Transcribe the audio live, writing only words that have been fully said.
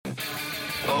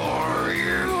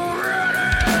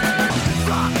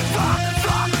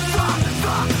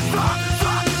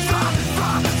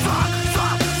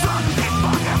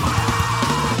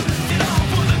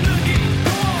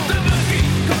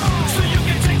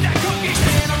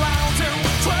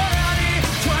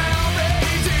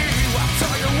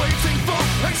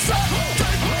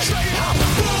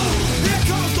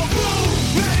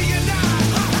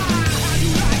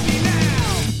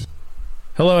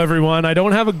Hello, everyone. I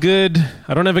don't have a good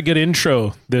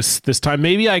intro this time.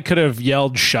 Maybe I could have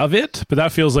yelled "shove it," but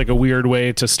that feels like a weird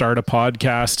way to start a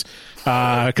podcast.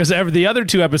 Because the other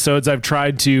two episodes, I've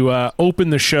tried to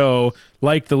open the show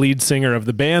like the lead singer of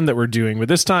the band that we're doing, but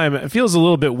this time it feels a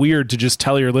little bit weird to just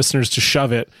tell your listeners to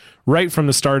shove it right from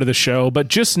the start of the show. But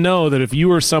just know that if you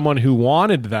were someone who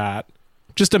wanted that,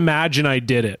 just imagine I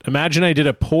did it. Imagine I did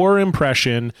a poor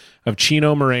impression of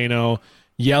Chino Moreno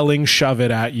yelling "shove it"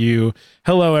 at you.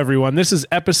 Hello, everyone. This is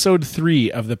episode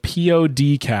 3 of the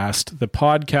POD cast, the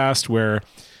podcast where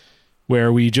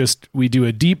we do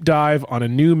a deep dive on a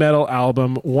new metal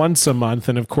album once a month.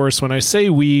 And of course, when I say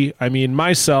we, I mean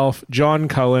myself, John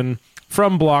Cullen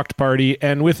from Blocked Party,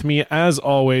 and with me, as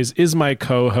always, is my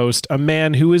co-host, a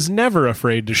man who is never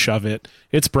afraid to shove it.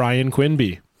 It's Bryan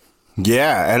Quinby.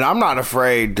 Yeah, and I'm not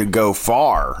afraid to go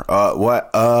far.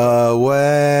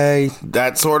 Way,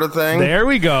 that sort of thing. There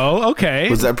we go. Okay.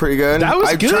 Was that pretty good? That was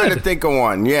good. I'm trying to think of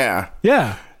one. Yeah.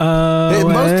 Yeah.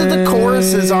 Most of the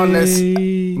choruses on this,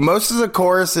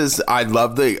 I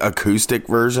love the acoustic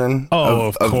version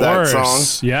of that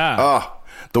song. Yeah. Oh,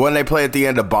 the one they play at the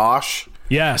end of Bosch.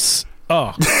 Yes.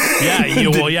 Oh, yeah.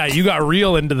 You got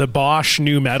real into the Bosch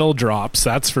new metal drops.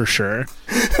 That's for sure.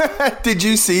 Did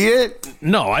you see it?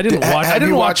 No, I didn't watch. I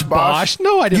didn't watch Bosch.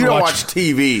 No, I didn't. You don't watch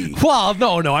TV. Well,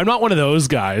 no. I'm not one of those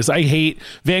guys. I hate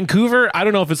Vancouver. I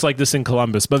don't know if it's like this in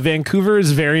Columbus, but Vancouver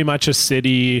is very much a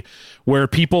city where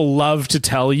people love to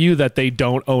tell you that they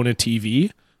don't own a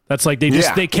TV. That's like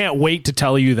they can't wait to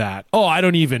tell you that. Oh,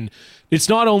 it's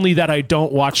not only that I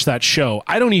don't watch that show,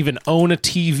 I don't even own a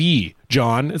TV,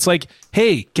 John. It's like,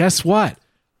 hey, guess what?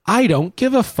 I don't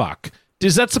give a fuck.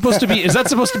 Is that supposed to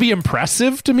be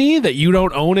impressive to me that you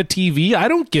don't own a TV? I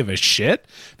don't give a shit.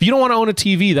 If you don't want to own a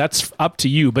TV, that's up to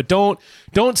you. But don't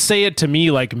say it to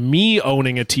me like me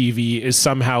owning a TV is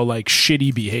somehow like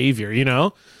shitty behavior, you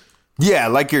know? Yeah,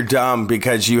 like you're dumb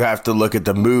because you have to look at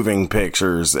the moving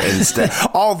pictures instead.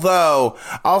 Although,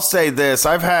 I'll say this,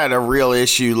 I've had a real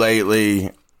issue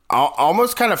lately,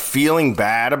 almost kind of feeling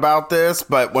bad about this,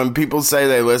 but when people say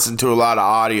they listen to a lot of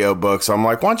audiobooks, I'm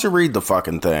like, why don't you read the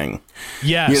fucking thing?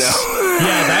 Yes. You know?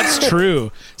 Yeah, that's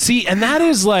true. See, and that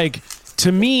is like,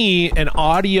 to me, an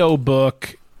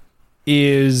audiobook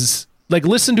is like,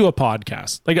 listen to a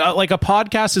podcast. Like a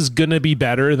podcast is going to be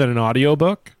better than an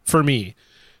audiobook for me.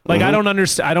 Like, I don't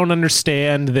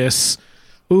understand this.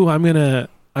 Ooh, I'm gonna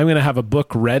have a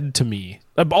book read to me.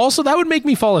 Also, that would make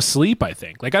me fall asleep, I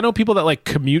think. Like, I know people that like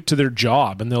commute to their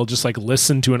job and they'll just like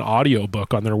listen to an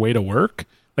audiobook on their way to work.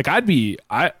 Like, that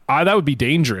would be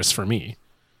dangerous for me.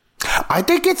 I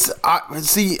think it's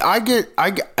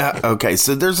okay.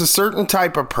 So there's a certain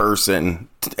type of person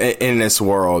in this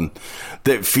world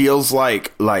that feels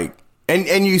like,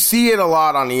 and you see it a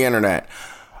lot on the internet.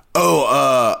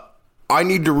 I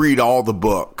need to read all the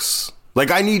books.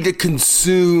 Like, I need to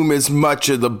consume as much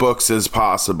of the books as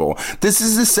possible. This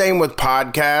is the same with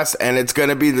podcasts, and it's going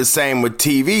to be the same with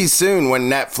TV soon when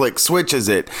Netflix switches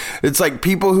it. It's like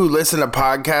people who listen to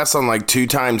podcasts on like 2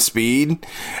 times speed.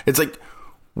 It's like,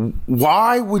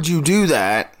 why would you do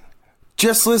that?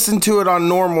 Just listen to it on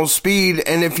normal speed,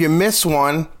 and if you miss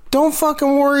one, don't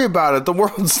fucking worry about it. The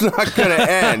world's not going to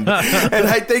end. And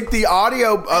I think the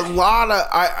audio,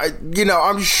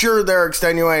 I'm sure there are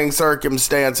extenuating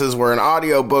circumstances where an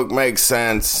audiobook makes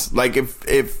sense. Like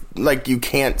if like you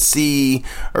can't see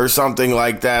or something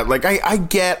like that. Like I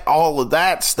get all of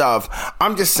that stuff.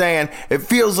 I'm just saying it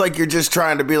feels like you're just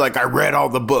trying to be like, I read all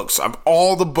the books.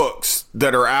 All the books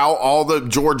that are out, all the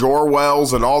George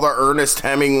Orwells and all the Ernest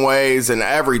Hemingways and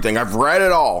everything. I've read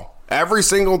it all. Every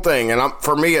single thing. And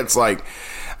for me, it's like,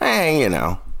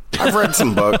 I've read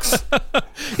some books.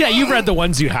 Yeah, you've read the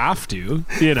ones you have to,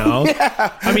 you know.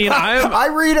 Yeah. I mean, I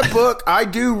read a book. I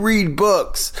do read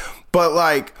books, but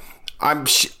like,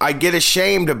 I get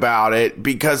ashamed about it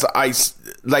because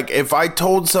if I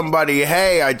told somebody,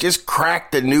 hey, I just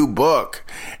cracked a new book,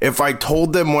 if I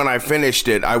told them when I finished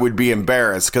it, I would be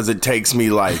embarrassed because it takes me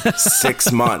like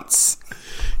 6 months.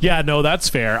 Yeah, no, that's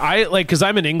fair. Because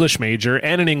I'm an English major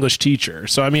and an English teacher.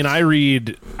 So, I mean, I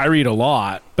read a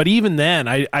lot. But even then,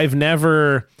 I've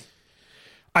never...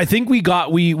 I think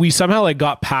we somehow like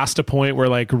got past a point where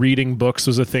like reading books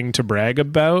was a thing to brag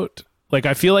about. Like,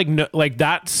 I feel like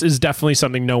that is definitely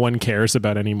something no one cares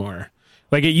about anymore.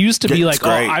 Like, it used to be like,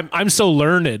 I'm so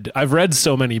learned. I've read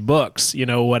so many books, you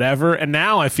know, whatever. And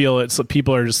now I feel it's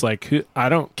people are just like, I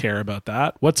don't care about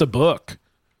that. What's a book?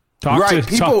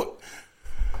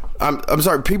 I'm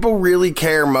sorry. People really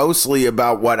care mostly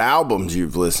about what albums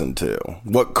you've listened to,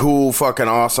 what cool fucking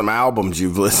awesome albums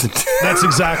you've listened to. That's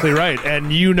exactly right.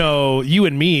 And you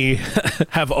and me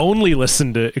have only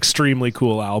listened to extremely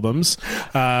cool albums.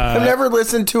 I've never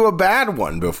listened to a bad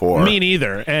one before. Me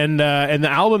neither. And the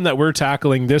album that we're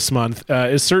tackling this month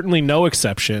is certainly no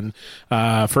exception.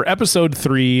 For episode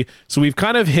 3, so we've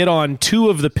kind of hit on 2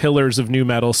 of the pillars of nu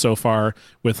metal so far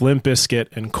with Limp Bizkit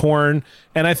and Korn.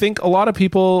 And I think a lot of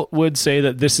people would say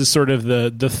that this is sort of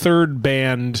the third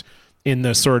band in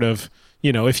the sort of,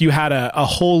 if you had a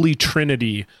holy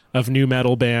trinity of nu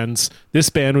metal bands, this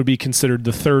band would be considered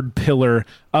the third pillar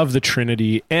of the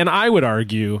trinity. And I would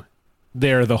argue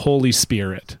they're the Holy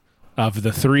Spirit of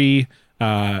the 3,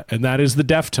 and that is the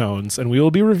Deftones. And we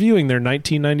will be reviewing their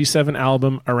 1997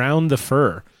 album Around the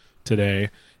Fur today.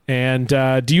 And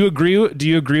do you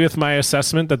agree with my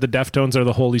assessment that the Deftones are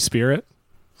the Holy Spirit?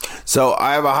 So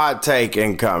I have a hot take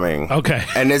incoming. Okay.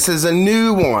 And this is a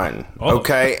new one.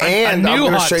 Okay. And a new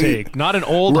hot take, not an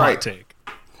old hot take.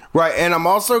 Right. And I'm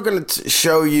also going to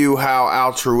show you how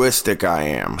altruistic I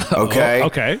am. Okay.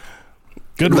 Okay.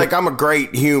 Good. Like I'm a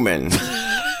great human. Is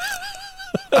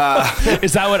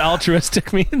that what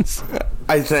altruistic means?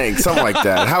 I think something like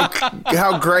that.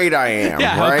 How great I am.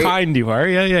 Yeah. Right? How kind you are.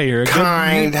 Yeah. You're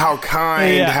kind. How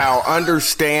kind. Yeah. How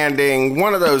understanding.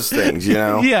 One of those things.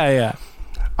 Yeah.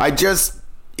 I just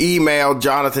emailed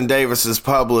Jonathan Davis's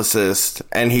publicist,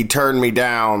 and he turned me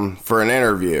down for an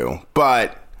interview.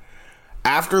 But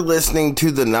after listening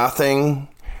to The Nothing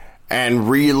and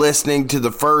re-listening to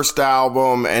the first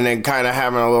album and then kind of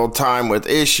having a little time with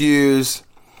Issues,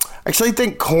 I actually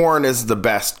think Korn is the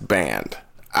best band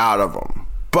out of them.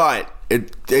 But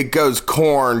it goes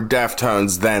Korn,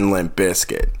 Deftones, then Limp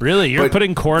Bizkit. Really? You're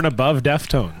putting Korn above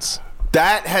Deftones?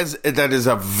 That is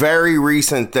a very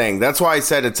recent thing. That's why I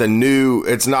said it's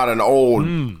not an old,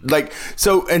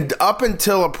 and up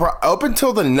until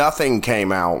The Nothing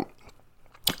came out,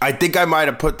 I think I might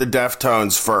have put the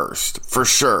Deftones first, for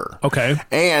sure. Okay.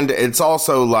 And it's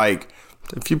also like,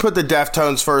 if you put the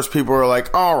Deftones first, people are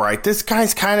like, all right, this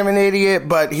guy's kind of an idiot,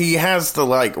 but he has the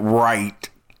right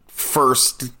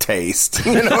first taste.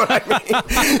 You know what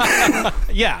I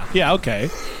mean? Yeah, okay.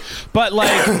 But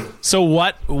so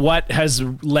what has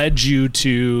led you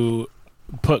to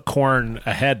put Korn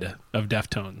ahead of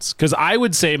Deftones? Because I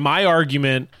would say my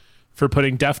argument for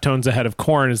putting Deftones ahead of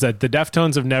Korn is that the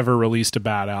Deftones have never released a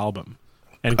bad album.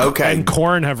 And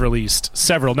Korn have released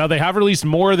several. Now, they have released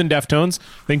more than Deftones.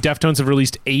 I think Deftones have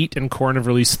released 8 and Korn have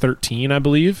released 13, I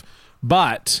believe.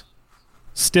 But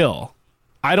still,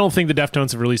 I don't think the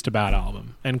Deftones have released a bad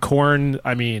album. And Korn,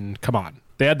 I mean, come on.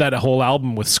 They had that whole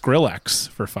album with Skrillex,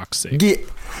 for fuck's sake.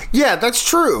 Yeah, that's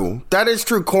true. That is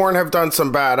true. Korn have done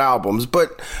some bad albums,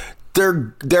 but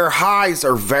their highs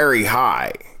are very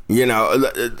high.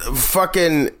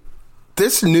 Fucking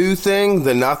this new thing,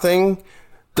 The Nothing,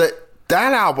 that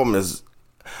album that's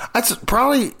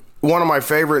probably one of my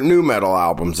favorite nu metal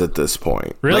albums at this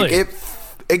point. Really?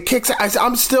 It kicks.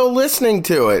 I'm still listening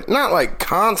to it, not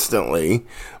constantly.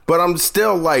 But I'm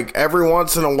still every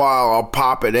once in a while I'll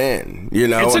pop it in,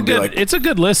 It's a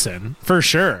good listen for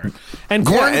sure. And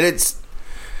Korn,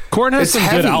 Korn has some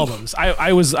good albums.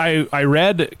 I was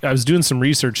doing some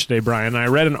research today, Brian, and I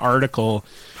read an article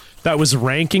that was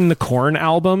ranking the Korn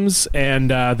albums,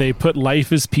 and they put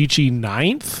Life is Peachy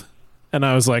 9th, and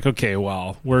I was like, okay,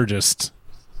 well, why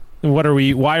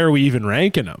are we even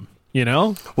ranking them?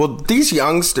 Well, these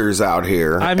youngsters out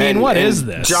here. I mean, what is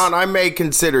this? John, I may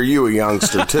consider you a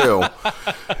youngster, too.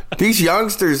 These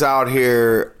youngsters out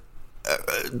here,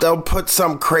 they'll put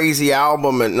some crazy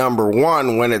album at number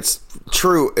 1 when it's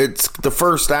true. It's the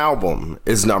first album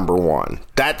is number 1.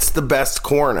 That's the best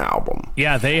Korn album.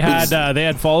 Yeah, they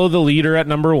had Follow the Leader at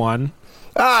number 1.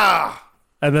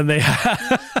 And then they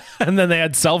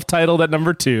had Self-Titled at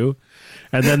number 2.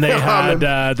 And then they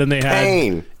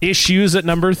had Issues at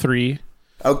number 3.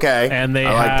 Okay.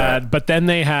 And but then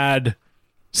they had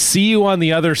See You on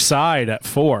the Other Side at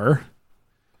 4.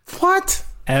 What?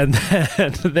 And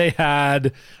then they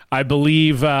had, I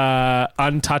believe,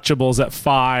 Untouchables at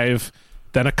 5.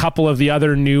 Then a couple of the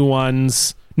other new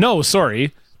ones. No,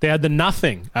 sorry, they had The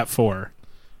Nothing at 4.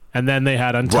 And then they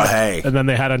had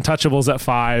Untouchables at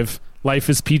 5. Life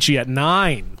is Peachy at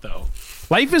 9, though.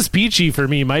 Life is Peachy for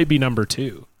me might be number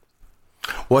 2.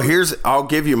 Well, I'll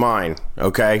give you mine.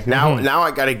 Okay. Now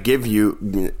I got to give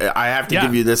you, I have to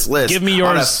give you this list. Give me yours.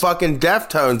 On a fucking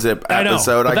Deftones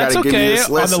episode, I got to give you this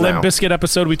list. On the Limp Bizkit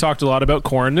episode, we talked a lot about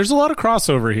Korn. There's a lot of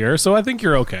crossover here, so I think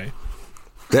you're okay.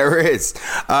 There is.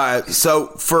 So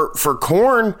for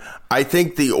Korn, I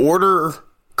think the order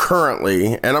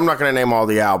currently, and I'm not going to name all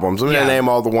the albums. I'm going to name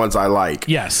all the ones I like.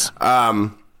 Yes.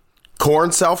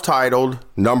 Korn self-titled,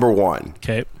 number 1.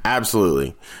 Okay.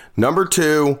 Absolutely. Number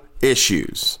 2,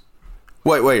 Issues.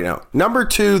 Wait, no. Number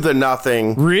 2, The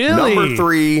Nothing. Really? Number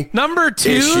 3, Number 2,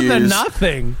 Issues. The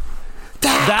Nothing.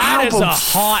 That is a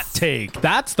hot take.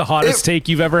 That's the hottest take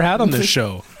you've ever had on this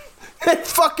show. It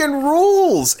fucking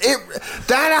rules.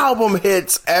 That album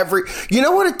hits every... You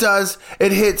know what it does?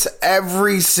 It hits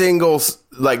every single,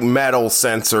 like, metal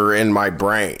sensor in my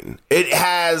brain. It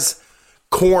has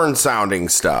Korn sounding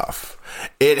stuff.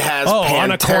 It has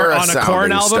Pantera on a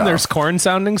Korn album, stuff. there's Korn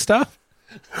sounding stuff?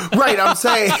 Right, I'm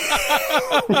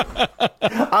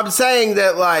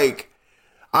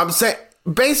saying...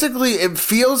 Basically, it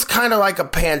feels kind of like a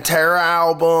Pantera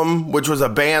album, which was a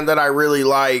band that I really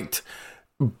liked,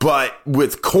 but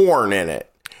with Korn in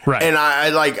it. Right. And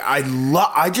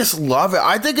I just love it.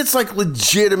 I think it's like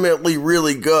legitimately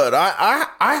really good.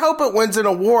 I hope it wins an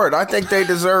award. I think they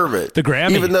deserve it. The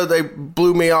Grammy. Even though they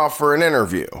blew me off for an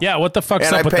interview. Yeah, what the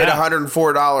fuck's up with that? And I paid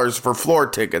 $104 for floor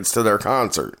tickets to their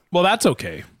concert. Well, that's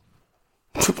okay.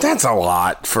 That's a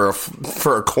lot for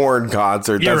a Korn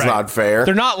concert. That's not fair.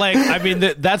 They're not like, I mean,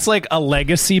 that's like a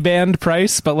legacy band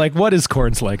price, but like, what is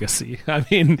Korn's legacy? I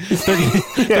mean,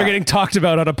 they're getting talked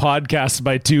about on a podcast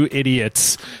by two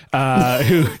idiots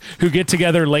who get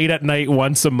together late at night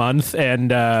once a month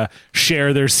and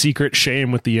share their secret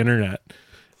shame with the internet.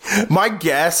 My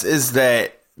guess is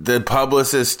that the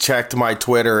publicist checked my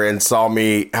Twitter and saw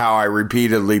me how I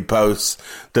repeatedly post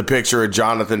the picture of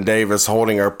Jonathan Davis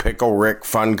holding a Pickle Rick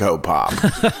Funko Pop.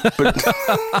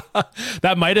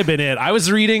 That might have been it. I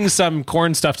was reading some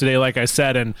Korn stuff today, like I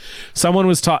said, and someone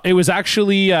was it was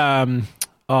actually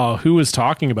who was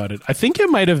talking about it? I think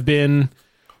it might have been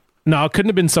it couldn't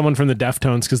have been someone from the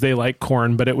Deftones because they like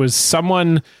Korn, but it was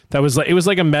someone that was like, it was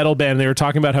like a metal band. They were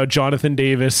talking about how Jonathan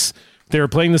Davis, they were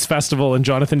playing this festival and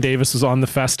Jonathan Davis was on the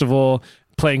festival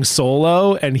playing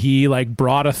solo, and he like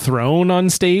brought a throne on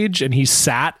stage and he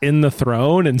sat in the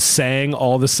throne and sang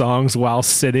all the songs while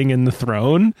sitting in the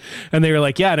throne. And they were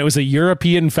like, yeah, and it was a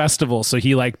European festival, so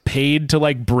he like paid to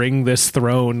like bring this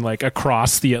throne like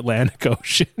across the Atlantic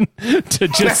Ocean to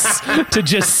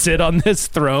just sit on this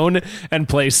throne and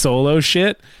play solo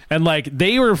shit. And like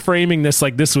they were framing this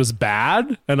like this was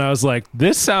bad, and I was like,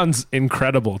 this sounds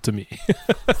incredible to me.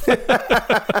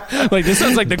 Like this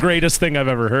sounds like the greatest thing I've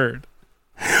ever heard.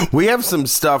 We have some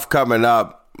stuff coming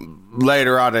up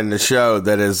later on in the show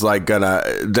that is like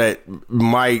that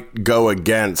might go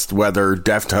against whether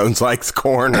Deftones likes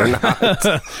Korn or not.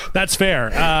 That's fair.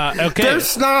 Okay. They're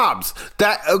snobs.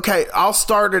 I'll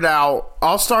start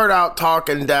out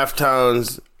talking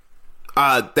Deftones.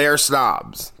 They're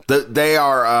snobs. They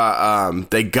are,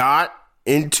 they got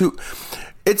into,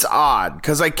 it's odd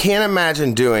because I can't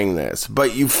imagine doing this,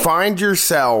 but you find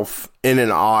yourself in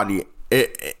an audience.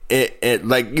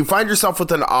 Like you find yourself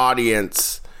with an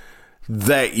audience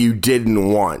that you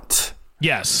didn't want.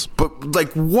 Yes. But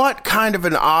like what kind of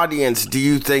an audience do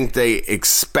you think they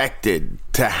expected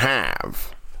to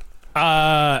have?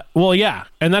 Well, yeah.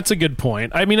 And that's a good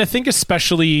point. I mean, I think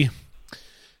especially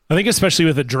with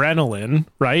Adrenaline,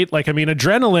 right? Like, I mean,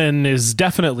 Adrenaline is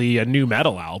definitely a new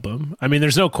metal album. I mean,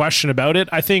 there's no question about it.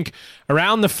 I think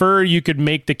Around the Fur, you could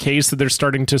make the case that they're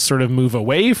starting to sort of move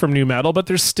away from new metal, but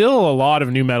there's still a lot of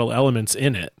new metal elements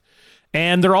in it.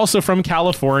 And they're also from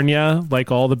California,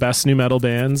 like all the best new metal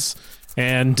bands.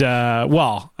 And,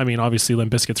 well, I mean, obviously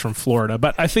Limp Bizkit's from Florida,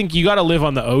 but I think you got to live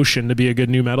on the ocean to be a good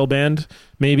new metal band,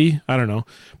 maybe. I don't know.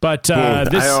 But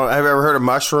have you ever heard of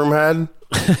Mushroom Head?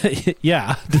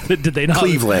 Yeah. Did they not?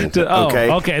 Cleveland.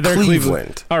 Okay. They're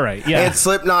Cleveland. All right. Yeah. And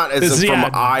Slipknot is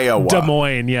from Iowa. Des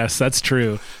Moines. Yes, that's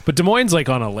true. But Des Moines like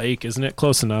on a lake, isn't it?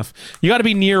 Close enough. You got to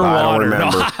be near water. I don't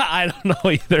remember. No, I don't know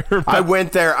either. But I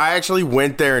went there. I actually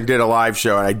went there and did a live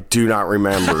show, and I do not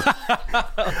remember.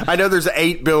 I know there's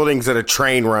 8 buildings that a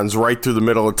train runs right through the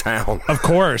middle of town. Of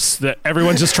course. That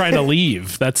everyone's just trying to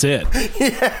leave. That's it.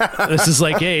 Yeah. This is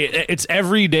like, hey, it's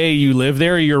every day you live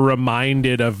there, you're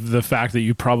reminded of the fact that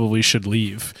you probably should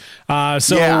leave.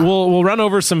 We'll run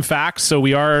over some facts. So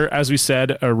we are, as we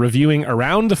said, reviewing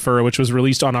Around the Fur, which was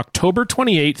released on October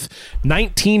 28th,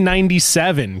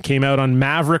 1997. Came out on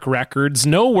Maverick Records.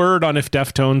 No word on if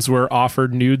Deftones were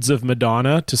offered nudes of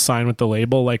Madonna to sign with the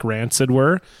label like Rancid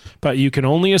were, but you can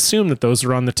only assume that those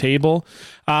are on the table.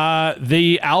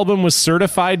 The album was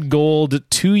certified gold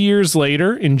 2 years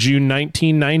later in June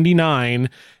 1999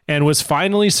 and was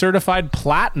finally certified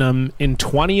platinum in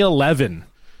 2011.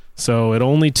 So it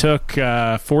only took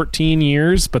 14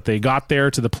 years, but they got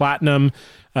there to the platinum.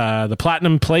 the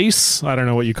Platinum Place. I don't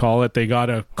know what you call it. They got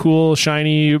a cool,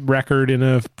 shiny record in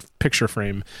a picture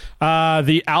frame.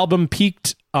 The album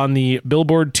peaked on the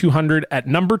Billboard 200 at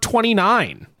number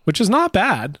 29, which is not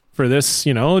bad for this.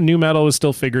 Nu metal is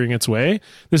still figuring its way.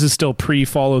 This is still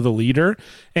pre-Follow the Leader.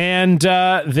 And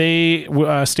they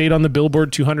stayed on the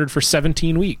Billboard 200 for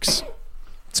 17 weeks.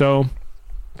 So,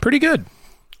 pretty good.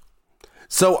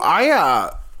 So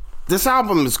this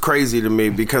album is crazy to me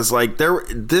because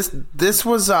this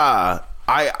was I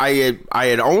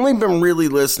had only been really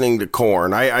listening to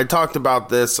Korn. I talked about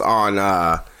this on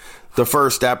the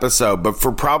first episode, but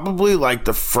for probably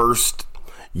the first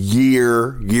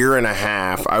year and a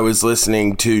half, I was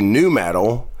listening to nu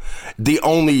metal.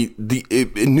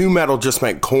 Nu metal just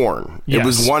meant Korn. Yes. It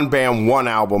was one band, one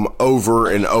album, over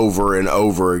and over and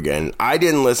over again. I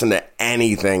didn't listen to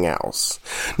anything else.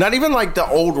 Not even the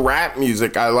old rap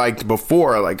music I liked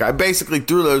before. I basically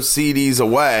threw those CDs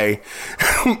away.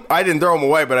 I didn't throw them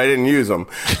away, but I didn't use them.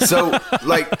 So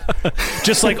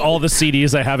just all the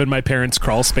CDs I have in my parents'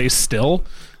 crawl space still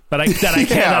that I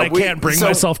can't bring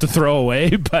myself to throw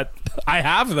away, but I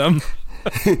have them.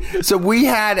 So we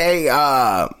had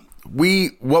a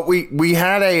we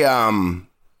had a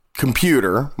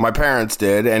computer. My parents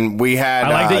did, and we had.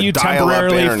 I like that you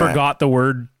temporarily forgot the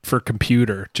word for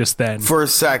computer just then. For a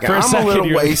second, I'm a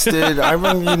little wasted.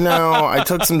 I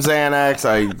took some Xanax.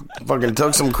 I fucking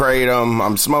took some Kratom.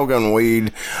 I'm smoking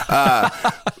weed.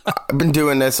 I've been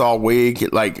doing this all week,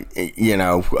 But we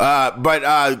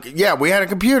had a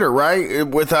computer, right,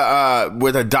 with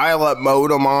a dial-up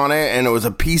modem on it, and it was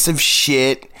a piece of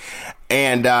shit.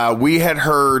 And we had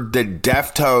heard the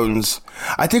Deftones.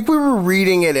 I think we were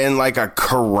reading it in a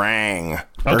Kerrang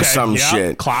or some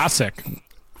shit. Classic.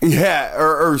 Yeah,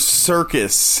 or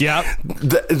Circus. Yep.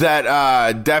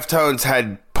 That Deftones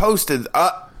had posted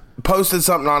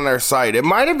something on their site. It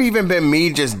might have even been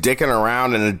me just dicking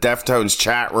around in a Deftones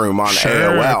chat room on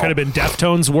AOL. It could have been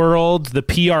Deftones World, the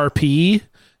PRP.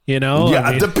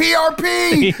 The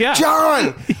PRP. Yeah.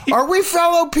 John, are we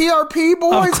fellow PRP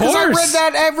boys? Because I read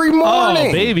that every morning.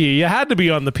 Oh, baby, you had to be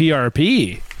on the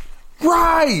PRP.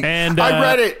 Right. And I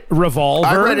read it. Revolver.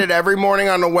 I read it every morning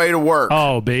on the way to work.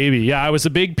 Oh, baby. Yeah, I was a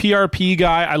big PRP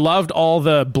guy. I loved all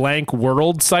the blank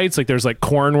world sites. There's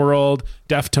Korn World,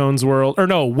 Deftones World, or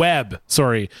no, Web.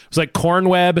 Sorry. It was Korn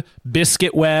Web,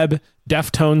 Biscuit Web,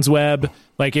 Deftones Web.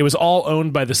 It was all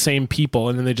owned by the same people,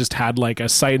 and then they just had a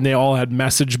site, and they all had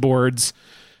message boards.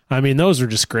 Those are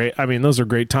just great. Those are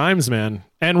great times, man.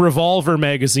 And Revolver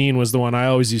magazine was the one I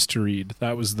always used to read.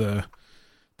 That was the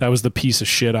piece of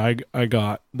shit I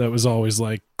got. That was always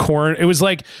Korn. It was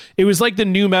like the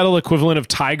nu metal equivalent of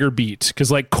Tiger Beat,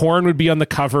 because Korn would be on the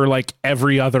cover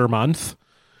every other month.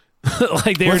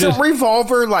 Wasn't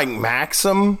Revolver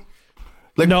Maxim?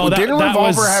 No, didn't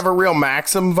Revolver have a real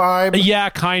Maxim vibe? Yeah,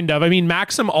 kind of.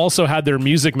 Maxim also had their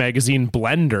music magazine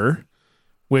Blender,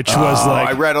 which was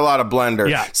I read a lot of Blender.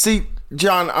 Yeah. See,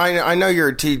 John, I know you're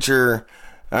a teacher.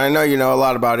 I know you know a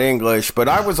lot about English, but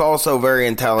I was also very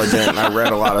intelligent. And I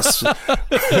read a lot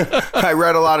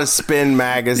of Spin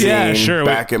magazine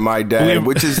back in my day,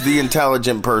 which is the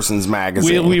intelligent person's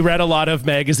magazine. We read a lot of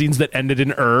magazines that ended in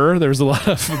There was a lot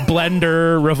of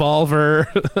Blender, Revolver,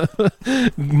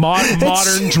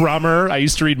 Modern Drummer. I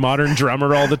used to read Modern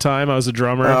Drummer all the time. I was a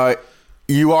drummer.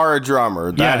 You are a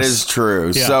drummer. That is true.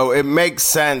 Yeah. So it makes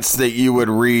sense that you would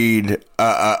read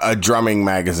a drumming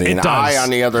magazine. I,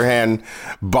 on the other hand,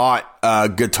 bought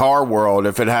Guitar World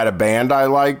if it had a band I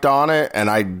liked on it, and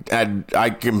I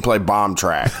can play Bomb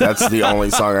Track. That's the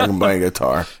only song I can play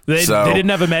guitar. They didn't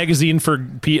have a magazine for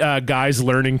guys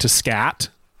learning to scat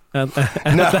at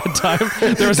that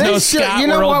time. There was no Scat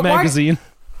World magazine.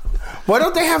 Why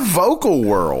don't they have Vocal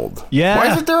World? Yeah.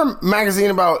 Why isn't there a magazine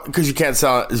about, because you can't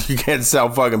sell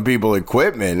fucking people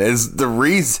equipment is the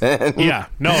reason. Yeah.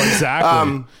 No,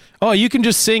 exactly. You can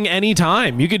just sing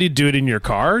anytime. You could do it in your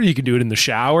car. You can do it in the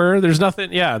shower. There's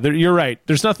nothing. Yeah, you're right.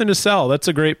 There's nothing to sell. That's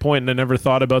a great point, and I never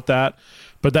thought about that.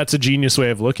 But that's a genius way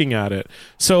of looking at it.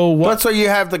 So that's why you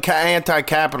have the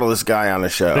anti-capitalist guy on the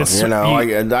show.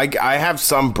 I have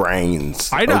some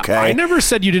brains. I never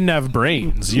said you didn't have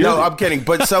brains. No, I'm kidding.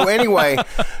 But so anyway,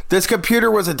 this computer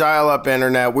was a dial-up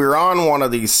internet. We were on one of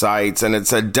these sites, and it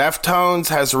said Deftones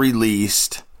has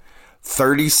released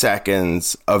 30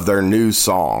 seconds of their new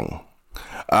song.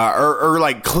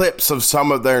 Or clips of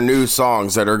some of their new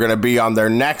songs that are going to be on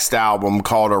their next album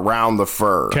called Around the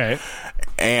Fur. Okay.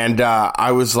 And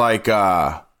I was like,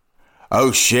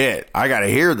 oh shit, I gotta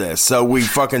hear this. So we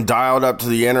fucking dialed up to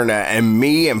the internet, and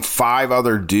me and 5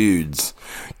 other dudes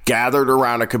gathered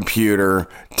around a computer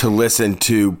to listen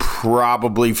to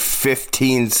probably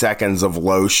 15 seconds of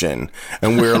Lotion.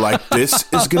 And we were like, this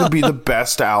is going to be the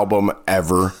best album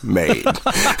ever made.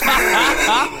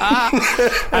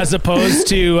 As opposed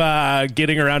to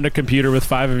getting around a computer with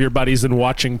 5 of your buddies and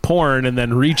watching porn and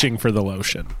then reaching for the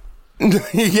lotion.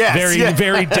 Yes,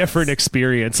 very different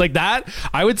experience. Like that,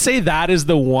 I would say that is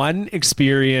the one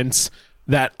experience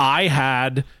that I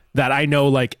had that I know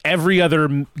like every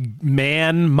other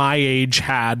man my age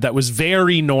had that was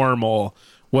very normal.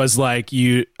 Was like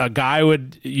you'd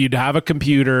have a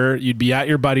computer, you'd be at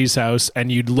your buddy's house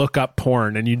and you'd look up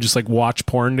porn and you'd just like watch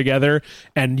porn together.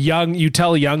 And you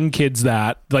tell young kids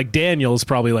that, like Daniel's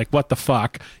probably like, what the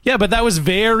fuck? Yeah, but that was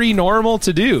very normal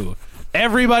to do.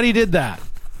 Everybody did that.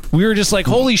 We were just like,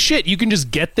 holy shit, you can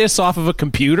just get this off of a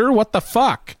computer? What the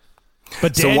fuck?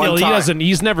 But Daniel,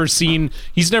 he's never seen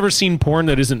porn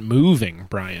that isn't moving,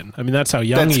 Bryan. I mean, that's how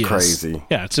young he is. That's crazy.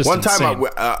 Yeah, it's just one insane. time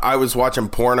I was watching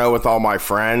porno with all my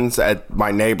friends at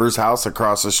my neighbor's house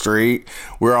across the street.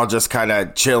 We were all just kind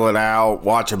of chilling out,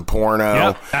 watching porno.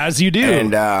 Yeah, as you do.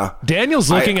 And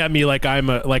Daniel's looking at me like I'm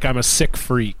a sick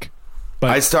freak. But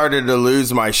I started to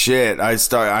lose my shit. I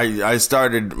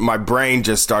started, my brain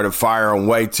just started firing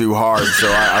way too hard.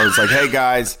 So I was like, hey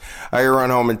guys, I run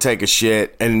home and take a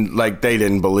shit. And like, they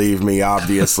didn't believe me,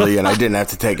 obviously. And I didn't have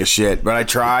to take a shit, but I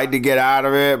tried to get out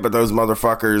of it. But those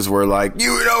motherfuckers were like,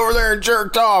 you went over there and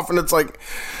jerked off. And it's like,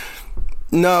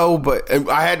 no, but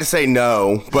I had to say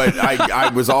no, but I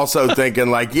was also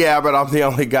thinking like, yeah, but I'm the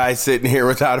only guy sitting here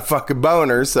without a fucking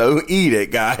boner, so eat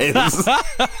it, guys.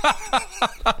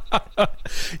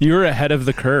 You're ahead of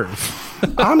the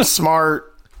curve. I'm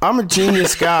smart. I'm a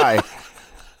genius guy.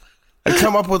 I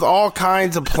come up with all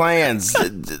kinds of plans,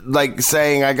 like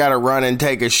saying I got to run and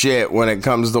take a shit when it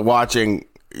comes to watching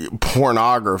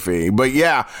pornography. But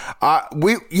yeah,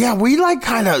 we like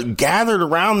kind of gathered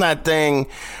around that thing.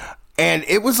 And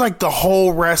it was like the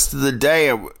whole rest of the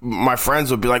day, my friends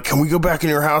would be like, can we go back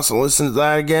in your house and listen to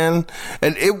that again?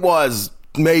 And it was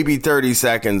maybe 30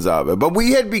 seconds of it. But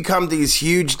we had become these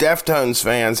huge Deftones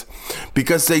fans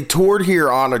because they toured here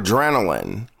on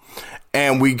Adrenaline.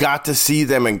 And we got to see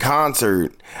them in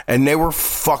concert, and they were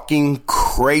fucking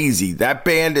crazy. That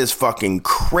band is fucking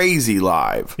crazy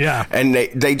live. Yeah. And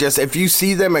they just, if you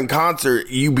see them in concert,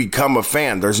 you become a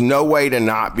fan. There's no way to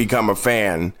not become a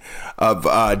fan of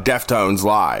Deftones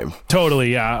live.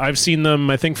 Totally, yeah. I've seen them,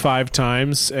 I think, 5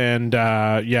 times, and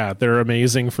yeah, they're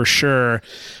amazing for sure.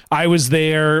 I was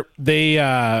there.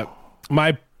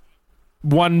 My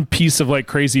one piece of like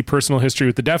crazy personal history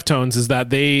with the Deftones is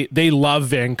that they love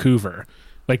Vancouver.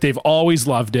 Like they've always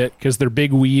loved it because they're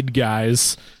big weed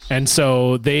guys. And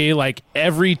so they like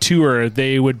every tour,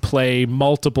 they would play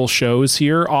multiple shows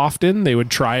here often. They would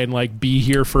try and like be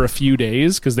here for a few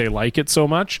days because they like it so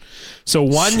much. So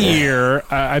one year,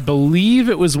 I believe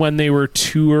it was when they were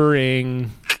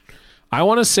touring, I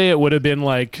want to say it would have been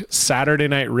like Saturday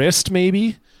Night Wrist,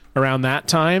 maybe around that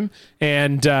time.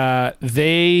 And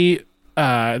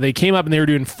they came up and they were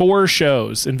doing 4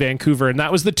 shows in Vancouver, and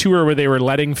that was the tour where they were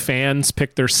letting fans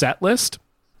pick their set list.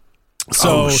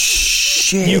 So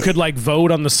you could like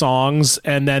vote on the songs,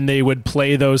 and then they would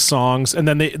play those songs, and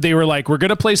then they were like, we're going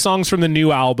to play songs from the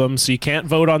new album, so you can't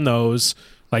vote on those.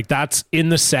 Like that's in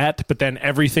the set, but then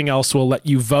everything else will let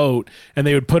you vote. And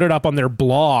they would put it up on their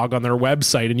blog, on their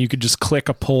website, and you could just click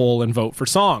a poll and vote for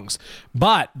songs.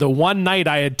 But the one night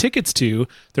I had tickets to,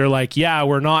 they're like, yeah,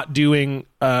 we're not doing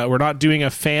a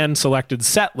fan selected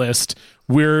set list.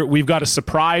 We've got a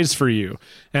surprise for you.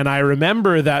 And I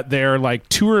remember that their like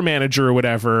tour manager or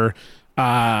whatever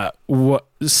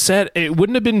said it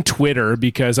wouldn't have been Twitter,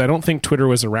 because I don't think Twitter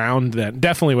was around then.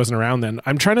 Definitely wasn't around then.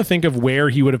 I'm trying to think of where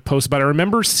he would have posted, but I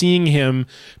remember seeing him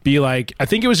be like, I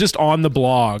think it was just on the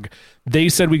blog. They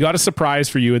said, we got a surprise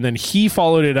for you. And then he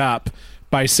followed it up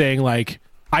by saying like,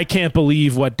 I can't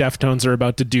believe what Deftones are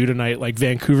about to do tonight. Like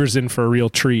Vancouver's in for a real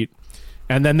treat.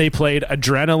 And then they played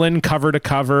Adrenaline cover to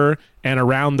cover and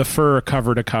Around the Fur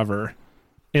cover to cover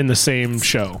in the same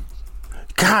show.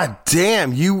 God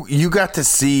damn, you got to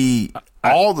see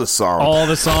all the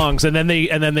songs. And then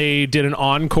they did an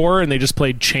encore, and they just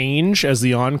played Change as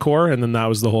the encore, and then that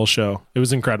was the whole show. It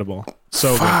was incredible.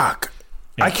 So fuck. Good.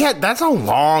 Yeah. I can't. That's a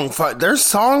long. Their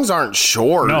songs aren't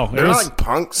short. No, they're like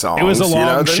punk songs. It was a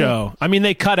long show. I mean,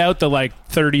 they cut out the like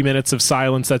 30 minutes of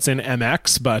silence that's in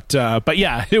MX, but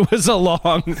yeah, it was a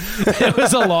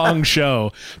long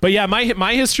show. But yeah,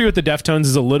 my history with the Deftones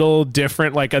is a little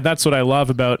different. Like that's what I love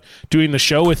about doing the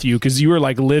show with you, because you were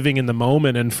like living in the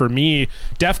moment. And for me,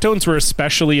 Deftones were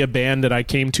especially a band that I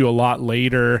came to a lot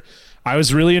later. I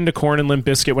was really into Korn and Limp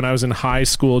Bizkit when I was in high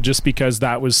school, just because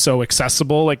that was so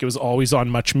accessible. Like, it was always on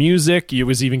Much Music. It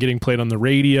was even getting played on the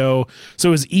radio. So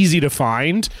it was easy to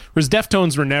find. Whereas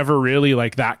Deftones were never really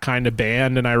like that kind of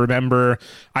band. And I remember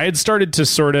I had started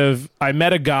to I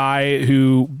met a guy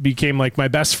who became like my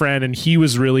best friend, and he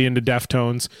was really into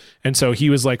Deftones. And so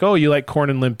he was like, oh, you like Korn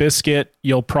and Limp Bizkit?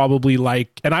 You'll probably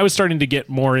like, and I was starting to get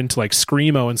more into like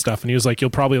screamo and stuff. And he was like,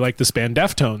 you'll probably like this band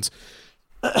Deftones.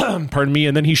 Pardon me.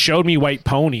 And then he showed me White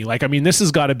Pony. Like, I mean, this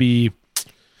has got to be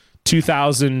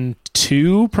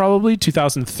 2002, probably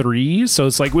 2003. So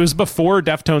it's like, it was before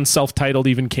Deftones self-titled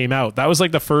even came out. That was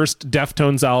like the first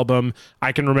Deftones album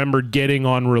I can remember getting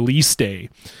on release day.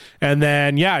 And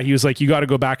then, yeah, he was like, you got to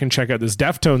go back and check out this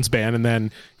Deftones band. And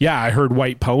then, yeah, I heard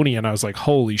White Pony and I was like,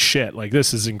 holy shit, like,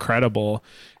 this is incredible.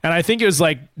 And I think it was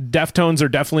like Deftones are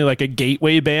definitely like a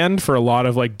gateway band for a lot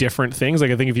of like different things.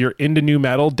 Like, I think if you're into new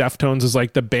metal, Deftones is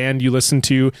like the band you listen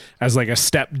to as like a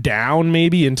step down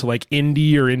maybe into like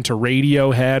indie or into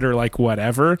Radiohead or like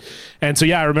whatever. And so,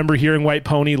 yeah, I remember hearing White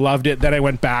Pony, loved it. Then I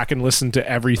went back and listened to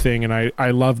everything and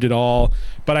I loved it all.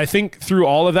 But I think through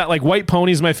all of that, like, White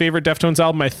Pony is my favorite Deftones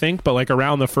album, I think, but like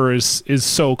Around the Fur is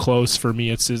so close for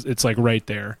me. It's like right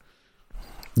there.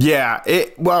 Yeah.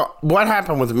 Well, what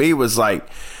happened with me was like,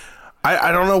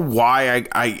 I don't know why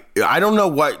I don't know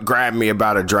what grabbed me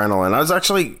about Adrenaline. I was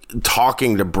actually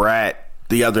talking to Brett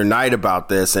the other night about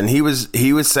this, and he was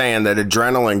saying that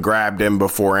Adrenaline grabbed him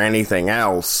before anything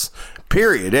else.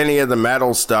 Period. Any of the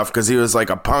metal stuff, because he was like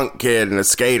a punk kid and a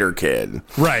skater kid.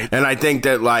 Right. And I think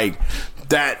that like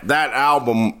that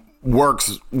album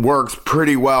works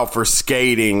pretty well for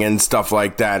skating and stuff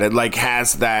like that. It like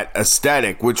has that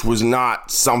aesthetic, which was not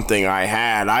something I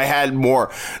had. I had more.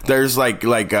 There's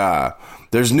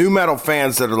there's new metal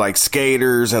fans that are like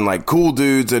skaters and like cool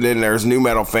dudes, and then there's new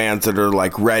metal fans that are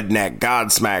like redneck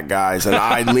Godsmack guys, and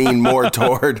I lean more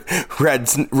toward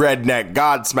redneck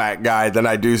Godsmack guy than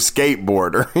I do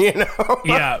skateboarder, you know?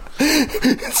 Yeah.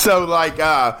 So like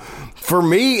for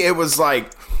me it was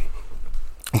like,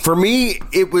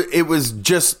 it was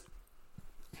just,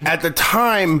 at the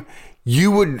time,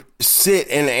 you would sit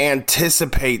and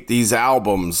anticipate these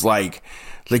albums like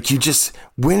you just,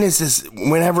 when is this,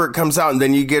 whenever it comes out, and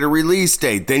then you get a release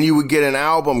date, then you would get an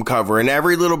album cover and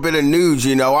every little bit of news,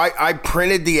 you know. I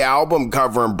printed the album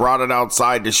cover and brought it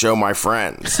outside to show my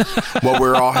friends while we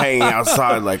were all hanging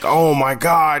outside, like, oh my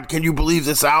God, can you believe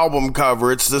this album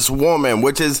cover? It's this woman,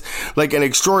 which is like an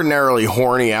extraordinarily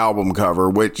horny album cover,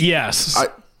 which, yes,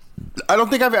 I don't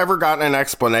think I've ever gotten an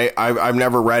explanation. I've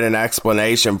never read an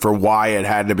explanation for why it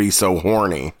had to be so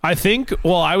horny. I think,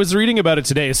 well, I was reading about it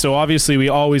today. So obviously we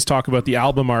always talk about the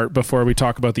album art before we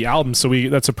talk about the album. So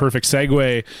that's a perfect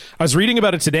segue. I was reading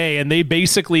about it today, and they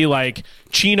basically, like,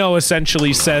 Chino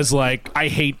essentially says, like, I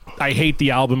hate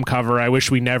the album cover. I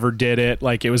wish we never did it.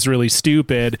 Like, it was really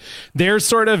stupid. Their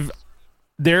sort of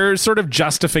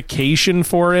justification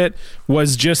for it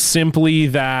was just simply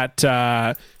that,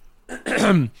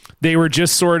 they were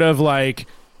just sort of like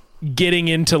getting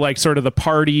into like sort of the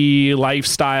party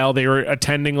lifestyle. They were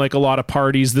attending like a lot of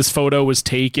parties. This photo was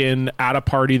taken at a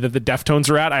party that the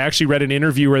Deftones were at. I actually read an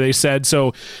interview where they said,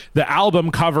 so the album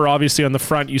cover, obviously on the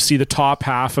front, you see the top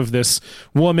half of this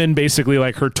woman, basically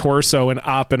like her torso and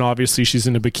up, and obviously she's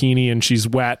in a bikini and she's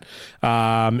wet.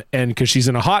 And because she's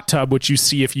in a hot tub, which you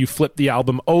see if you flip the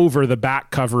album over, the back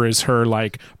cover is her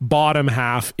like bottom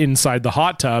half inside the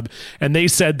hot tub. And they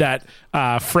said that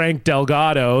Frank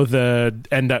Delgado,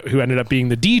 who ended up being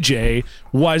the DJ,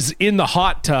 was in the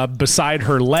hot tub beside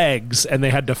her legs, and they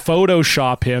had to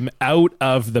Photoshop him out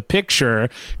of the picture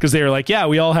because they were like, yeah,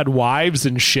 we all had wives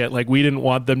and shit. Like, we didn't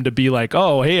want them to be like,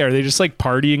 oh, hey, are they just like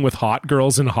partying with hot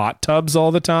girls in hot tubs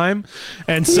all the time?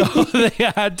 And so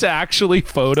they had to actually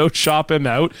Photoshop him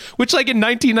out, which like in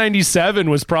 1997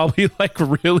 was probably like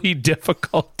really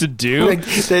difficult to do.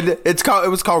 It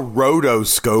was called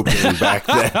rotoscoping back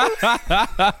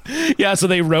then. Yeah, so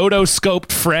they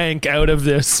rotoscoped Frank out of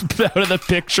the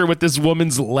picture with this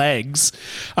woman's legs.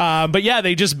 But yeah,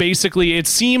 they just basically, it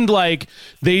seemed like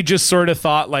they just sort of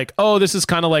thought like, oh, this is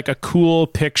kind of like a cool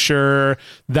picture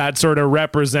that sort of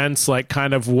represents like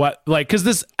kind of what, like, because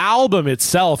this album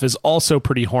itself is also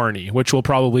pretty horny, which we'll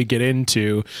probably get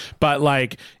into, but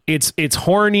like it's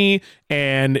horny,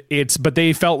 and but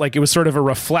they felt like it was sort of a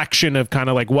reflection of kind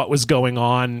of like what was going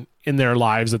on in their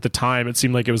lives at the time. It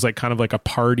seemed like it was like kind of like a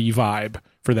party vibe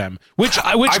for them, which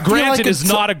granted like is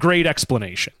not a great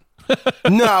explanation.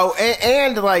 No,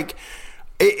 and like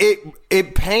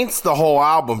it paints the whole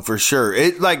album for sure.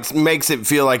 It like makes it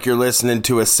feel like you're listening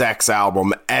to a sex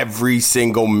album every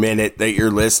single minute that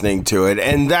you're listening to it,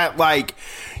 and that like,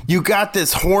 you got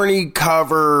this horny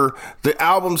cover. The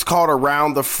album's called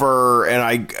Around the Fur, and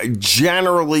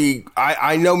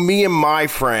I know me and my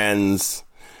friends,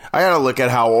 I gotta look at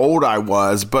how old I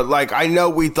was, but like, I know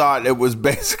we thought it was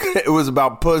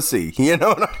about pussy. You know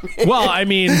what I mean? Well, I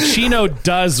mean, Chino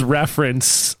does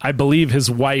reference, I believe,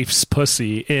 his wife's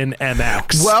pussy in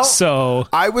MX. Well, so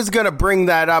I was gonna bring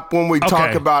that up when we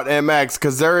talk about MX,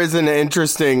 because there is an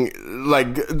interesting,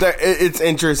 it's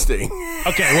interesting.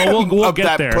 Okay, well, we'll get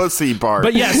that there. Pussy part.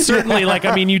 But yeah, certainly, like,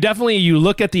 I mean, you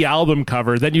look at the album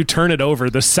cover, then you turn it over.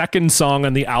 The second song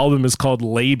on the album is called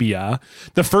Labia.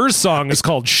 The first song is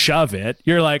called Shove It.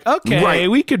 You're like, okay, right.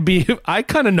 I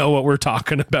kind of know what we're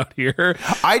talking about here.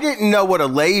 I didn't know what a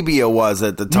labia was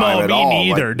at the time at all. Me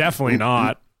neither. Like, definitely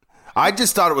not. I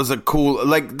just thought it was a cool,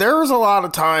 like, there was a lot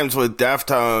of times with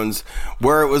Deftones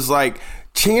where it was like,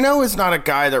 Chino is not a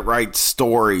guy that writes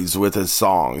stories with his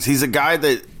songs. He's a guy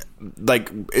that, like,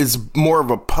 is more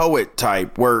of a poet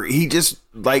type where he just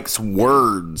likes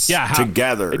words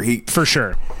together. For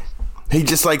sure. He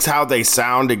just likes how they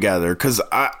sound together, because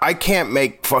I can't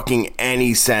make fucking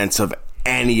any sense of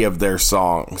any of their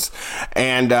songs.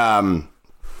 And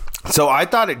so I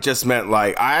thought it just meant,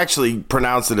 like, I actually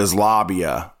pronounced it as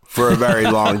labia for a very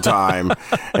long time,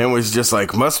 and was just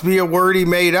like, must be a word he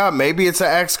made up. Maybe it's an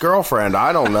ex-girlfriend.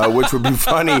 I don't know, which would be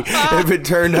funny if it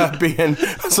turned out being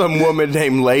some woman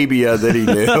named Labia that he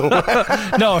knew.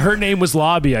 No, her name was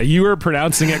Labia. You were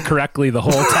pronouncing it correctly the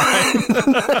whole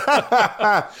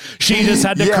time. She just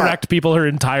had to correct people her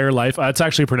entire life. It's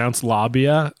actually pronounced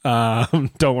Labia.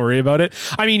 Don't worry about it.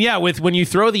 I mean, yeah, when you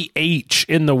throw the H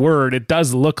in the word, it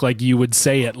does look like you would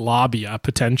say it labia,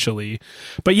 potentially.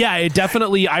 But yeah, it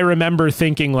definitely, I remember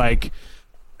thinking, like,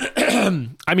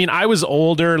 I mean, I was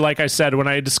older. Like I said, when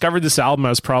I discovered this album, I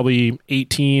was probably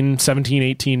 17,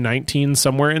 18, 19,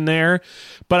 somewhere in there.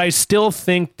 But I still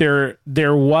think there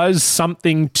was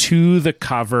something to the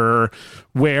cover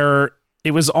where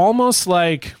it was almost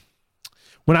like,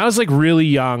 when I was like really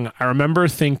young, I remember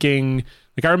thinking,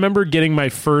 like, I remember getting my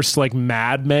first like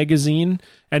Mad magazine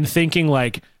and thinking,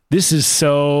 like, this is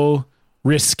so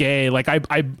risque. Like,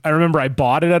 I remember I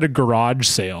bought it at a garage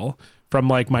sale from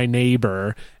like my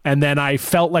neighbor, and then I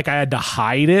felt like I had to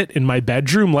hide it in my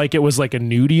bedroom like it was like a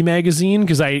nudie magazine,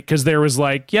 because there was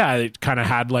like, yeah, it kind of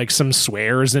had like some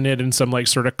swears in it and some like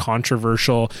sort of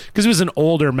controversial, because it was an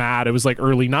older Mad, it was like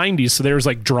early 90s, so there was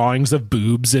like drawings of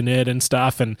boobs in it and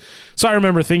stuff. And so I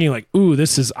remember thinking, like, ooh,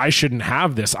 I shouldn't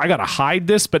have this, I gotta hide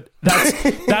this. But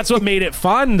that's what made it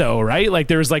fun though, right? Like,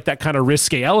 there was like that kind of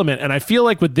risque element, and I feel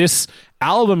like with this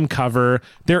album cover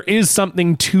there is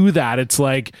something to that. It's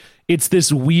like, it's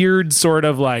this weird sort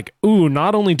of like, ooh,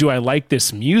 not only do I like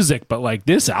this music, but like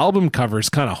this album cover is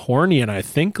kind of horny, and I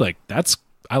think like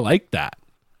I like that.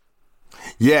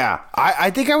 Yeah, I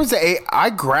think I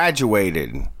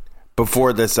graduated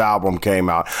before this album came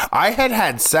out. I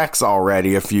had sex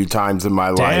already a few times in my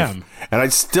life, and I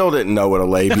still didn't know what a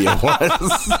labia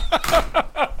was.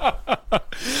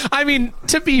 I mean,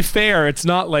 to be fair, it's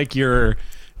not like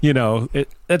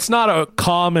it's not a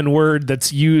common word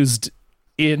that's used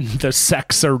in the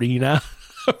sex arena.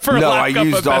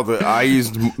 I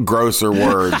used grosser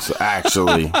words,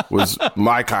 actually, was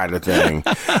my kind of thing.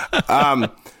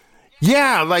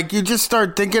 Yeah, like, you just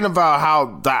start thinking about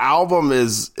how the album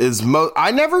is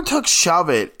I never took Shove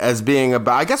It as being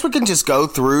about, I guess we can just go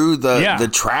through the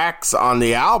tracks on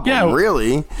the album,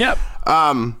 really. Yep.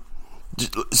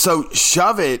 So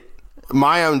Shove It,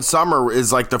 My Own Summer,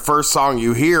 is like the first song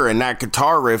you hear, and that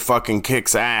guitar riff fucking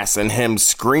kicks ass, and him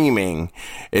screaming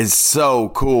is so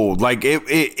cool. Like,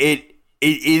 it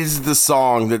is the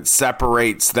song that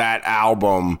separates that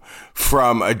album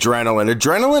from Adrenaline.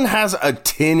 Adrenaline has a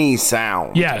tinny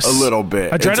sound. Yes. A little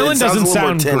bit. Adrenaline doesn't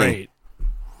sound great.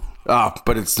 Oh,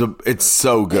 but it's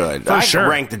so good. I can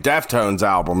rank the Deftones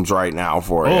albums right now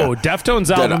for you. Oh,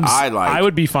 Deftones albums. I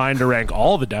would be fine to rank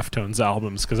all the Deftones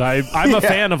albums, because I'm a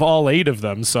fan of all 8 of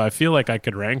them, so I feel like I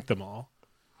could rank them all.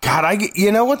 God,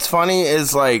 you know what's funny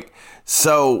is, like,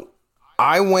 so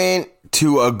I went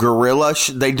to a guerrilla.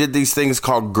 They did these things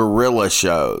called guerrilla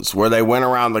shows, where they went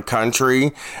around the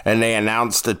country and they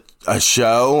announced a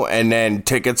show, and then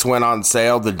tickets went on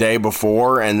sale the day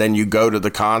before, and then you go to the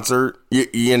concert.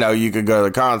 You know, you could go to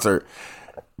the concert,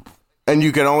 and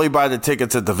you can only buy the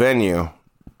tickets at the venue,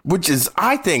 which is,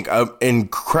 I think, an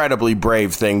incredibly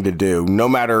brave thing to do, no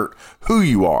matter who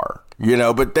you are. You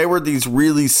know, but they were these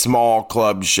really small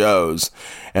club shows,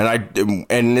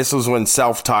 and this was when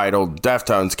self-titled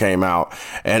Deftones came out,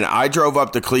 and I drove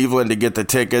up to Cleveland to get the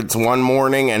tickets one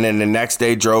morning, and then the next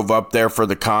day drove up there for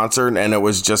the concert, and it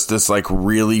was just this like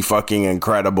really fucking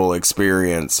incredible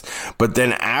experience. But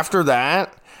then after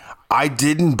that, I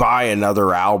didn't buy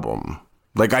another album.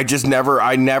 Like, I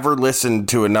never listened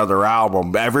to another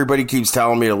album. Everybody keeps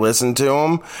telling me to listen to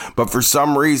them, but for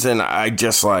some reason, I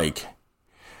just like,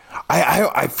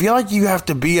 I feel like you have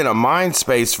to be in a mind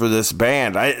space for this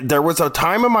band. There was a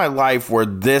time in my life where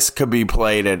this could be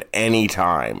played at any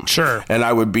time. Sure. And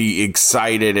I would be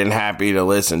excited and happy to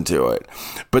listen to it.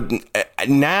 But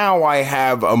now I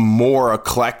have a more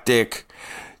eclectic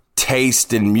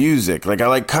taste in music. Like, I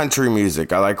like country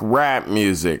music. I like rap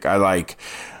music. I like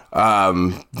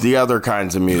the other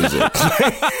kinds of music.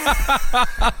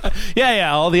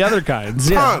 yeah, all the other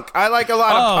kinds. Punk. I like a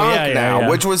lot of punk now, yeah.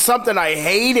 which was something I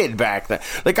hated back then.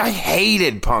 Like, I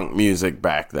hated punk music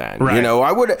back then. Right. You know,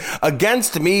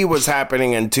 Against Me was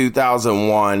happening in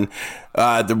 2001.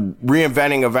 The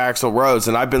reinventing of Axl Rose,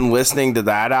 and I've been listening to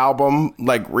that album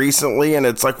like recently, and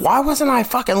it's like, why wasn't I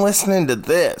fucking listening to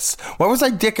this? Why was I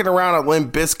dicking around at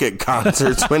Limp Bizkit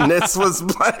concerts when this was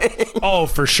playing? Oh,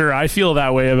 for sure. I feel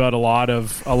that way about a lot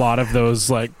of those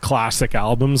like classic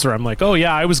albums where I'm like, oh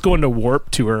yeah, I was going to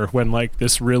Warped Tour when like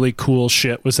this really cool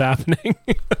shit was happening.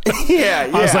 yeah.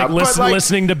 I was like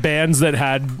listening to bands that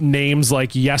had names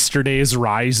like Yesterday's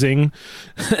Rising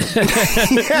that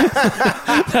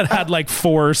had like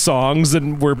 4 songs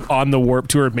and were on the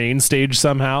Warped Tour main stage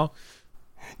somehow.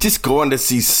 Just going to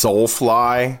see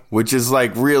Soulfly, which is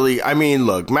like really, I mean,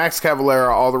 look, Max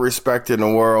Cavalera, all the respect in the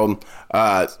world.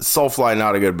 Soulfly,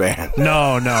 not a good band.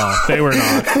 No, they were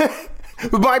not.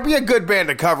 It might be a good band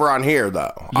to cover on here,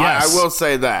 though. Yes. I will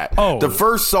say that. Oh. The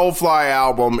first Soulfly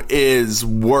album is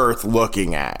worth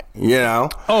looking at, you know?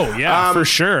 Oh, yeah, for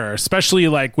sure. Especially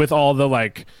like with all the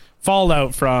like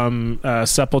fallout from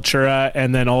Sepultura,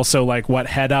 and then also like what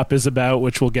Head Up is about,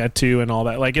 which we'll get to, and all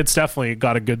that. Like, it's definitely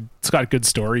got a good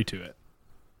story to it.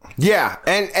 Yeah,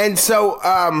 and so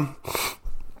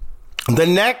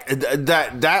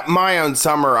that My Own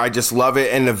Summer, I just love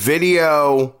it, and the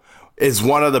video is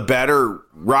one of the better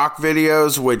rock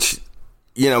videos, which,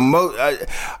 you know,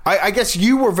 I guess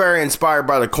you were very inspired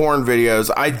by the Korn videos.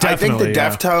 I think the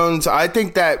Deftones, I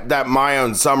think that My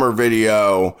Own Summer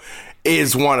video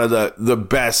is one of the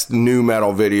best nu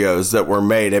metal videos that were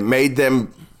made. It made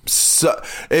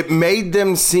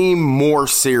them seem more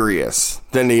serious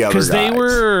than the other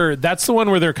guys. That's the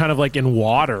one where they're kind of like in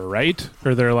water, right?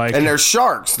 Or they're like, and they're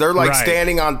sharks. They're like right.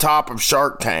 standing on top of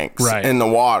shark tanks right. in the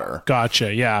water.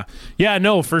 Gotcha. Yeah.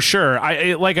 No, for sure.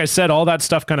 Like I said, all that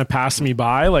stuff kind of passed me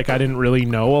by. Like, I didn't really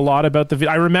know a lot about the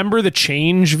video. I remember the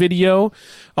Change video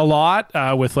a lot,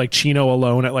 with like Chino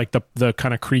alone at like the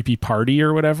kind of creepy party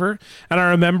or whatever. And I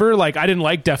remember like, I didn't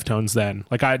like Deftones then.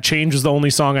 Like, Change was the only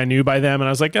song I knew by them. And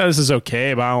I was like, oh, this is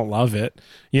okay, but I don't love it.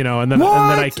 You know, and then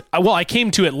I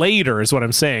came to it later is what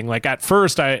I'm saying. Like, at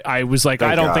first I was like,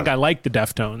 I don't think I like the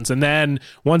Deftones. And then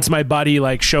once my buddy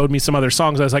like showed me some other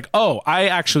songs, I was like, oh, I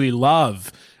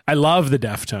love the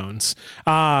Deftones.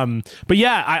 But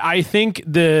yeah, I think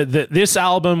this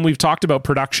album, we've talked about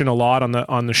production a lot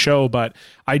on the show, but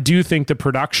I do think the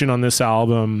production on this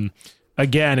album,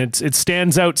 again, it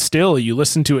stands out still. You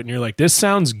listen to it and you're like, this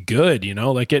sounds good, you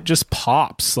know, like it just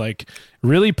pops, like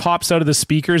really pops out of the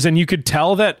speakers. And you could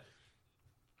tell that,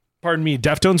 pardon me,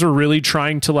 Deftones were really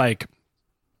trying to like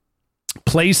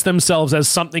place themselves as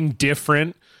something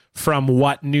different from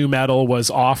what nu metal was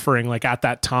offering, like at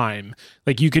that time.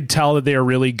 Like, you could tell that they are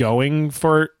really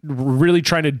really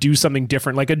trying to do something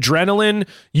different. Like Adrenaline,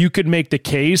 you could make the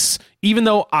case, even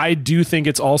though I do think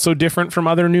it's also different from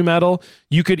other nu metal,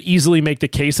 you could easily make the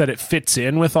case that it fits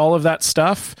in with all of that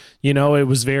stuff. You know, it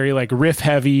was very like riff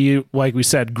heavy, like we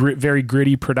said, very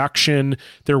gritty production.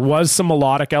 There was some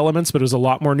melodic elements, but it was a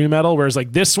lot more nu metal. Whereas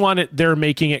like this one, they're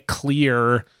making it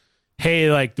clear,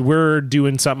 hey, like we're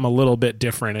doing something a little bit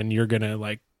different and you're going to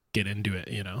like get into it,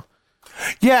 you know?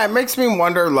 Yeah, it makes me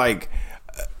wonder, like,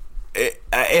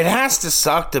 it has to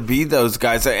suck to be those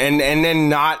guys and then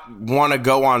not want to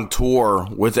go on tour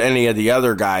with any of the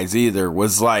other guys either.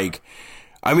 Was like,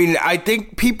 I mean, I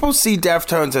think people see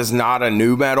Deftones as not a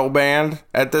nu metal band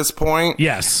at this point.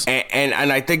 Yes. And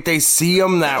I think they see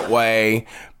them that way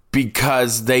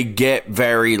because they get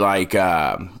very like,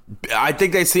 I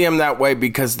think they see them that way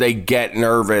because they get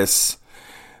nervous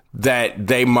that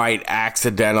they might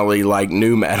accidentally like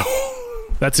nu metal.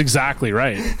 That's exactly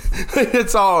right.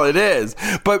 That's all it is.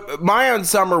 But My Own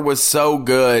Summer was so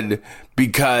good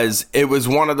because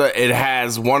it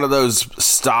has one of those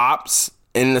stops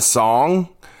in the song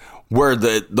where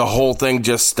the whole thing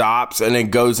just stops and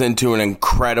it goes into an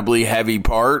incredibly heavy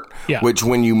part, which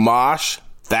when you mosh,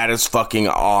 that is fucking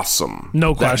awesome.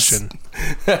 No question.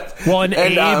 Well, and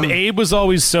Abe was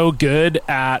always so good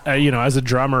at, as a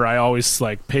drummer, I always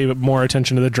like pay more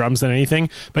attention to the drums than anything.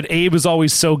 But Abe was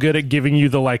always so good at giving you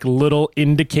the like little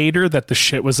indicator that the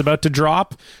shit was about to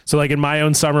drop. So like in My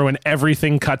Own Summer, when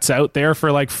everything cuts out there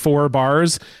for like 4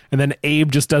 bars, and then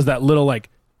Abe just does that little like,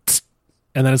 tsk,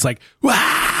 and then it's like,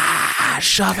 wah,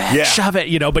 shove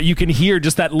it, but you can hear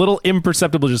just that little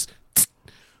imperceptible just, tsk,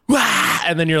 wah,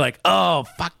 and then you're like, oh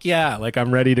fuck yeah, like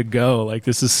I'm ready to go, like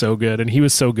this is so good. And he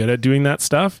was so good at doing that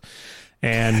stuff.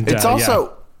 And it's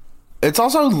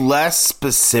also less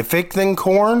specific than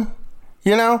Korn,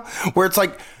 where it's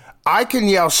like I can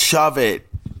yell shove it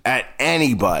at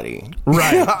anybody,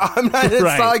 right? It's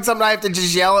not like something I have to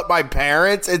just yell at my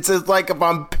parents. It's just like if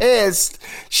I'm pissed,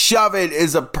 shove it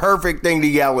is a perfect thing to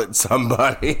yell at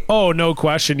somebody. Oh, no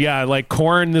question. Yeah, like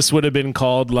Korn, this would have been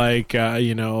called like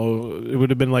it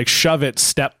would have been like shove it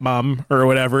stepmom or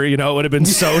whatever, it would have been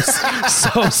so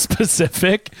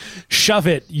specific. Shove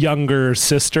it younger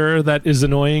sister that is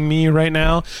annoying me right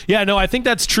now. Yeah, no, I think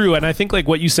that's true. And I think like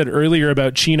what you said earlier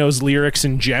about Chino's lyrics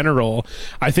in general,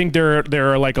 I think there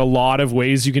are like a lot of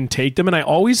ways you can take them. And I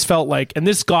always felt like, and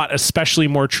this got especially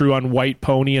more true on White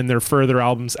Pony and their further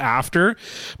albums after,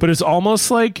 but it's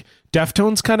almost like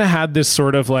Deftones kind of had this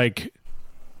sort of like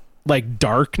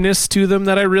darkness to them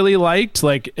that I really liked.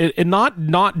 Like it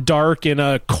not dark in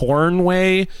a Korn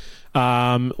way,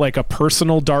 like a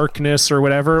personal darkness or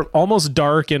whatever, almost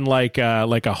dark in like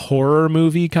a horror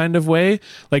movie kind of way.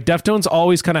 Like Deftones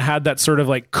always kind of had that sort of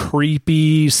like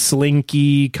creepy,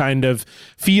 slinky kind of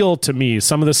feel to me.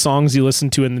 Some of the songs you listen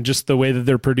to and just the way that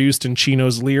they're produced and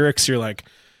Chino's lyrics, you're like,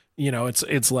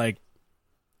 it's like,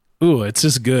 ooh, it's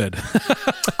just good.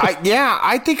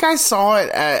 I think I saw it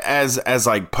as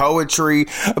like poetry,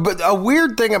 but a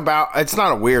weird thing it's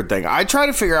not a weird thing. I try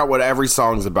to figure out what every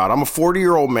song's about. I'm a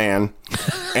 40-year-old man,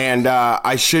 and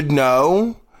I should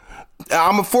know.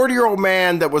 I'm a 40-year-old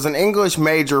man that was an English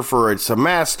major for a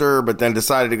semester, but then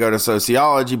decided to go to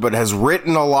sociology, but has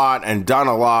written a lot and done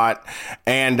a lot.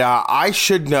 And I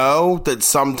should know that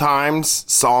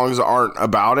sometimes songs aren't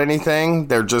about anything.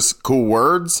 They're just cool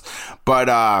words. But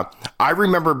I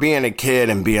remember being a kid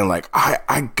and being like,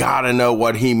 I gotta know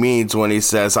what he means when he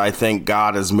says, I think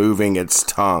God is moving its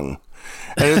tongue.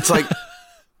 And it's like...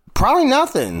 Probably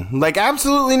nothing. Like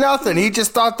absolutely nothing. He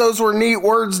just thought those were neat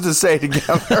words to say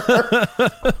together.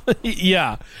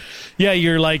 Yeah.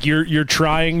 You're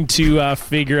trying to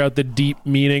figure out the deep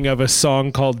meaning of a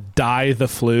song called Die the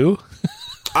Flu.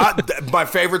 My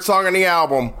favorite song on the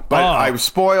album, but I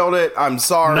spoiled it. I'm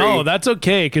sorry. No, that's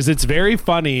okay, because it's very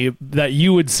funny that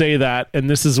you would say that, and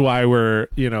this is why we're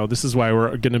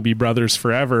going to be brothers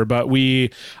forever. But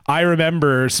I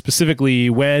remember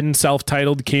specifically when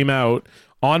Self-Titled came out.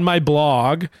 On my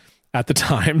blog at the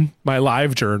time, my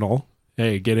live journal,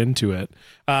 hey, get into it.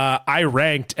 I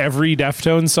ranked every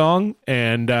Deftones song,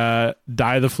 and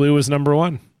Die the Flu was number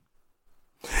 1.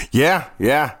 Yeah,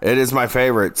 it is my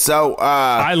favorite. So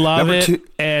I love it, 2,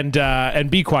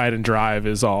 and Be Quiet and Drive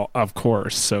is all, of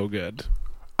course, so good.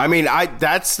 I mean,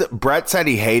 Brett said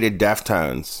he hated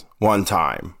Deftones one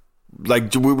time.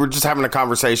 Like, we were just having a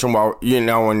conversation while,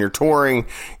 when you're touring, you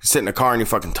sit in a car and you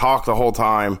fucking talk the whole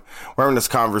time. We're having this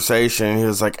conversation. He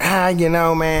was like,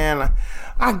 man,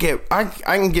 I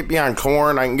can get behind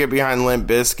Korn. I can get behind Limp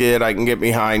Bizkit. I can get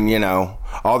behind,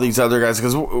 all these other guys.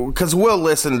 Because we'll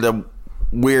listen to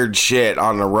weird shit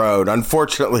on the road.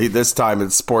 Unfortunately, this time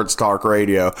it's sports talk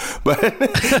radio, but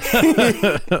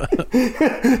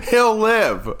he'll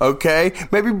live. Okay,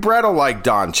 maybe Brett will like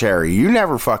Don Cherry. You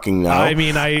never fucking know. I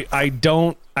mean, I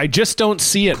just don't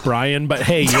see it, Bryan. But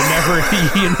hey,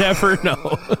 you never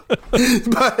know.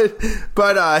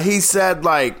 but he said,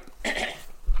 like,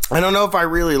 I don't know if I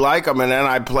really like him, and then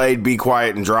I played Be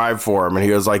Quiet and Drive for him, and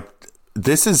he was like,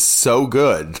 this is so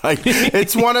good. Like,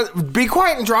 it's one of Be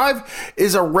Quiet and Drive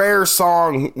is a rare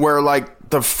song where, like,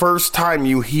 the first time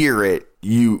you hear it,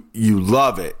 you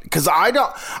love it. Because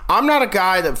I'm not a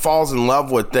guy that falls in love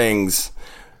with things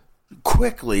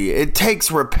quickly. It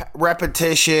takes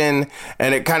repetition,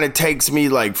 and it kind of takes me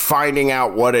like finding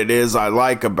out what it is I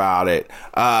like about it.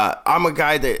 I'm a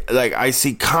guy that, like, I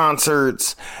see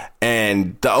concerts,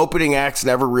 and the opening acts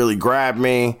never really grab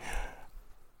me.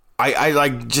 I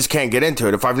like just can't get into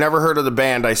it. If I've never heard of the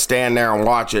band, I stand there and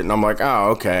watch it, and I'm like, oh,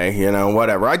 okay,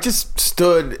 whatever. I just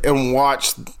stood and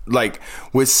watched, like,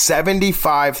 with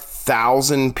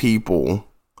 75,000 people,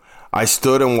 I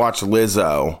stood and watched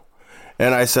Lizzo,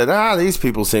 And I said, these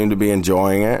people seem to be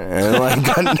enjoying it. And like,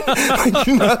 got like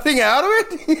nothing out of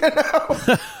it, you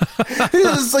know? It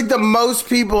was like the most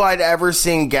people I'd ever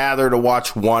seen gather to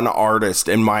watch one artist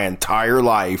in my entire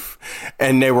life.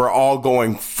 And they were all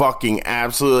going fucking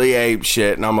absolutely ape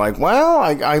shit. And I'm like, well,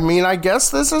 I mean, I guess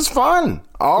this is fun.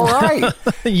 All right.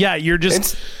 Yeah,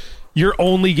 you're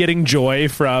only getting joy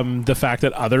from the fact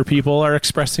that other people are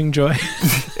expressing joy.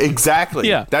 Exactly.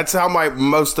 Yeah. That's how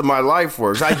most of my life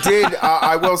works. I did,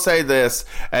 I will say this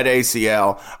at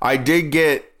ACL, I did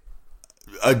get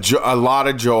a lot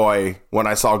of joy when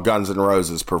I saw Guns N'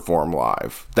 Roses perform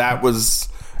live. That was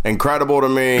incredible to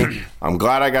me. I'm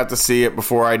glad I got to see it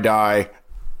before I die.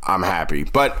 I'm happy.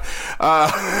 But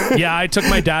yeah, I took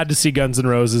my dad to see Guns N'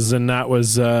 Roses, and that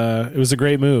was it was a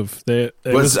great move. It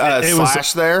was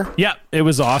Slash there? Yeah, it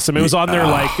was awesome. It was on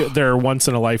their once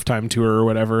in a lifetime tour or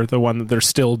whatever, the one that they're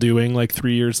still doing like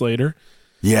 3 years later.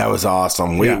 Yeah, it was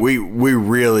awesome. We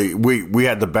really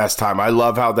had the best time. I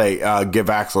love how they give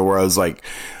Axl Rose like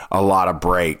a lot of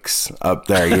breaks up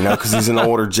there, you know, because he's an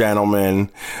older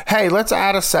gentleman. Hey, let's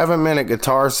add a 7-minute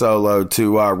guitar solo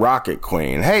to Rocket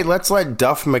Queen. Hey, let's let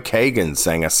Duff McKagan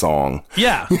sing a song.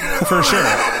 Yeah, for sure.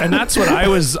 And that's what I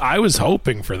was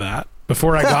hoping for that.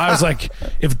 Before I was like,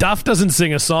 if Duff doesn't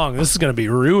sing a song, this is going to be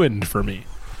ruined for me.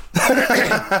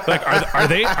 Like,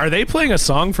 are they playing a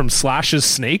song from Slash's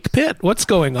Snake Pit? What's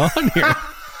going on here?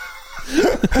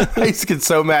 I used to get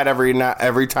so mad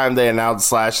every time they announced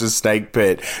Slash's Snake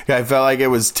Pit. I felt like it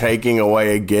was taking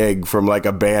away a gig from like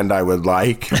a band I would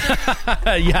like.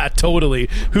 Yeah, totally.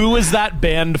 Who was that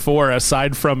band for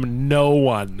aside from no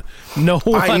one?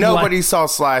 Nobody saw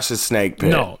Slash's Snake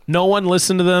Pit. No one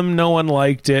listened to them. No one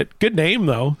liked it. Good name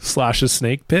though, Slash's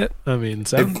Snake Pit. I mean,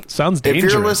 sounds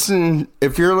dangerous.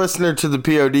 If you're a listener to the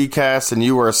POD cast and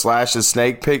you were a Slash's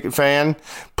Snake Pit fan,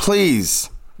 please.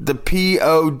 The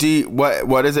POD,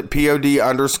 what is it?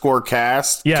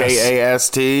 POD_cast, yes.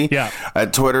 KAST, yeah.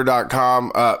 At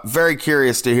twitter.com. Very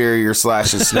curious to hear your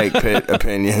Slash's Snake Pit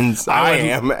opinions. I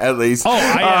am, at least. Oh,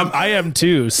 I am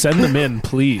too. Send them in,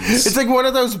 please. It's like one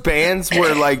of those bands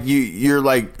where like you're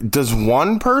like, does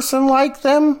one person like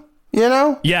them? You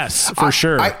know? Yes, for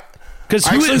sure. Because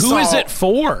who is it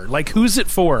for? Like, who's it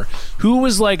for? Who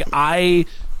was like,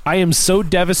 I am so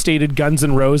devastated Guns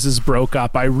N' Roses broke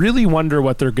up. I really wonder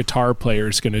what their guitar player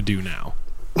is going to do now.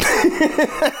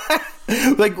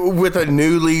 Like with a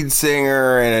new lead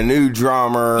singer and a new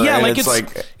drummer. Yeah, and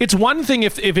like it's one thing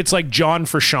if it's like John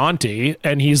Frusciante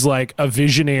and he's like a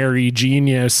visionary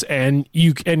genius and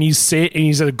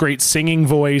he's a great singing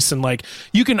voice and like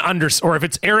you can or if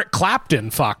it's Eric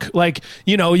Clapton, like,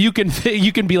 you know, you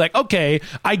can be like, okay,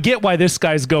 I get why this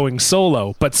guy's going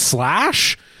solo, but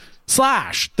Slash,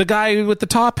 the guy with the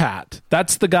top hat.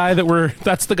 That's the guy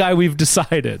we've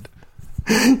decided.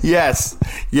 Yes.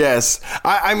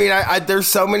 I mean, there's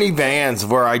so many bands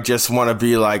where I just want to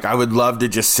be like, I would love to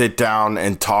just sit down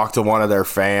and talk to one of their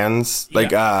fans. Like,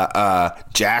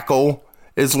 Jackal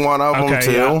is one of them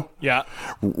too. Yeah.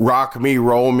 Rock Me,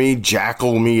 Roll Me,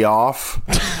 Jackal Me Off.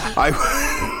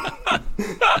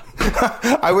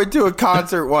 I went to a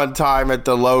concert one time at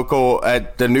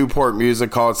the Newport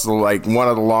Music Hall. It's like one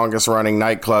of the longest running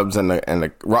nightclubs and the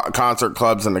concert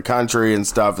clubs in the country and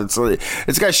stuff. It's got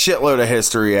a shitload of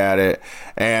history at it.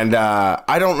 And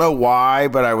I don't know why,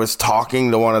 but I was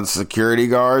talking to one of the security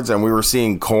guards and we were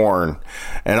seeing Korn.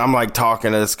 And I'm like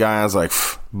talking to this guy. I was like,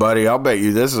 buddy, I'll bet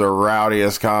you this is the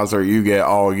rowdiest concert you get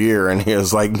all year. And he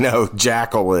was like, no,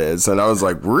 Jackal is. And I was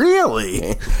like,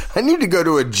 really? I need to go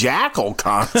to a Jackal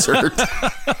concert.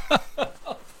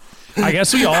 I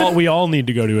guess we all need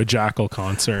to go to a Jackal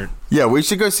concert. Yeah, we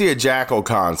should go see a Jackal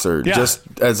concert just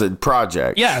as a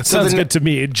project. Yeah, it sounds good to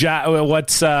me.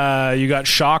 What's you got?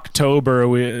 Shocktober.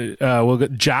 We'll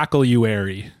get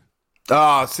Jackal-uary.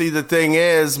 Oh, see, the thing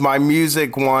is, my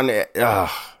music one.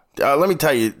 Let me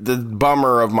tell you, the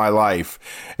bummer of my life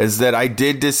is that I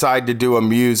did decide to do a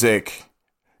music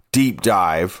deep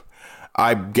dive.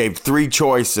 I gave 3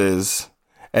 choices,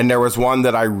 and there was one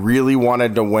that I really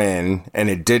wanted to win, and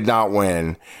it did not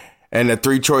win. And the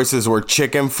 3 choices were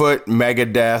Chickenfoot,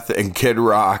 Megadeth, and Kid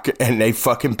Rock, and they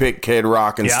fucking picked Kid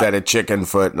Rock instead of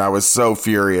Chickenfoot, and I was so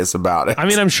furious about it. I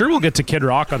mean, I'm sure we'll get to Kid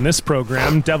Rock on this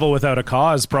program. Devil Without a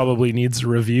Cause probably needs a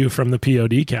review from the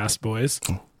POD cast, boys.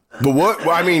 But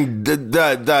I mean,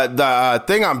 the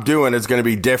thing I'm doing is going to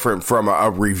be different from a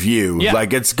review. Yeah.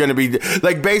 Like, it's going to be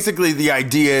like, basically the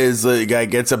idea is like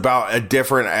it's about a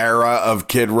different era of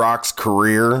Kid Rock's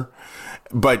career,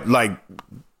 but like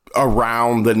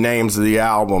around the names of the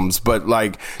albums, but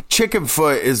like Chicken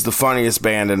Foot is the funniest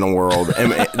band in the world,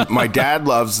 and my dad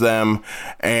loves them.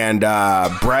 And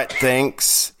Brett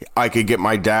thinks I could get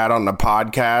my dad on the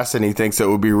podcast, and he thinks it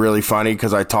would be really funny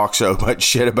because I talk so much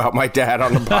shit about my dad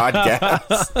on the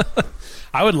podcast.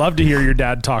 I would love to hear your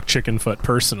dad talk Chicken Foot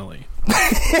personally.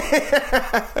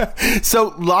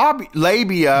 So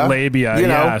labia,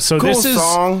 yeah. So cool this is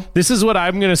song. This is what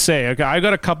I'm gonna say. Okay, I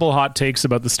got a couple hot takes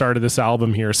about the start of this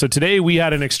album here. So today we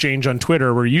had an exchange on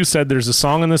Twitter where you said there's a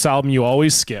song on this album you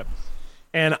always skip,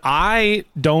 and I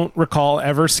don't recall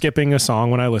ever skipping a song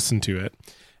when I listen to it.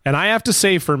 And I have to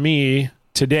say, for me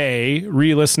today,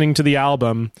 re-listening to the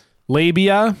album,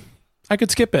 Labia, I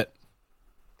could skip it.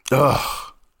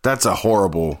 Ugh, that's a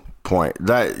horrible point.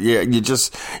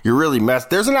 You're really messed.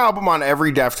 There's an album on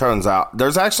every Deftones out.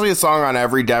 There's actually a song on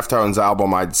every Deftones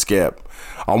album I'd skip.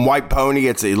 On White Pony,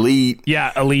 it's Elite.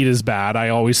 Yeah, Elite is bad. I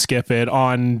always skip it.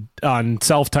 On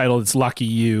self-titled, it's Lucky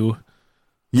You.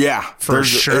 Yeah, for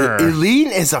sure. Elite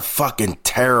is a fucking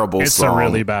terrible song. It's a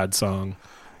really bad song.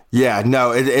 Yeah,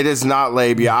 no, it is not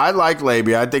Labia. I like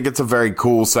Labia. I think it's a very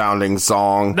cool sounding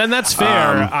song. Then that's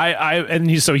fair.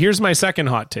 So here's my second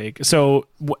hot take. So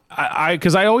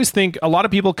because I always think a lot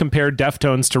of people compare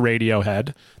Deftones to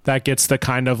Radiohead. That gets the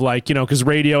kind of like, because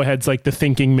Radiohead's like the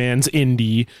thinking man's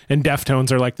indie and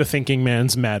Deftones are like the thinking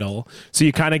man's metal. So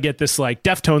you kind of get this like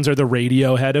Deftones are the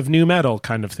Radiohead of new metal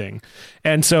kind of thing.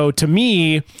 And so to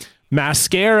me,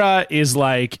 Mascara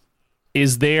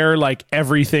is there like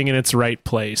everything in its right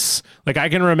place. Like I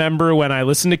can remember when I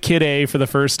listened to Kid A for the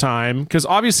first time, because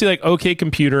obviously like OK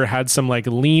Computer had some like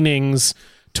leanings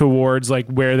towards like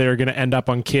where they're going to end up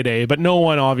on Kid A, but no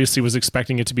one obviously was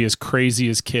expecting it to be as crazy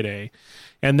as Kid A.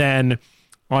 And then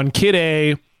on Kid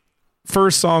A,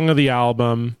 first song of the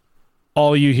album,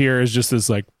 all you hear is just this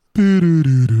like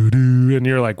and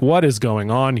you're like, what is going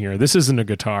on here? This isn't a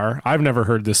guitar. I've never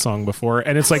heard this song before.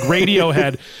 And it's like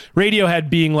Radiohead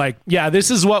being like, yeah, this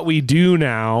is what we do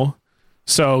now,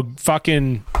 so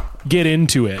fucking get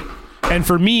into it. And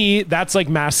for me, that's like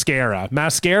Mascara.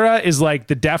 Mascara is like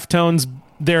the Deftones.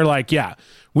 They're like, yeah,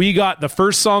 we got the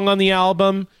first song on the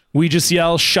album, we just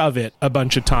yell shove it a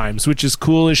bunch of times, which is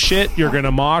cool as shit. You're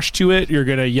gonna mosh to it, you're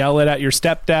gonna yell it at your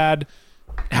stepdad,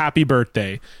 happy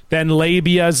birthday. Then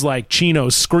Labia's like Chino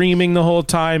screaming the whole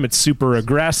time. It's super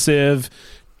aggressive.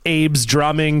 Abe's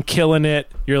drumming, killing it.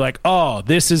 You're like, oh,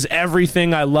 this is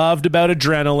everything I loved about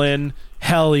Adrenaline.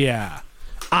 Hell yeah.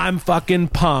 I'm fucking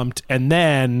pumped. And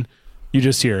then you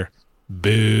just hear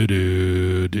boo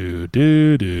doo doo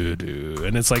doo doo doo.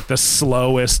 And it's like the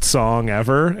slowest song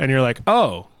ever. And you're like,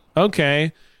 oh,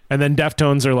 okay. And then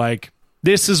Deftones are like,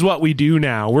 this is what we do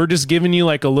now. We're just giving you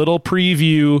like a little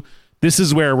preview. This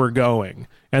is where we're going.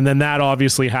 And then that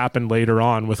obviously happened later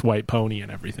on with White Pony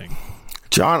and everything.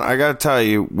 John, I got to tell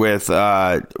you, with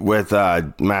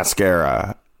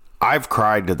Mascara, I've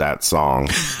cried to that song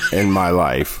in my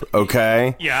life.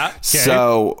 Okay. Yeah. Okay.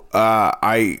 So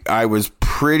I was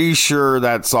pretty sure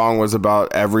that song was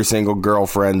about every single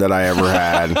girlfriend that I ever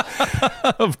had.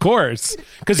 Of course.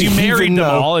 Because you married them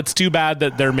all. It's too bad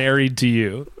that they're married to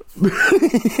you.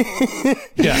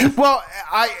 Yeah. Well,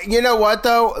 you know what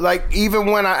though? Like even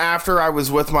after I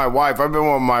was with my wife, I've been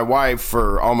with my wife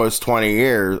for almost 20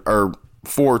 years, or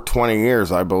for 20 years,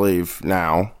 I believe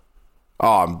now.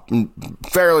 Oh, I'm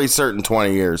fairly certain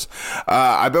 20 years.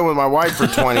 I've been with my wife for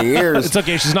 20 years. It's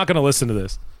okay. She's not going to listen to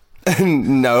this.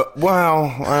 No, well,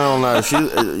 I don't know.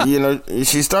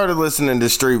 She started listening to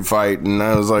Street Fight, and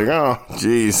I was like, oh,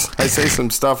 geez, I say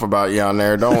some stuff about you on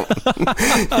there, don't?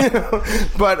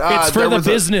 But it's for the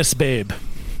business, babe.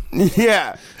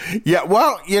 Yeah.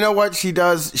 Well, you know what she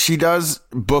does? She does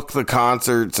book the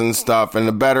concerts and stuff, and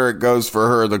the better it goes for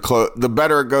her, the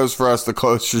better it goes for us, the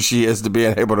closer she is to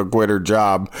being able to quit her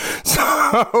job. So,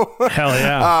 hell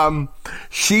yeah.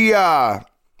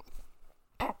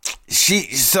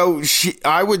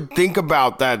 I would think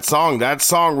about that song. That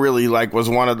song really like was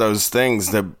one of those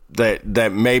things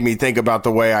that made me think about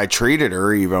the way I treated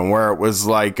her, even where it was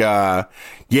like, yeah,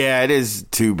 it is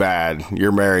too bad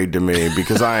you're married to me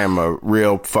because I am a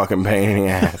real fucking pain in the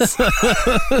ass.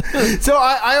 So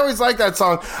I always like that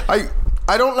song.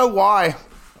 I don't know why,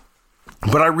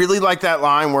 but I really like that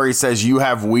line where he says, you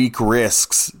have weak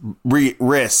wrists,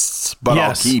 but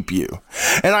yes, I'll keep you.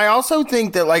 And I also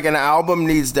think that like an album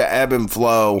needs to ebb and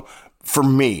flow for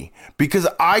me, because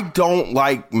I don't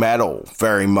like metal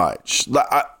very much.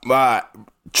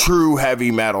 True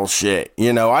heavy metal shit.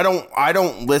 I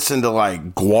don't listen to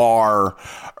like Gwar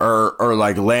or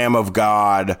like Lamb of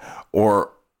God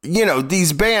or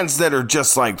these bands that are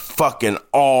just like fucking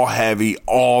all heavy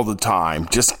all the time,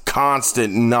 just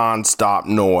constant nonstop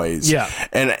noise. Yeah.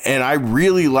 And I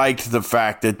really liked the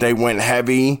fact that they went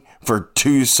heavy for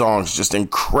 2 songs, just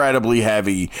incredibly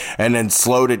heavy, and then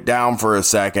slowed it down for a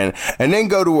second, and then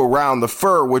go to Around the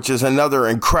Fur, which is another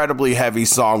incredibly heavy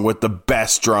song with the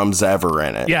best drums ever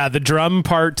in it. Yeah, the drum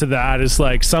part to that is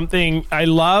like something I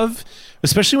love,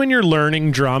 especially when you're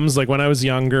learning drums. Like when I was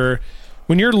younger,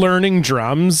 when you're learning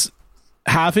drums,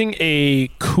 having a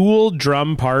cool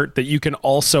drum part that you can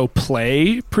also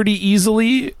play pretty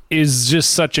easily is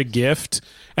just such a gift.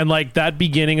 And like that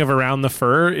beginning of Around the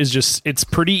Fur is just, it's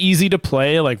pretty easy to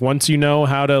play. Like once you know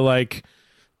how to like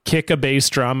kick a bass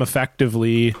drum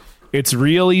effectively, it's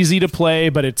real easy to play,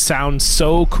 but it sounds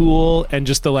so cool. And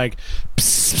just the like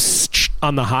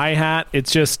on the hi-hat,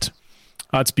 it's just,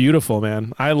 it's beautiful,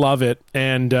 man. I love it.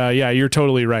 And yeah, you're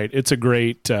totally right. It's a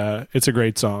great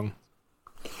song.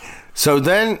 So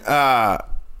then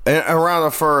Around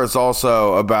the Fur is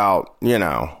also about,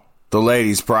 the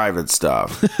ladies' private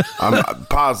stuff. I'm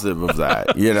positive of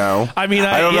that, I mean,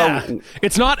 I don't know.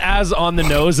 It's not as on the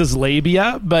nose as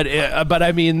Labia, but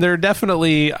I mean, they're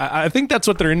definitely, I think that's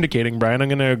what they're indicating, Brian. I'm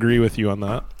going to agree with you on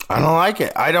that. I don't like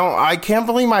it. I can't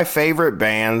believe my favorite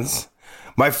bands.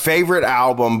 My favorite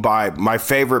album by my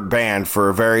favorite band for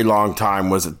a very long time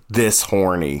was This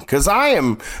Horny. Because I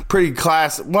am pretty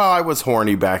well, I was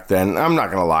horny back then. I'm not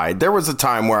going to lie. There was a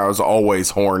time where I was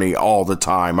always horny all the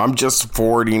time. I'm just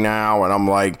 40 now, and I'm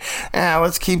like,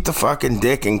 let's keep the fucking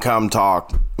dick and cum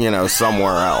talk,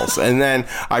 somewhere else. And then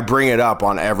I bring it up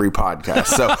on every podcast.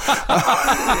 So,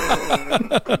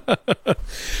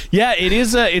 yeah,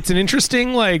 it's an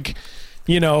interesting, like,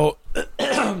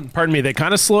 pardon me, they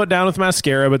kind of slow it down with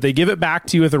Mascara, but they give it back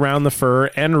to you with Around the Fur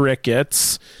and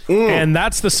Rickets. And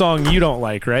that's the song you don't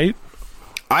like, right?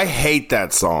 I hate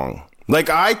that song. Like,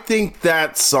 I think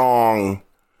that song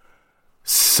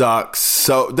sucks.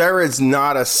 So there is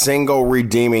not a single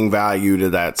redeeming value to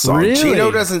that song. Really?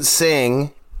 Chino doesn't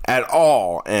sing at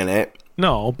all in it.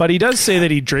 No, but he does say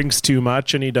that he drinks too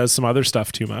much and he does some other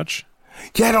stuff too much.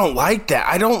 Yeah, I don't like that.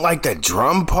 I don't like that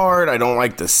drum part. I don't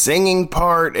like the singing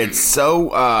part. It's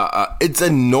so, it's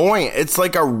annoying. It's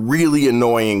like a really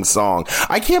annoying song.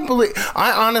 I can't believe,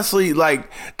 I honestly, like,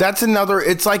 that's another,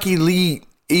 it's like Elite,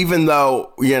 even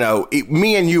though,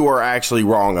 me and you are actually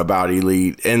wrong about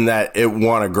Elite in that it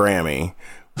won a Grammy,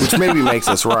 which maybe makes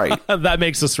us right. That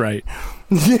makes us right.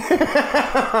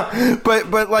 Yeah.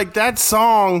 But like that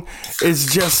song is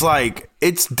just like,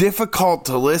 it's difficult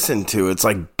to listen to. It's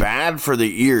like bad for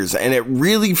the ears, and it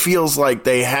really feels like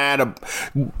they had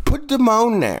put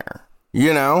Damone there.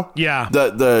 Yeah.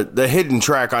 The hidden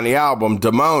track on the album,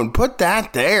 Damone, put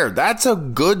that there. That's a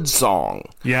good song.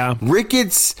 Yeah.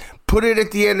 Ricketts, put it at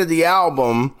the end of the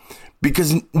album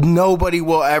because nobody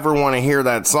will ever want to hear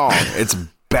that song. It's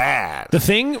bad. The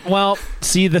thing,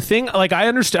 like, I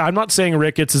understand. I'm not saying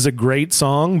Ricketts is a great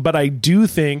song, but I do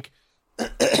think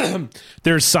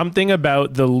there's something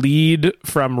about the lead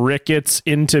from Ricketts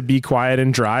into Be Quiet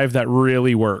and Drive that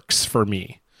really works for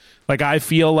me. Like, I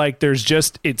feel like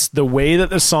it's the way that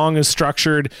the song is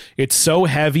structured. It's so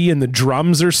heavy and the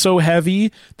drums are so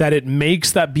heavy that it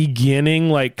makes that beginning,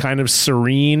 like, kind of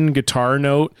serene guitar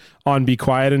note on Be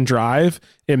Quiet and Drive.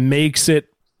 It makes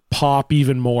it pop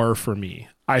even more for me,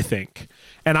 I think.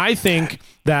 And I think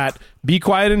that Be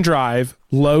Quiet and Drive,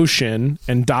 Lotion,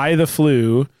 and Die the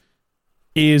Flu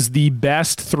is the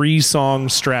best 3-song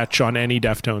stretch on any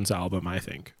Deftones album, I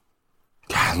think.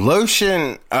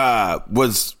 Lotion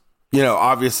was,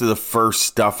 obviously the first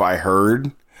stuff I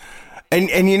heard. And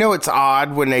it's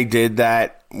odd when they did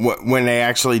that, when they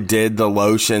actually did the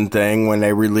Lotion thing, when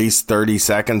they released 30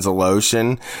 seconds of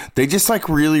Lotion, they just like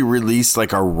really released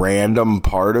like a random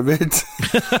part of it.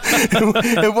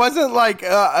 It wasn't like,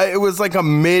 it was like a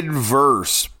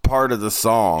mid-verse part of the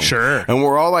song. Sure. And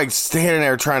we're all like standing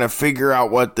there trying to figure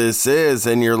out what this is.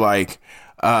 And you're like,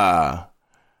 man,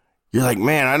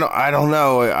 I don't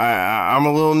know. I'm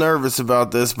a little nervous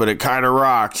about this, but it kind of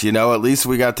rocks, at least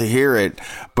we got to hear it.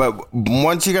 But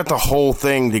once you got the whole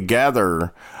thing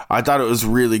together, I thought it was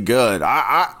really good.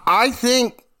 I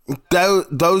think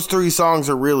those 3 songs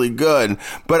are really good,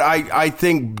 but I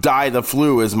think Die the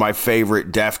Flu is my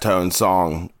favorite Deftones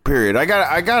song, period. I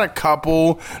got a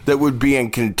couple that would be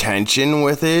in contention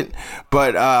with it,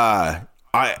 but I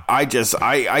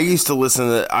used to listen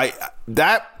to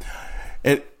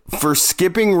for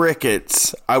skipping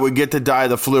Ricketts, I would get to Die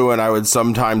the Flu, and I would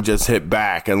sometime just hit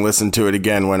back and listen to it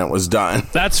again when it was done.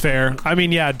 That's fair. I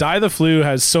mean, yeah, Die the Flu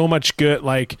has so much good,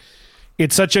 like,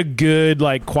 it's such a good,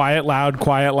 like, quiet,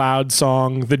 loud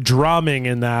song. The drumming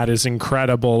in that is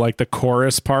incredible. Like, the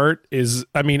chorus part is,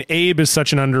 I mean, Abe is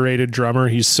such an underrated drummer.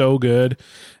 He's so good,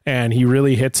 and he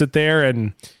really hits it there,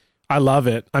 and I love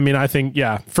it. I mean, I think,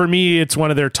 yeah, for me, it's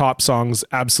one of their top songs.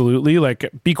 Absolutely. Like,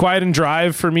 Be Quiet and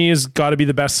Drive for me has got to be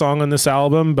the best song on this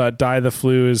album, but Die the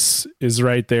Flu is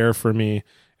right there for me.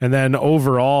 And then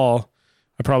overall,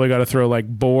 I probably got to throw like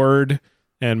Bored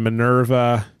and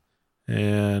Minerva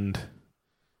and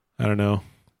I don't know,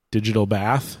 Digital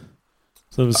Bath.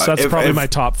 So that's probably my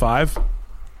top 5.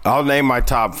 I'll name my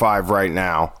top 5 right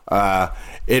now.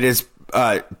 It is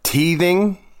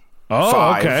Teething. Oh,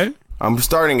 5. okay. I'm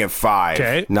starting at 5.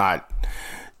 Okay. Not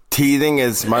Teething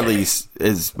is my least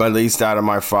out of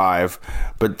my 5.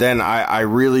 But then I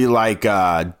really like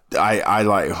I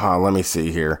like let me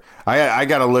see here. I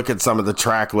got to look at some of the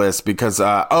track lists because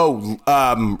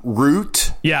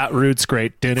Root. Yeah, Root's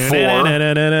great. 4. Boy,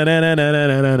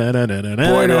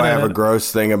 do I have a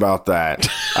gross thing about that.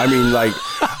 I mean, like,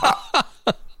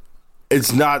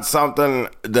 it's not something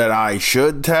that I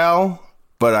should tell,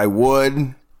 but I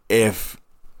would if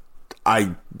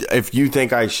you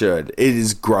think I should. It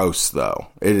is gross, though.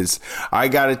 It is. I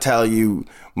got to tell you,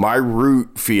 my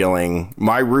Root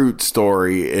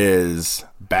story is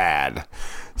bad.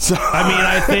 So I mean,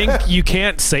 I think you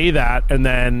can't say that, and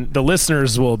then the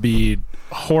listeners will be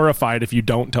horrified if you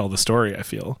don't tell the story, I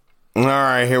feel. All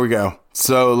right, here we go.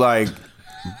 So, like,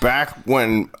 back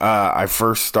when I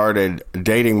first started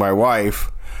dating my wife,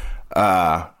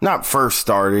 not first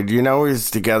started, we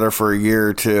was together for a year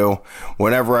or two.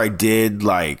 Whenever I did,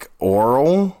 like,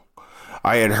 oral,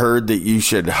 I had heard that you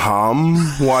should hum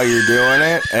while you're doing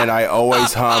it, and I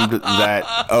always hummed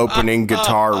that opening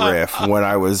guitar riff when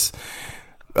I was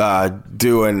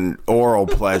doing oral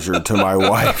pleasure to my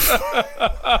wife.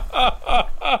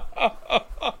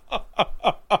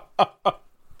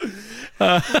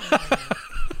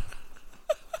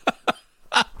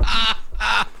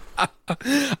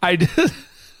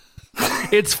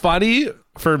 It's funny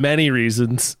for many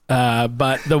reasons,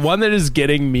 but the one that is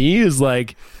getting me is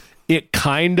like, it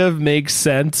kind of makes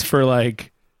sense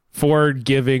for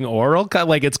giving oral.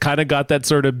 Like, it's kind of got that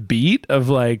sort of beat of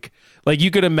like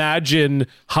you could imagine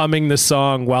humming the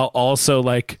song while also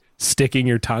like sticking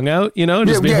your tongue out,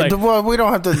 just being like, well, we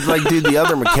don't have to like do the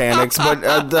other mechanics,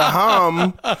 but the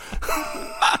hum.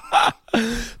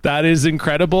 That is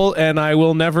incredible, and I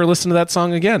will never listen to that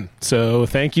song again. So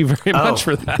thank you very much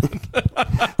for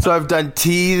that. So I've done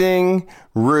Teething,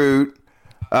 Root,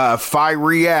 Fi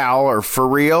Real or For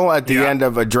Real at the end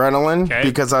of Adrenaline,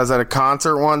 because I was at a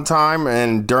concert one time,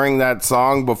 and during that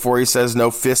song, before he says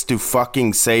no fist to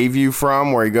fucking save you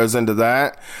from, where he goes into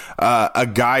that, a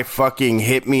guy fucking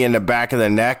hit me in the back of the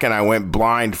neck, and I went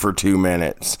blind for 2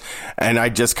 minutes, and I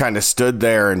just kind of stood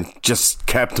there and just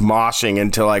kept moshing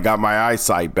until I got my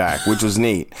eyesight back, which was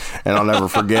neat, and I'll never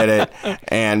forget it.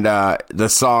 And the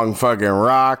song fucking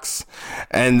rocks.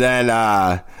 And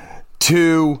then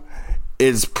 2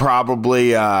 is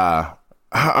probably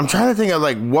I'm trying to think of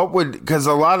like what would, because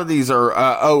a lot of these are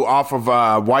off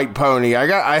of White Pony.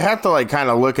 I have to like kind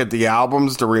of look at the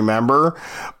albums to remember,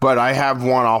 but I have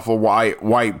one off of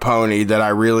White Pony that I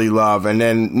really love, and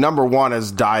then number 1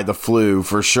 is Die the Flu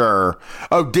for sure.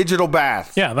 Oh, Digital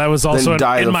Bath. Yeah, that was also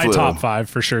in my top 5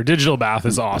 for sure. Digital Bath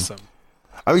is awesome.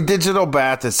 I mean, Digital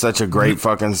Bath is such a great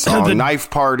fucking song.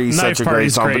 Knife Party is such a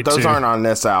great song, but those aren't on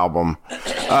this album.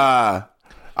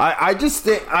 I just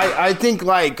think I think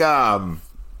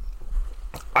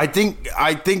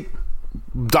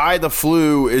Die the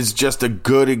Flu is just a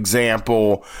good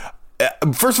example.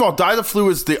 First of all, Die the Flu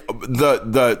is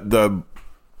the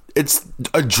it's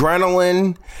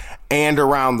Adrenaline and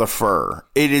Around the Fur.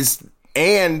 It is,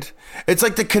 and it's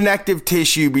like the connective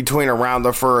tissue between Around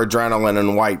the Fur, Adrenaline,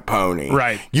 and White Pony.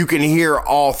 Right. You can hear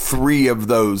all 3 of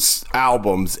those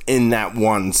albums in that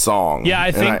one song. Yeah,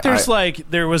 I think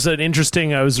there was an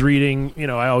interesting, I was reading,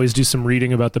 I always do some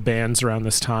reading about the bands around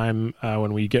this time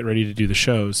when we get ready to do the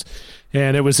shows.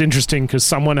 And it was interesting because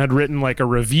someone had written like a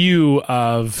review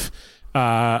of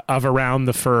Around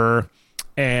the Fur,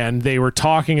 and they were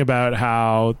talking about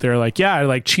how they're like, yeah,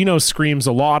 like Chino screams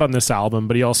a lot on this album,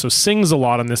 but he also sings a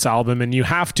lot on this album. And you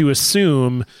have to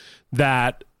assume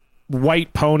that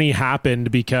White Pony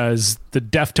happened because the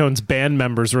Deftones band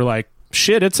members were like,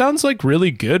 shit, it sounds like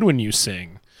really good when you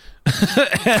sing.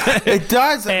 It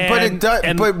does,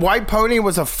 but White Pony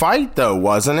was a fight though,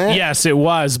 wasn't it? Yes, it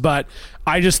was. But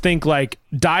I just think like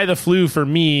Die the Flu for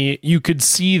me, you could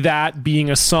see that being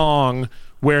a song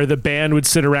where the band would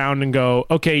sit around and go,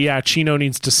 okay, yeah, Chino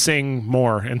needs to sing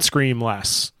more and scream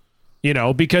less. you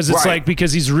know, because it's Right. like,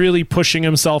 because he's really pushing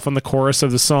himself on the chorus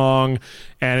of the song,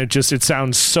 and it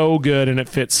sounds so good, and it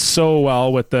fits so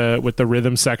well with the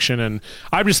rhythm section. And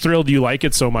I'm just thrilled you like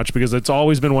it so much, because it's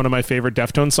always been one of my favorite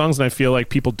Deftones songs, and I feel like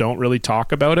people don't really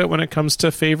talk about it when it comes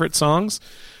to favorite songs.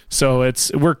 So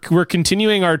we're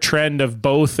continuing our trend of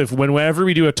both. Whenever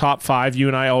we do a top 5, you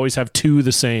and I always have 2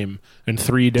 the same and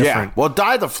 3 different. Yeah, well,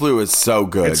 Die the Flu is so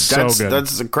good. It's That's so good.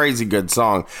 That's a crazy good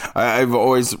song. I've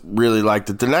always really liked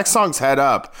it. The next song's Head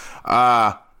Up.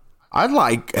 I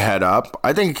like Head Up.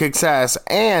 I think it kicks ass,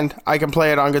 and I can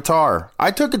play it on guitar.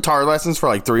 I took guitar lessons for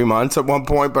like 3 months at one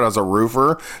point, but I was a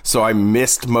roofer, so I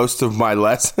missed most of my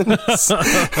lessons.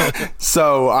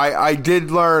 So I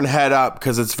did learn Head Up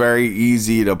because it's very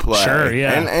easy to play. Sure,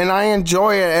 yeah. And I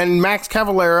enjoy it, and Max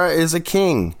Cavalera is a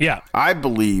king. Yeah. I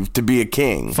believe to be a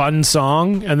king. Fun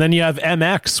song. And then you have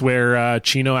MX, where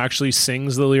Chino actually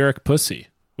sings the lyric "Pussy,"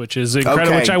 which is incredible,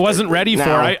 Okay. which I wasn't ready for.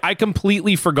 Now- I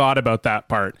completely forgot about that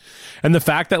part. And the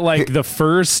fact that like the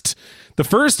first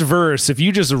verse, if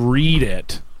you just read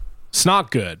it, it's not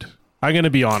good. I'm going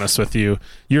to be honest with you.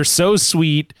 You're so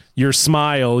sweet, your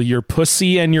smile, your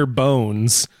pussy and your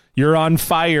bones. You're on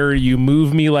fire, you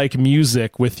move me like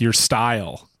music with your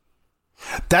style.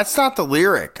 That's not the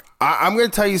lyric. I'm going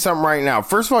to tell you something right now.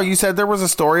 First of all, you said there was a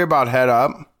story about Head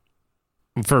Up.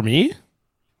 For me?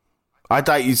 I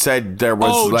thought you said there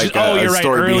was a you're right,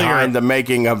 story earlier. behind the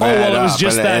making of Head Up. Well, it was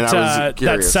just and I was that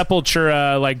curious.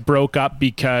 Sepultura like broke up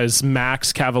because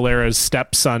Max Cavalera's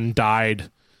stepson died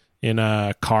in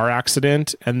a car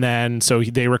accident, and then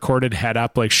they recorded Head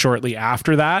Up like shortly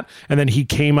after that, and then he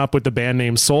came up with the band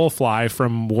name Soulfly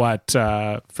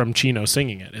from Chino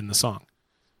singing it in the song.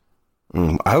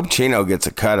 I hope Chino gets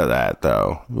a cut of that,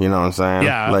 though. You know what I'm saying?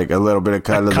 Yeah. Like a little bit of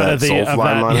cut of that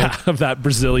Soulfly money. Yeah, of that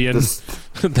Brazilian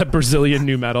that Brazilian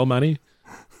new metal money.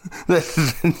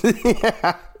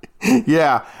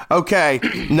 Yeah. Okay.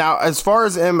 Now, as far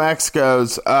as MX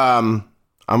goes, I'm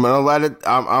gonna let it.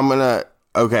 I'm gonna.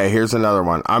 Okay. Here's another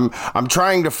one. I'm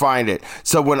trying to find it.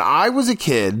 So when I was a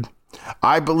kid,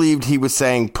 I believed he was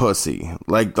saying pussy.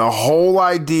 Like the whole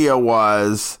idea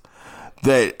was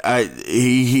that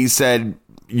he said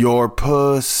your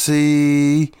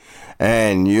pussy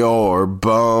and your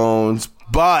bones,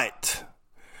 but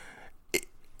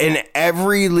in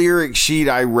every lyric sheet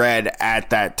I read at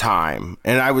that time,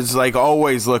 and I was like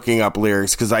always looking up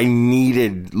lyrics because I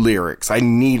needed lyrics. I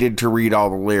needed to read all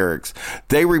the lyrics.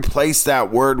 They replaced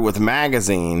that word with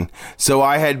magazine. So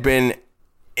I had been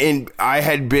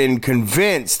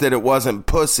convinced that it wasn't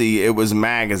pussy, it was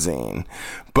magazine.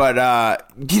 But,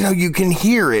 you can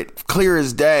hear it clear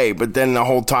as day. But then the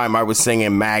whole time I was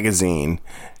singing magazine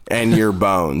and your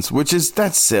bones,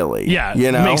 that's silly. Yeah,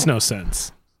 you know? It makes no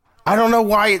sense. I don't know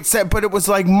why it said, but it was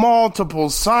like multiple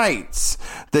sites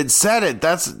that said it.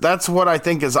 That's what I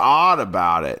think is odd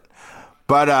about it.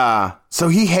 But, so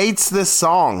he hates this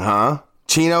song, huh?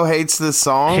 Chino hates this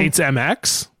song? Hates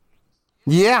MX?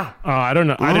 Yeah. Oh, I don't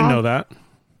know. I didn't know that.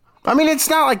 I mean, it's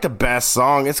not like the best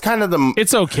song. It's kind of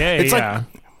It's okay. It's yeah. like,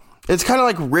 it's kind of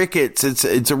like Ricketts.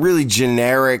 It's a really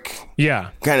generic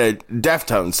Yeah. kind of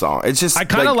Deftones song. It's just I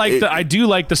kind of I do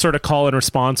like the sort of call and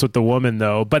response with the woman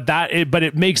though, but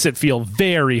it makes it feel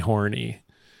very horny.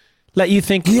 Let you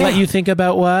think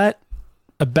about what?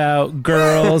 About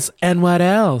girls and what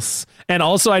else? And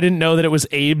also I didn't know that it was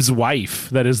Abe's wife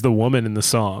that is the woman in the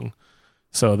song.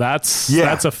 So that's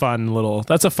a fun little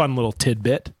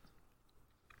tidbit.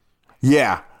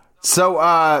 Yeah. So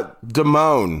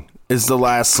Damone is the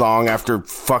last song after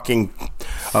fucking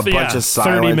a bunch of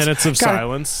silence. 30 minutes of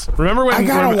silence. Remember when I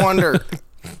gotta wonder.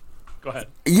 Go ahead.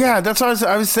 Yeah, that's what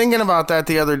I was thinking about that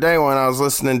the other day when I was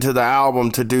listening to the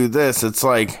album to do this. It's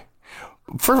like,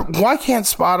 why can't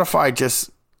Spotify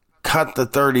just cut the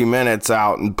 30 minutes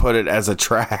out and put it as a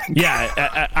track?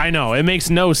 Yeah, I know. It makes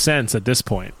no sense at this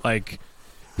point. Like,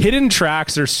 hidden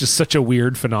tracks are just such a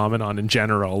weird phenomenon in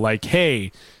general. Like,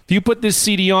 hey, if you put this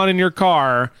CD on in your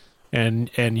car and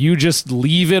you just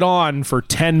leave it on for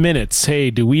 10 minutes, hey,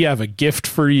 do we have a gift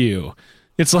for you?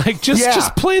 It's like,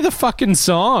 just play the fucking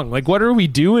song. Like, what are we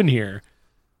doing here?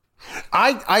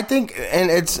 I think, and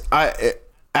it's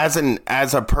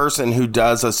as a person who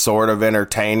does a sort of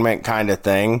entertainment kind of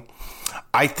thing,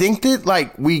 I think that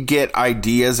like we get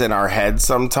ideas in our head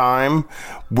sometime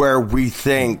where we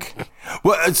think,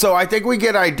 so I think we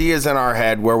get ideas in our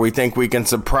head where we think we can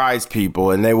surprise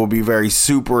people and they will be very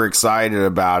super excited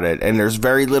about it. And there's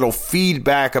very little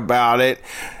feedback about it,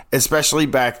 especially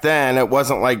back then. It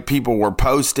wasn't like people were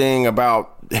posting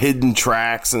about hidden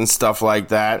tracks and stuff like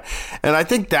that. And I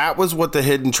think that was what the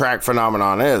hidden track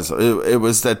phenomenon is. It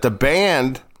was that the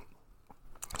band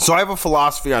So I have a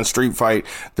philosophy on Street Fight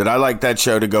that I like that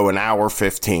show to go an hour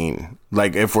 15.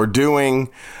 Like if we're doing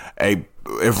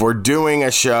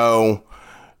a show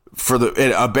for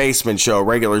a basement show, a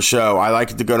regular show, I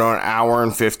like it to go to an hour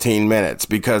and 15 minutes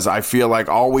because I feel like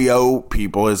all we owe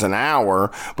people is an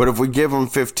hour. But if we give them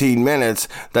 15 minutes,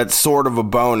 that's sort of a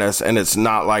bonus, and it's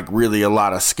not like really a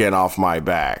lot of skin off my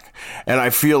back. And I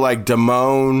feel like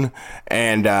Damone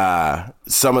and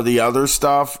some of the other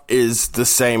stuff is the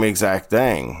same exact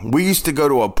thing. We used to go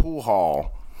to a pool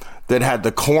hall that had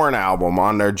the Korn album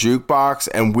on their jukebox,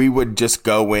 and we would just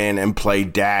go in and play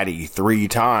Daddy 3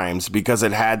 times because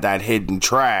it had that hidden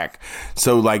track.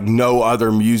 So like no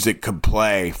other music could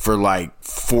play for like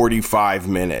 45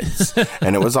 minutes.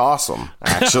 And it was awesome,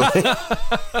 actually.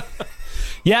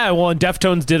 Yeah, well, and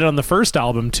Deftones did it on the first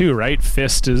album too, right?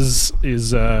 Fist is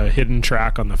a hidden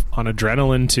track on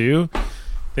Adrenaline too.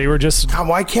 They were just... God,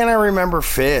 why can't I remember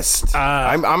Fist?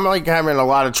 I'm like having a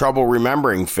lot of trouble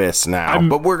remembering Fist now.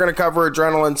 But we're going to cover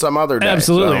Adrenaline some other day.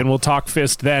 Absolutely, and we'll talk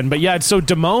Fist then. But yeah, so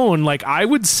Damone, like I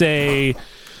would say,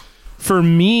 for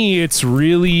me, it's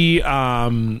really...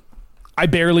 I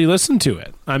barely listened to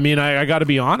it. I mean, I got to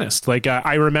be honest. Like,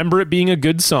 I remember it being a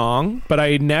good song, but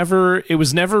it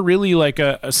was never really like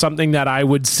something that I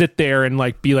would sit there and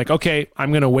like be like, okay,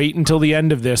 I'm going to wait until the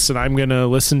end of this and I'm going to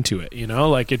listen to it. You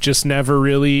know, like it just never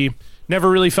really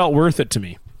felt worth it to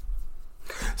me.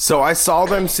 So I saw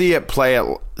them play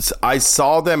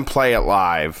it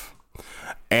live.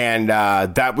 And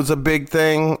that was a big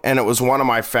thing, and it was one of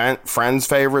my friend's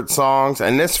favorite songs.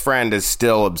 And this friend is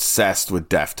still obsessed with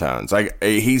Deftones. Like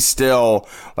he still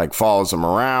like follows them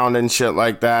around and shit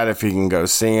like that. If he can go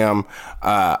see them,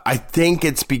 I think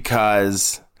it's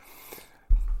because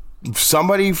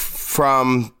somebody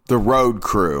from the road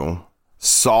crew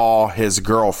saw his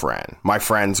girlfriend, my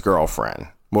friend's girlfriend.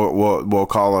 We'll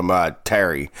call him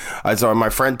Terry. So my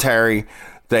friend Terry,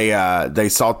 they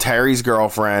saw Terry's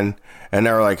girlfriend. And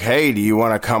they were like, hey, do you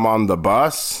want to come on the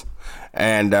bus?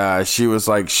 And she was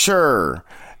like, sure.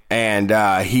 And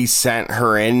he sent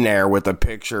her in there with a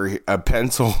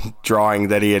pencil drawing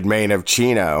that he had made of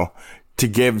Chino to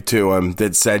give to him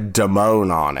that said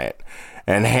Damone on it,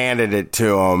 and handed it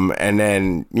to him. And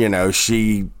then, you know,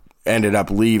 she ended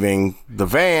up leaving the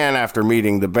van after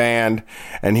meeting the band.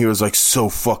 And he was like, so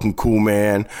fucking cool,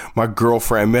 man. My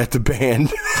girlfriend met the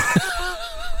band.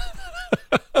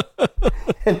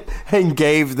 and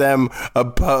gave them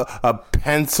a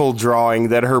pencil drawing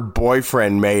that her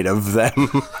boyfriend made of them.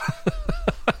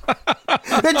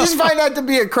 They just find out to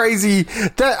be a crazy...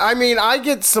 I mean, I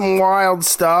get some wild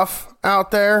stuff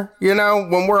out there, you know,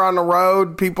 when we're on the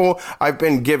road. I've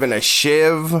been given a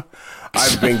shiv.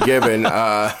 I've been given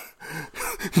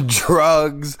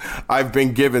drugs. I've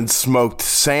been given smoked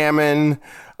salmon.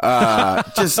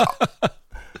 Just...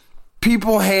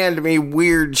 People hand me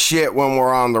weird shit when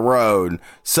we're on the road.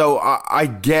 So I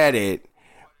get it,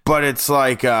 but it's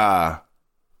like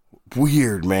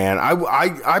weird, man.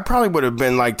 I probably would have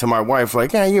been like to my wife,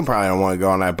 like, yeah, you probably don't want to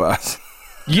go on that bus.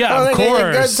 Yeah, of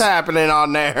course. Good's happening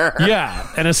on there. Yeah,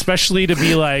 and especially to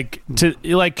be like,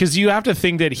 because you have to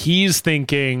think that he's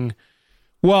thinking,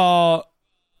 well,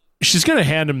 she's going to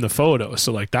hand him the photo,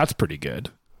 so like that's pretty good.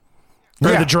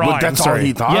 Or the drawing. That's all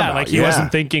he thought. Yeah, about. like he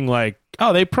wasn't thinking like,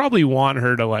 oh, they probably want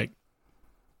her to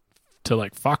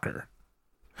fuck her.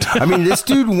 I mean, this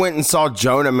dude went and saw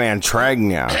Jonah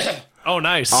Mantragna. Oh,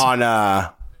 nice. On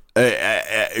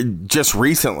just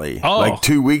recently, like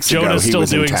 2 weeks ago, Jonah's he still was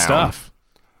doing in town. stuff.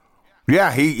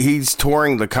 Yeah, he's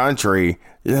touring the country.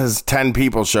 There's 10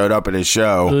 people showed up at his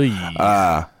show.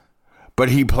 But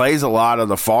he plays a lot of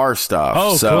the far stuff.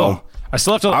 Oh, so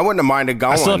cool. I wouldn't have minded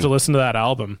going. I still have to listen to that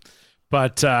album.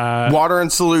 But Water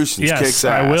and Solutions kicks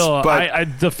ass. I will.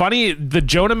 But the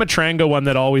Jonah Matranga one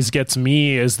that always gets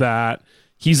me is that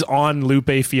he's on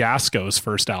Lupe Fiasco's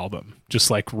first album, just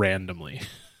like randomly.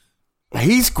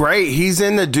 He's great. He's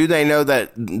in the Do They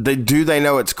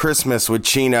Know It's Christmas with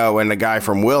Chino and the guy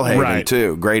from Willhaven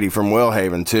too, Grady from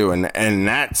Willhaven too, and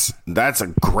that's a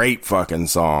great fucking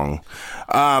song.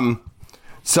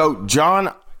 So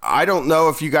John, I don't know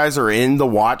if you guys are in the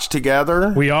watch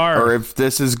together. We are. Or if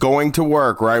this is going to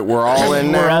work, right? We're all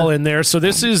in there. We're all in there. So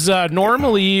this is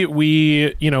normally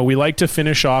we like to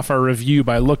finish off our review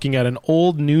by looking at an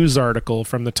old news article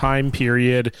from the time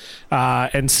period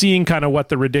and seeing kind of what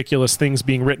the ridiculous things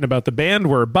being written about the band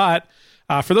were. But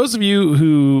for those of you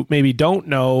who maybe don't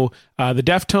know, the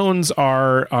Deftones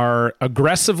are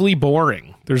aggressively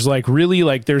boring. There's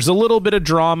there's a little bit of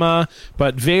drama,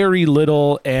 but very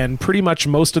little, and pretty much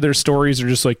most of their stories are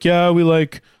just like, yeah, we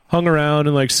like hung around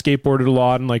and like skateboarded a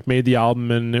lot and like made the album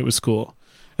and it was cool.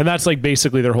 And that's like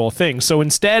basically their whole thing. So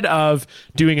instead of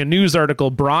doing a news article,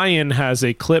 Bryan has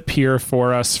a clip here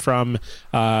for us from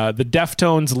the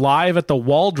Deftones live at the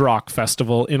Waldrock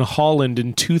Festival in Holland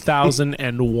in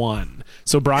 2001.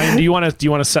 So Bryan, do you want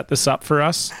to set this up for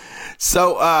us?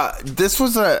 So this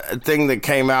was a thing that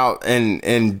came out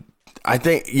in I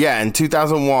think, in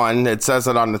 2001, it says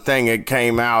it on the thing, it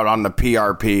came out on the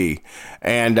PRP,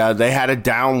 and they had a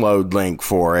download link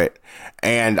for it,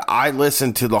 and I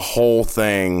listened to the whole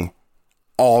thing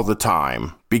all the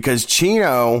time, because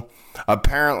Chino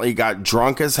apparently got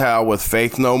drunk as hell with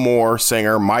Faith No More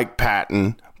singer Mike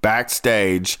Patton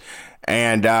backstage,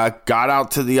 and got out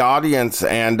to the audience,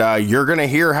 and you're going to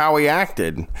hear how he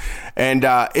acted. And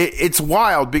it's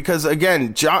wild because,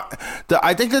 again,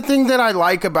 I think the thing that I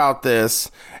like about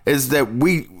this is that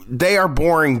they are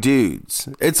boring dudes.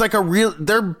 It's like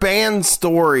their band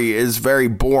story is very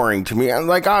boring to me. And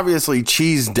like, obviously,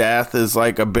 Cheese death is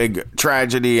like a big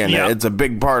tragedy, and it's a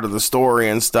big part of the story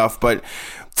and stuff. But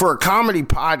for a comedy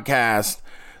podcast,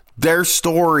 their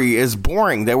story is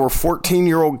boring. They were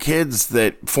 14-year-old kids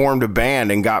that formed a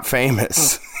band and got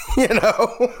famous, you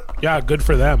know? Yeah, good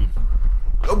for them.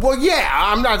 Well, yeah,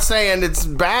 I'm not saying it's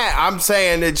bad. I'm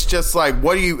saying it's just like,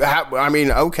 what do you have? I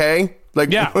mean, okay.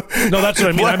 Like, yeah. No, that's what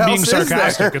I mean. I'm being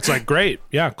sarcastic. It's like, great.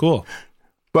 Yeah, cool.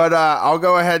 But I'll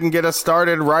go ahead and get us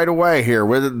started right away here.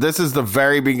 This is the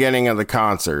very beginning of the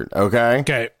concert, okay?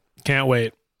 Okay. Can't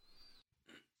wait.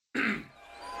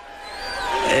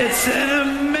 It's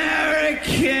an American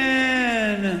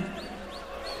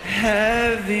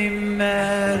heavy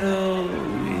metal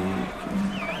week.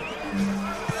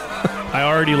 I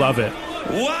already love it.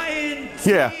 YNT.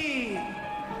 Yeah.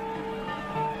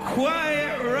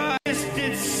 Quiet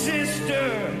Riot's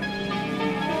sister.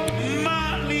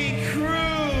 Motley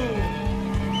Crue.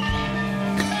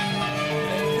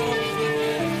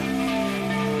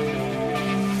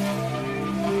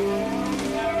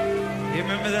 You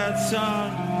remember that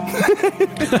song?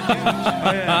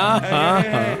 Oh,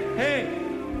 yeah. Hey,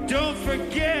 don't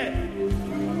forget.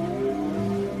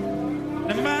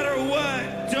 No matter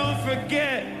what, don't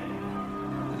forget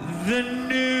the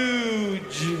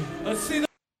Nuge. Let's see.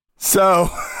 So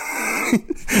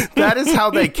that is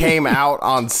how they came out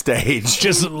on stage.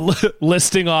 Just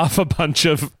listing off a bunch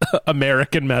of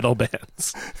American metal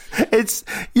bands. It's,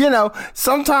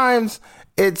 sometimes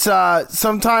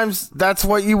that's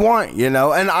what you want, and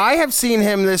I have seen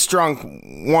him this drunk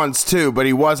once too, but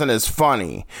he wasn't as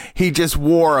funny. He just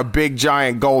wore a big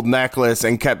giant gold necklace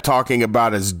and kept talking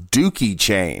about his dookie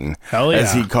chain,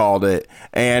 as he called it,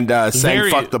 and saying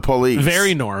fuck the police.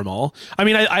 Very normal. I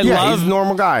mean, I love, he's a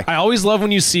normal guy. I always love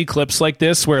when you see clips like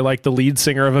this where like the lead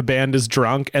singer of a band is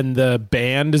drunk and the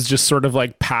band is just sort of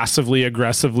like passively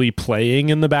aggressively playing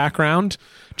in the background.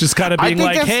 Just kind of being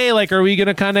like, hey, like, are we going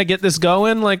to kind of get this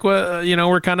going? Like, what,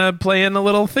 we're kind of playing a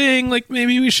little thing. Like,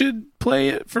 maybe we should play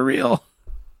it for real.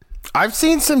 I've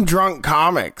seen some drunk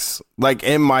comics like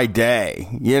in my day.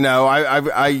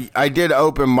 I did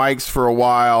open mics for a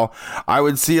while. I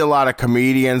would see a lot of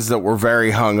comedians that were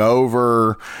very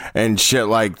hungover and shit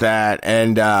like that,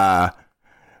 and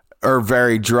or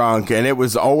very drunk, and it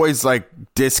was always like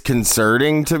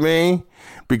disconcerting to me.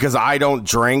 Because I don't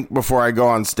drink before I go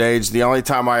on stage. The only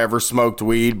time I ever smoked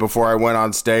weed before I went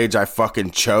on stage, I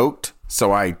fucking choked.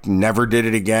 So I never did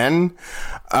it again.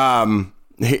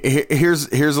 Here's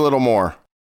a little more.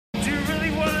 Do you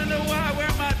really want to know why I wear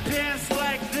my pants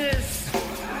like this?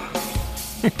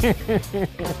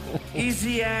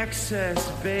 Easy access,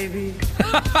 baby.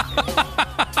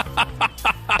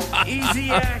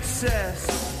 Easy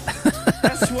access.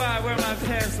 That's why I wear my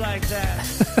pants like that.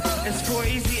 It's for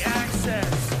easy access.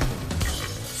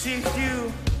 See if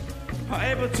you are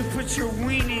able to put your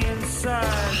weenie inside.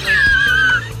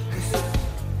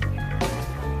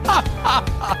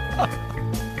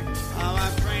 Oh, my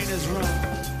brain is wrong.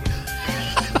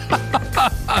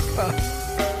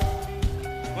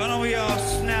 Why don't we all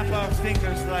snap our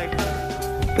fingers like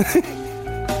that?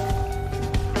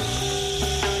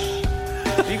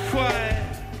 Be quiet.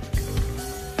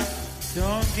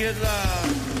 Don't get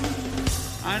loud.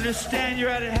 I understand you're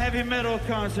at a heavy metal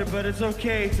concert, but it's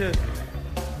okay to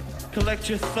collect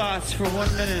your thoughts for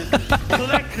 1 minute.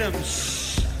 Collect them.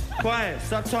 Shh. Quiet.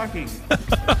 Stop talking.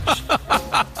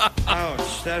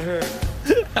 Ouch, that hurt.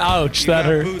 Ouch, that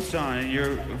hurt. You got boots on and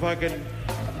you're fucking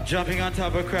jumping on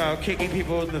top of a crowd, kicking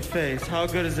people in the face. How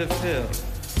good does it feel?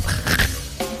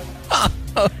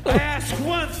 I ask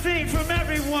one thing from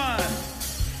everyone,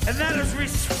 and that is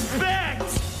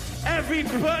respect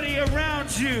everybody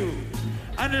around you.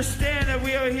 Understand that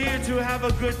we are here to have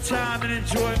a good time and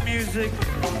enjoy music,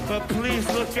 but please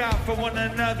look out for one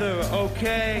another,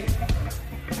 okay?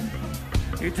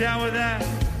 You down with that?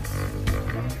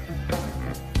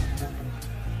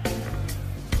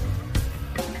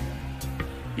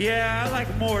 Yeah, I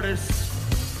like Mortis.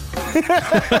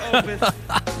 Opus.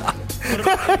 What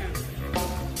about you?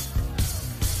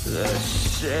 The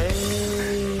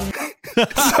shade.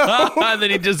 And then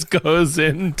he just goes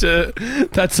into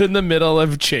that's in the middle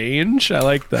of change. I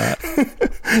like that.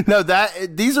 No,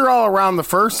 these are all around the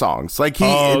first songs. Like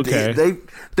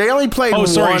they only played one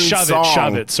song.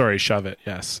 Shove it. Sorry, Shove It.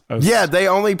 Yes. Yeah, they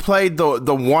only played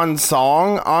the one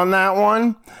song on that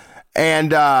one.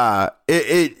 And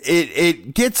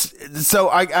it gets so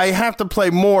I have to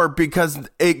play more because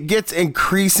it gets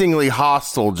increasingly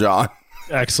hostile, John.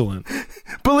 Excellent.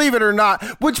 Believe it or not.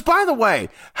 Which, by the way,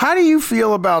 how do you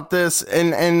feel about this?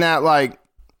 And that, like,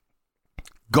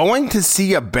 going to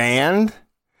see a band,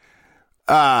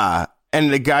 and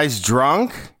the guy's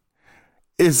drunk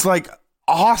is like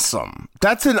awesome.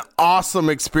 That's an awesome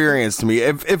experience to me.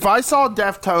 If I saw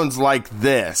Deftones like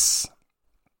this,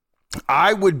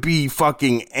 I would be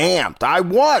fucking amped. I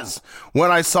was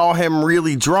when I saw him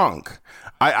really drunk.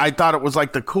 I thought it was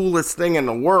like the coolest thing in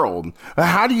the world.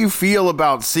 How do you feel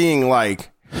about seeing like?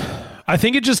 I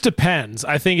think it just depends.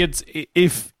 I think it's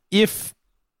if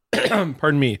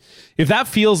pardon me, if that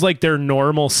feels like their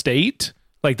normal state,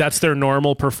 like that's their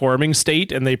normal performing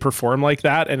state and they perform like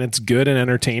that and it's good and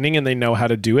entertaining and they know how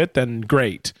to do it, then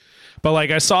great. But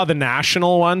like I saw the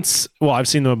National once. Well, I've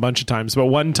seen them a bunch of times, but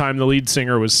one time the lead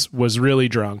singer was really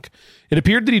drunk. It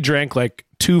appeared that he drank like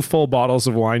 2 full bottles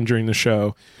of wine during the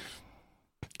show.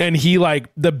 And he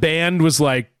the band was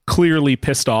like clearly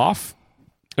pissed off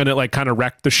and it like kind of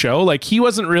wrecked the show. Like he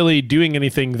wasn't really doing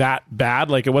anything that bad.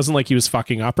 Like it wasn't like he was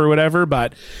fucking up or whatever,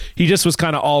 but he just was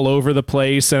kind of all over the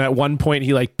place. And at one point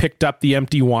he like picked up the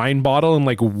empty wine bottle and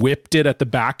like whipped it at the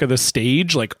back of the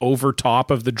stage, like over top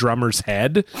of the drummer's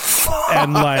head.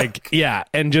 And like, yeah.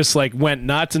 And just like went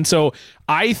nuts. And so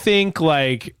I think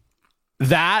like,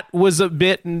 that was a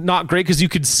bit not great because you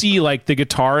could see like the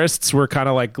guitarists were kind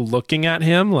of like looking at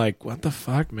him like, what the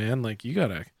fuck, man? Like you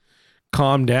gotta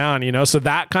calm down, you know? So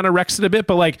that kind of wrecks it a bit.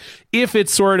 But like if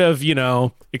it's sort of, you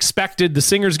know, expected, the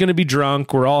singer's going to be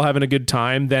drunk, we're all having a good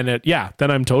time, then then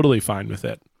I'm totally fine with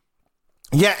it.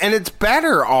 Yeah, and it's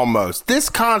better almost. This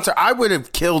concert, I would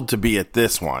have killed to be at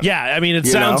this one. Yeah, I mean, it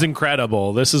sounds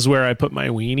incredible. This is where I put my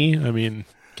weenie. I mean...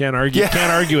 Can't argue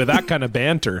with that kind of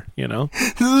banter, you know?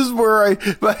 This is where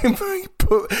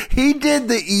he did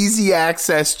the easy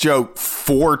access joke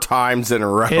 4 times in a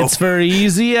row. It's for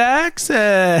easy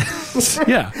access.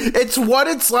 Yeah. It's what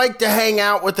it's like to hang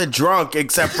out with a drunk,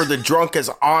 except for the drunk is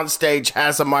on stage,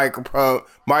 has a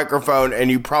microphone,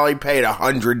 and you probably paid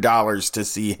 $100 to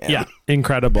see him. Yeah,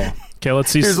 incredible. Okay,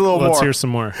 let's see. Let's hear some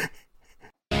more.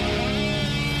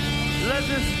 Let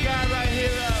this guy right here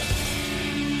up.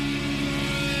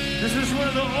 This is one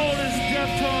of the oldest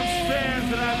Deftones fans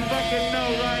that I fucking know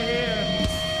right here.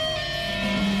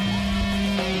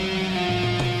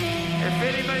 If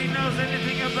anybody knows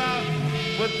anything about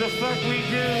what the fuck we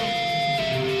do,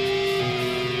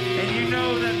 and you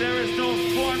know that there is no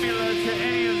formula to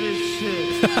any of this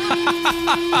shit.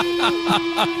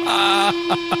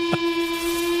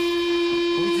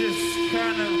 We just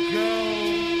kind of go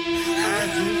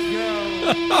as we go.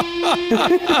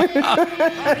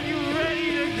 Are you ready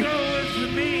to go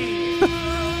with me?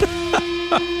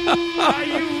 Are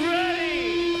you ready?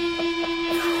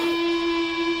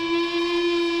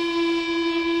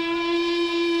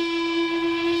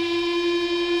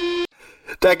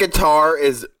 That guitar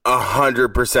is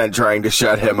 100% trying to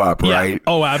shut him up, right? Yeah.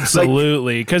 Oh,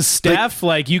 absolutely. Because Steph,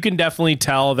 you can definitely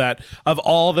tell that of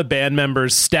all the band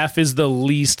members, Steph is the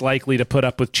least likely to put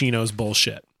up with Chino's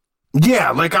bullshit.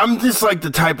 Yeah, I'm just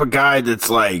the type of guy that's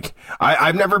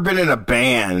I've never been in a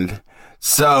band,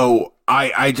 so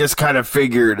I just kind of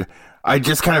figured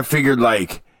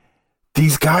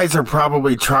these guys are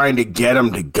probably trying to get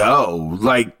him to go.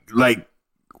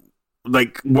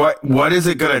 What is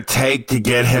it gonna take to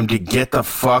get him to get the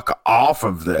fuck off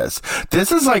of this?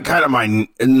 This is kind of my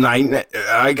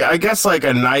I guess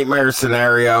a nightmare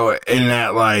scenario in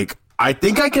that I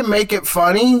think I can make it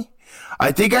funny.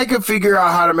 I think I could figure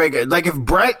out how to make it. If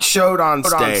Brett showed on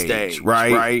stage,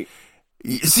 right?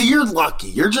 See, you're lucky.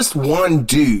 You're just one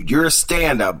dude. You're a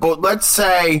stand-up. But let's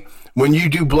say when you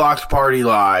do Blocked Party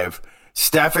Live,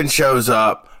 Stefan shows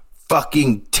up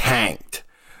fucking tanked.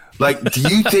 Do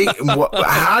you think,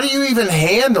 how do you even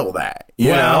handle that? You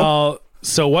know?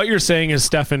 So what you're saying is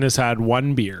Stefan has had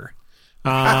one beer.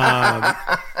 And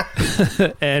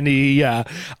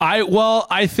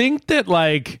I think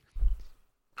that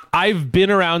I've been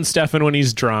around Stefan when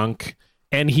he's drunk,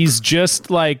 And he's just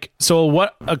like, so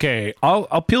what? Okay,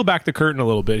 I'll peel back the curtain a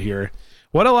little bit here.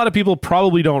 What a lot of people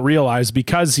probably don't realize,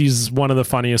 because he's one of the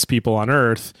funniest people on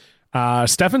earth,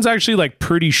 Stefan's actually like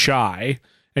pretty shy,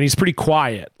 and he's pretty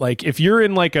quiet. Like if you're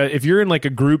in like a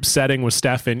group setting with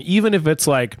Stefan, even if it's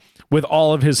like with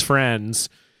all of his friends,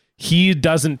 he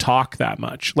doesn't talk that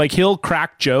much. Like he'll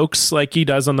crack jokes like he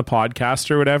does on the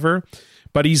podcast or whatever,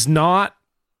 but he's not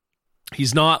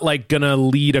like gonna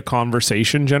lead a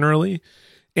conversation generally.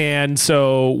 And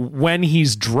so when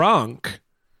he's drunk,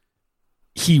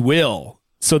 he will.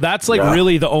 So that's like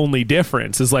really the only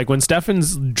difference is like when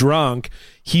Stefan's drunk,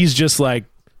 he's just like,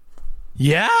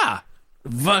 yeah,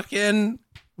 fucking,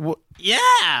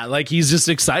 yeah. Like he's just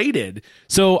excited.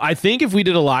 So I think if we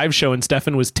did a live show and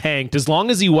Stefan was tanked, as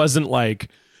long as he wasn't like,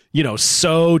 you know,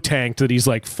 so tanked that he's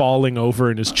like falling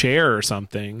over in his chair or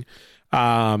something,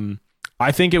 I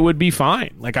think it would be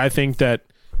fine. Like, I think that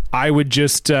I would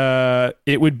just,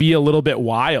 it would be a little bit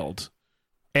wild.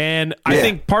 And I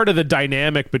think part of the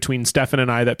dynamic between Stefan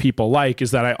and I that people like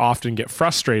is that I often get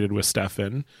frustrated with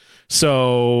Stefan.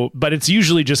 So, but it's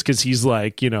usually just because he's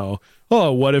like, you know,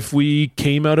 oh, what if we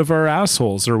came out of our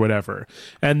assholes or whatever?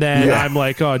 And then I'm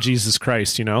like, oh, Jesus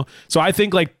Christ, you know? So I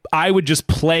think like I would just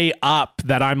play up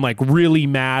that I'm like really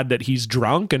mad that he's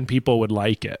drunk and people would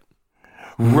like it.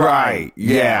 Right.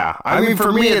 Yeah. I mean,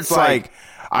 for me, it's like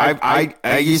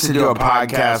I used to do a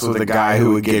podcast with a guy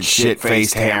who would get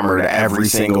shit-faced hammered every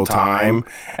single time,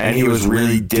 and he was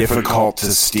really difficult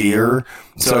to steer.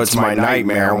 So it's my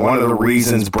nightmare. One of the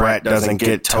reasons Brett doesn't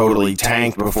get totally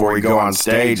tanked before he go on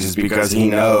stage is because he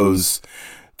knows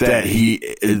that he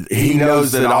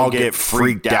knows that I'll get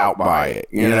freaked out by it,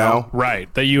 you know?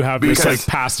 Right. That you have this like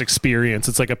past experience.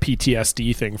 It's like a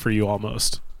PTSD thing for you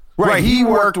almost. Right, he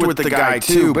worked with the guy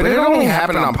too, but it only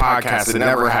happened on podcasts. It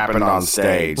never happened on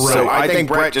stage. Right. So I think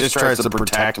Brett just tries to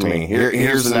protect me.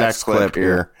 Here's the next clip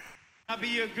here. I'll be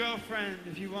your girlfriend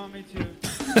if you want me to.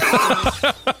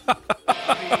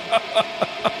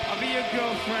 I'll be your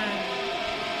girlfriend.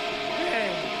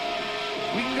 Hey,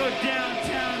 we can go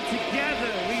downtown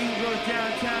together. We can go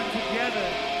downtown together.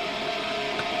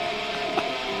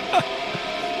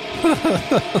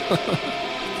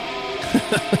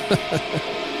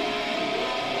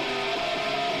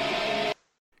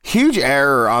 Huge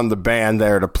error on the band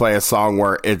there to play a song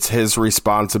where it's his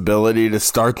responsibility to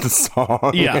start the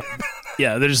song. Yeah.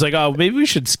 Yeah, they're just like, oh, maybe we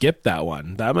should skip that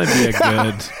one. That might be a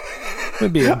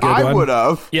good one. I would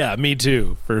have. Yeah, me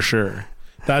too, for sure.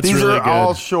 That's These really are good.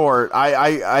 all short.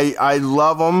 I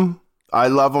love them. I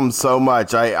love them so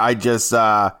much. I just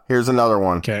here's another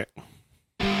one. Okay.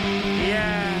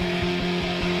 Yeah.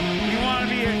 You want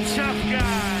to be a tough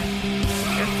guy.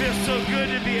 It feels so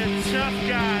good to be a tough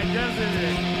guy, doesn't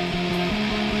it?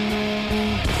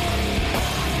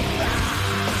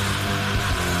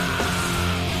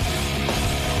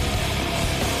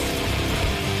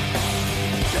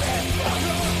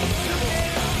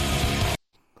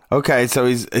 Okay, so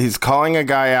he's calling a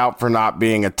guy out for not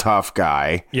being a tough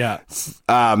guy. Yeah.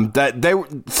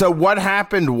 So what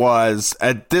happened was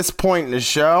at this point in the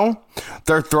show,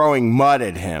 they're throwing mud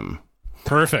at him.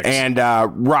 Perfect. And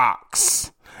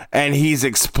rocks. And he's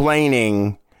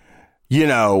explaining, you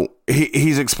know,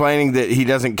 he's explaining that he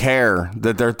doesn't care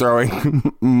that they're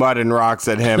throwing mud and rocks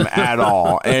at him at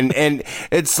all. And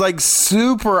it's like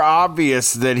super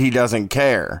obvious that he doesn't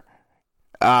care.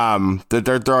 That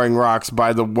they're throwing rocks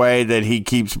by the way that he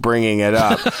keeps bringing it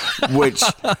up, which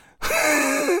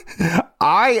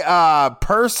I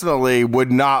personally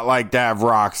would not like to have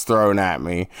rocks thrown at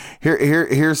me.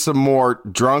 Here's some more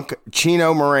drunk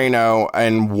Chino Moreno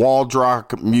and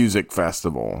Waldrock Music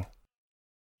Festival.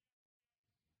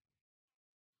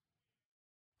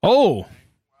 Oh,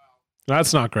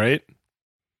 that's not great.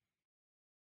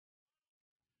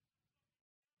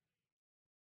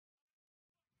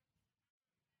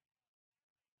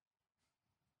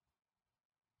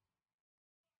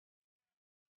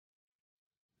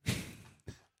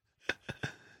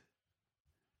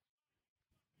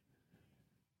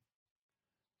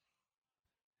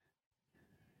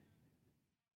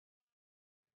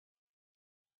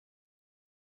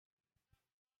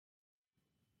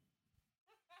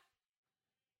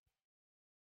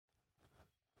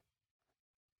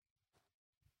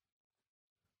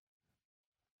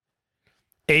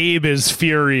 Abe is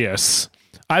furious.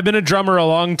 I've been a drummer a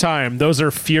long time. Those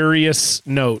are furious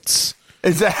notes.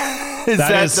 Is that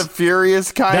the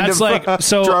furious kind of like,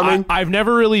 so drumming? I've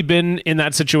never really been in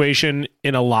that situation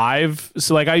in a live.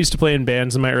 So like I used to play in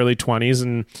bands in my early 20s,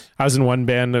 and I was in one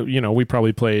band that, you know, we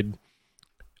probably played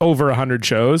over 100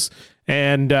 shows,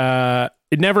 and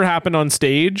it never happened on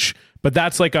stage. but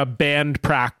that's like a band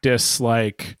practice,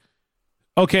 like,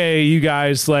 okay, you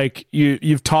guys, like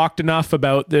you've talked enough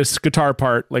about this guitar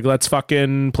part. Like, let's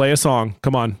fucking play a song.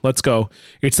 Come on, let's go.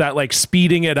 It's that like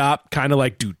speeding it up, kind of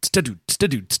like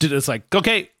it's like,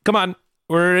 okay, come on.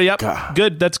 We're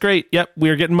good. That's great. Yep.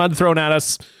 We're getting mud thrown at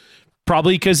us.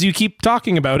 Probably because you keep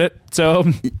talking about it. So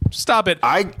stop it.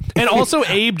 And also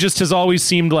Abe just has always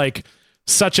seemed like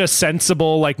such a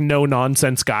sensible, like no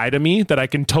nonsense guy to me that I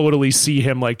can totally see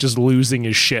him like just losing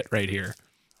his shit right here.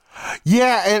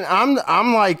 Yeah, and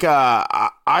I'm like I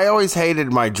always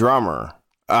hated my drummer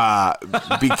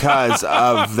because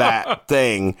of that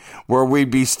thing where we'd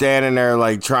be standing there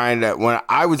like trying to, when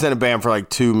I was in a band for like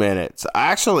 2 minutes.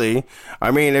 Actually,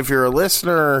 I mean, if you're a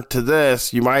listener to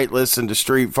this, you might listen to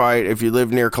Street Fight if you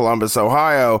live near Columbus,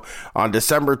 Ohio. On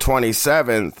December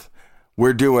 27th,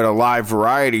 we're doing a live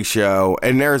variety show,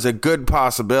 and there's a good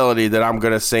possibility that I'm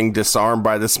going to sing Disarmed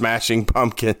by the Smashing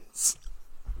Pumpkins.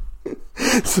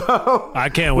 So I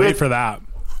can't wait for that.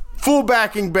 Full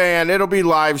backing band. It'll be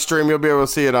live stream. You'll be able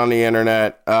to see it on the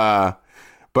internet.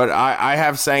 But I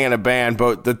have sang in a band.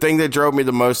 But the thing that drove me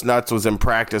the most nuts was in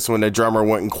practice when the drummer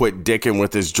went and quit dicking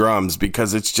with his drums,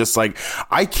 because it's just like,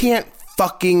 I can't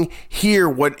fucking hear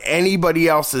what anybody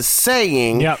else is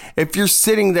saying if you're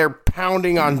sitting there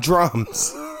pounding on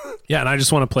drums. Yeah, and I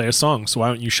just want to play a song. So why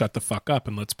don't you shut the fuck up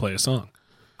and let's play a song?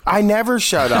 I never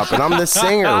shut up, and I'm the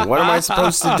singer. What am I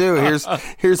supposed to do? Here's a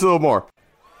little more.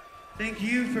 Thank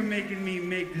you for making me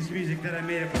make this music that I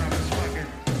made up when I was fucking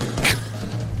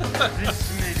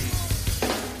this many.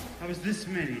 I was this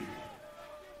many.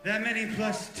 That many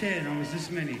plus 10, I was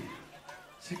this many.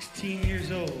 16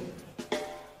 years old.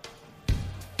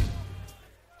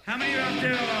 How many out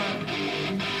there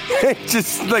are?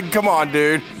 Just like, come on,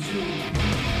 dude.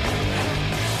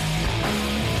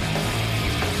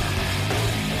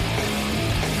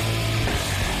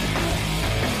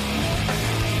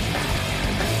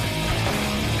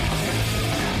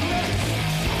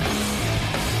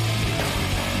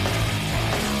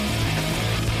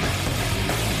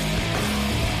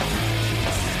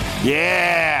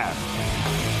 Yeah.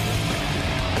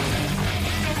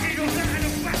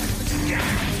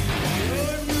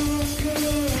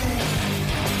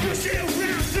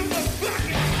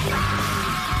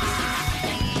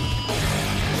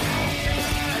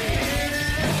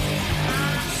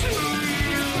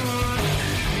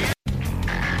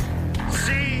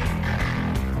 See,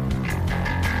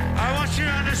 I want you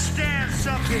to understand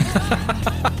something.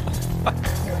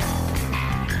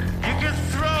 You can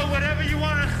throw whatever you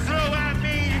want to throw at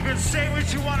me. You can say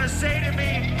what you want to say to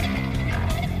me.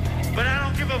 But I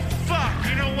don't give a fuck.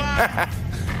 You know why?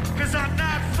 Because I'm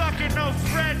not fucking no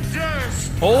Fred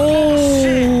Durst. Oh.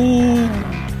 Shit.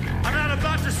 I'm not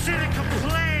about to sit and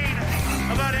complain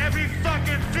about every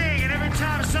fucking thing. And every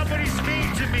time somebody's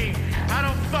mean to me, I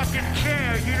don't fucking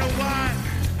care. You know why?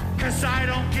 Because I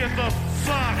don't give a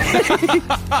fuck.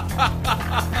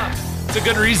 It's a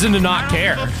good reason to not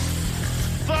care.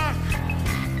 Fuck.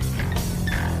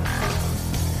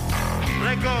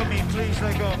 Let go of me, please.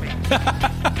 Let go of me.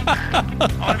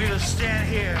 I want to be able to stand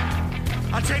here.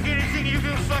 I'll take anything you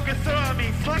can fucking throw at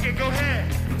me. Fuck it. Go ahead.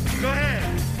 Go ahead.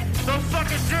 Throw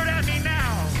fucking dirt at me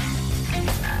now.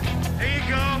 There you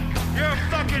go. You're a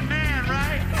fucking man,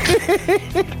 right?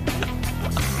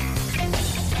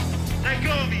 Let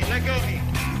go of me. Let go of me.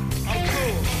 I'm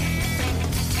cool.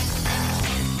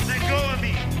 Let go of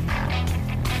me.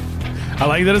 I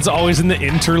like that it's always in the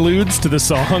interludes to the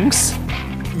songs.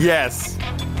 Yes.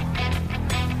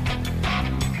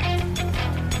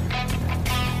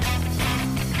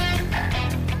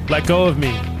 Let go of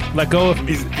me. Let go of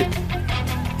me.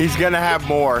 He's gonna have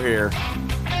more here.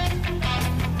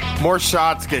 More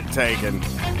shots get taken.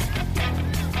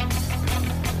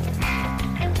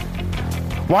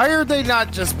 Why are they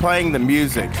not just playing the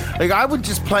music? Like, I would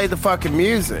just play the fucking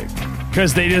music.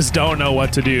 Because they just don't know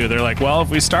what to do. They're like, well, if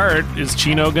we start, is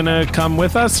Chino gonna come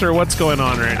with us, or what's going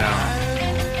on right now?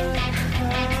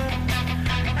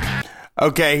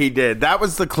 Okay, he did. That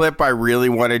was the clip I really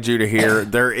wanted you to hear.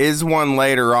 There is one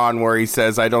later on where he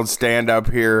says, I don't stand up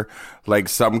here like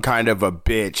some kind of a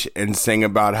bitch and sing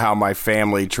about how my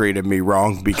family treated me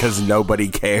wrong because nobody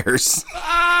cares.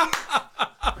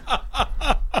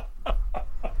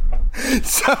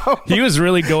 So he was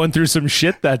really going through some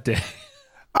shit that day.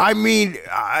 I mean,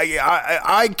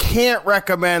 I can't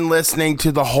recommend listening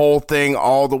to the whole thing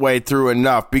all the way through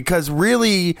enough, because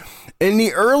really, in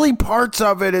the early parts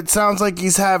of it, it sounds like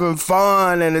he's having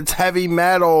fun and it's heavy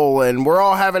metal and we're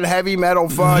all having heavy metal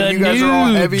fun. You guys are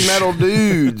all heavy metal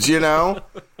dudes, you know?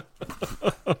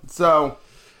 So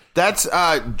that's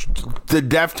the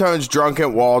Deftones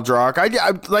Drunken Wall Rock. I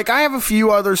have a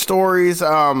few other stories.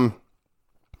 I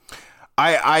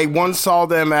once saw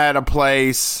them at a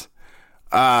place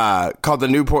called the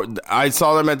Newport. I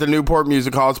saw them at the Newport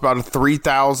Music Hall. It's about a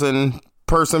 3,000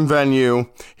 person venue.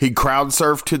 He crowd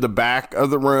surfed to the back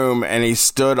of the room and he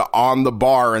stood on the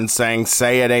bar and sang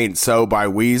 "Say It Ain't So" by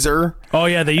Weezer. Oh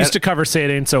yeah, they used to cover "Say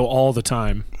It Ain't So" all the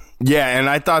time. Yeah, and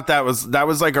I thought that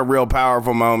was like a real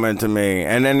powerful moment to me.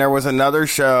 And then there was another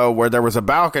show where there was a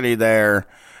balcony there,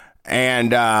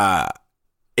 and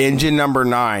Engine Number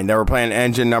 9. They were playing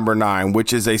Engine Number 9,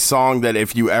 which is a song that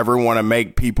if you ever want to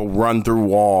make people run through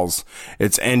walls,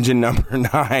 it's Engine Number 9.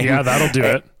 Yeah, that'll do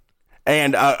it.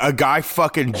 And a guy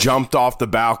fucking jumped off the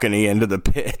balcony into the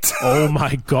pit. Oh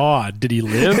my God, did he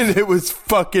live? And it was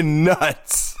fucking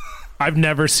nuts. I've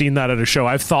never seen that at a show.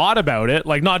 I've thought about it,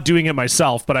 like not doing it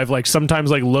myself, but I've like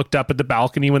sometimes like looked up at the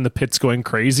balcony when the pit's going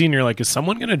crazy and you're like, is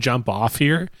someone going to jump off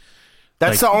here?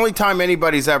 That's the only time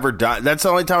anybody's ever done. That's the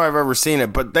only time I've ever seen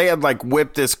it. But they had like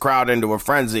whipped this crowd into a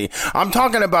frenzy. I'm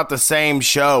talking about the same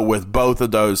show with both of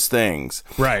those things.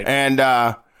 Right. And,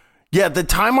 yeah, the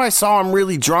time I saw them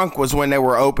really drunk was when they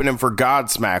were opening for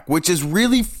Godsmack, which is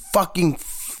really fucking...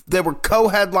 They were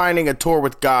co-headlining a tour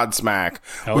with Godsmack,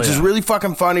 which is really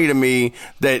fucking funny to me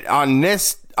that on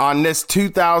this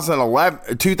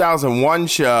 2001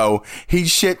 show, he's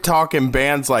shit talking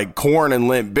bands like Korn and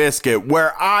Limp Bizkit,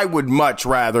 where I would much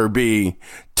rather be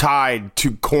tied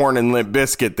to Korn and Limp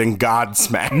Bizkit than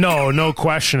Godsmack. No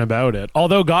question about it.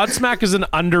 Although Godsmack is an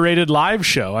underrated live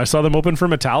show. I saw them open for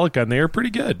Metallica and they were pretty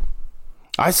good.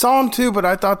 I saw them too, but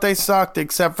I thought they sucked,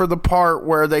 except for the part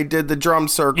where they did the drum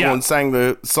circle and sang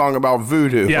the song about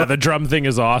voodoo. Yeah, the drum thing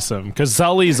is awesome because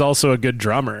Sully's also a good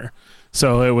drummer.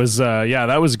 So it was,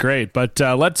 that was great. But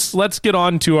let's get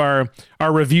on to our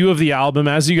review of the album.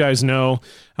 As you guys know,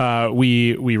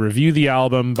 we review the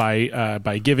album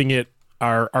by giving it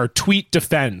our tweet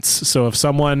defense. So if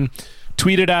someone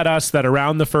tweeted at us that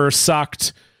Around the Fur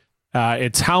sucked,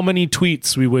 it's how many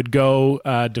tweets we would go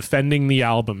defending the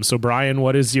album. So Bryan,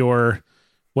 what is your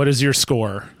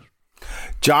score?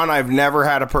 John, I've never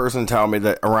had a person tell me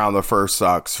that Around the Fur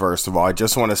sucks, first of all. I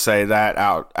just want to say that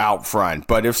out front.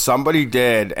 But if somebody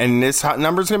did, and this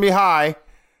number's going to be high,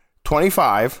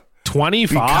 25.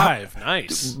 25,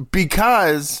 nice.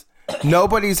 Because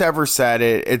nobody's ever said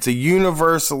it. It's a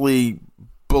universally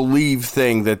believed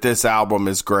thing that this album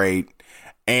is great.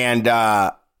 And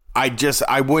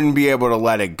I wouldn't be able to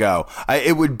let it go.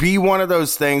 It would be one of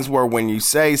those things where when you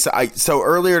say, so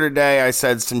earlier today I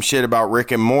said some shit about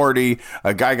Rick and Morty.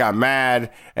 A guy got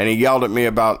mad and he yelled at me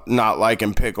about not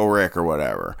liking Pickle Rick or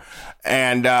whatever.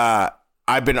 And,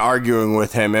 I've been arguing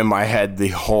with him in my head the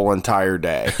whole entire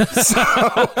day. So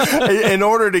in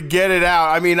order to get it out,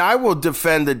 I mean, I will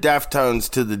defend the Deftones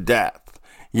to the death.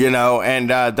 You know, and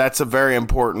that's a very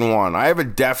important one. I have a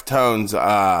Deftones,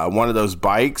 one of those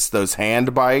bikes, those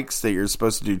hand bikes that you're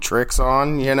supposed to do tricks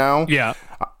on, you know? Yeah.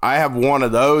 I have one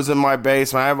of those in my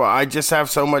basement. I just have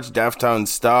so much Deftones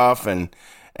stuff, and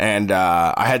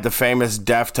I had the famous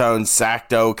Deftones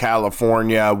Sacto,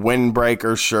 California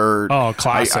windbreaker shirt. Oh,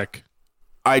 classic.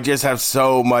 I just have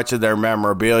so much of their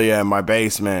memorabilia in my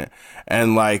basement,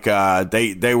 and like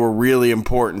they were really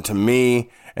important to me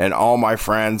and all my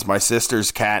friends. My sister's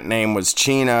cat name was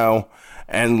Chino,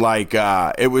 and like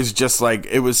it was just like,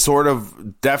 it was sort of,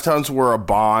 Deftones were a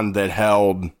bond that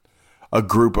held a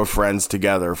group of friends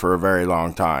together for a very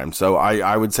long time. So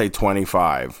I would say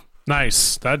 25.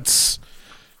 Nice. That's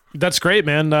great,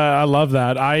 man. I love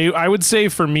that. I would say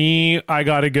for me,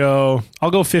 I'll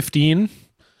go 15.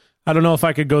 I don't know if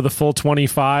I could go the full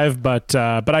 25, but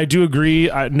I do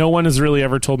agree. No one has really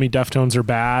ever told me Deftones are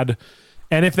bad.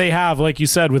 And if they have, like you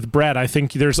said with Brett, I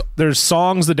think there's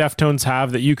songs the Deftones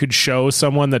have that you could show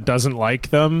someone that doesn't like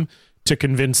them to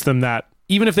convince them that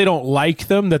even if they don't like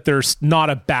them, that they're not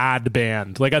a bad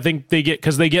band. Like I think they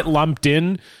get lumped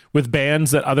in with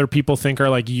bands that other people think are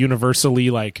like universally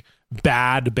like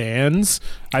bad bands.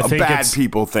 I think bad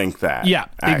people think that. Yeah,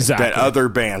 exactly. That other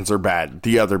bands are bad.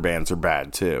 The other bands are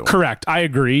bad too. Correct. I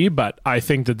agree, but I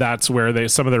think that's where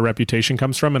some of their reputation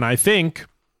comes from, and I think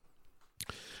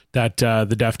that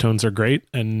the Deftones are great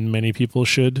and many people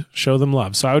should show them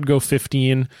love. So I would go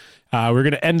 15. We're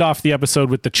going to end off the episode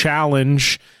with the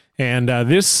challenge. And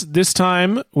this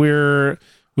time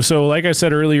so like I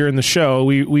said earlier in the show,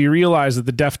 we realized that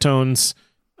the Deftones,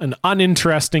 an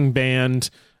uninteresting band.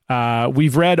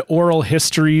 We've read oral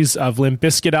histories of Limp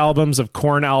Bizkit albums, of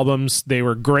Korn albums. They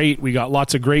were great. We got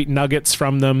lots of great nuggets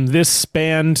from them. This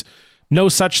band, no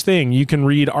such thing. You can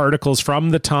read articles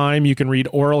from the time. You can read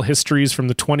oral histories from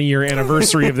the 20-year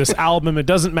anniversary of this album. It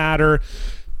doesn't matter.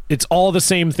 it's all the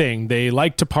same thing. They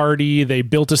like to party. They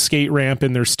built a skate ramp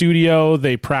in their studio.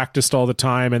 They practiced all the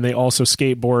time, and they also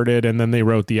skateboarded, and then they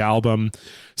wrote the album.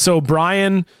 So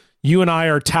Bryan, you and I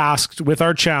are tasked with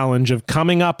our challenge of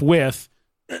coming up with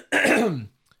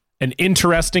an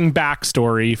interesting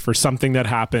backstory for something that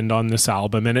happened on this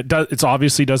album. And it's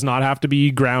obviously does not have to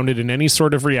be grounded in any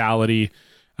sort of reality,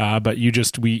 but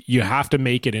you have to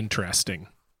make it interesting.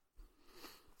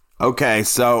 Okay,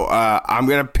 so I'm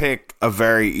gonna pick a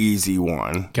very easy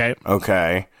one.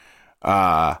 Okay.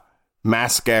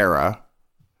 Mascara.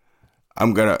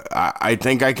 I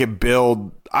think I could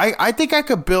build. I think I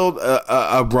could build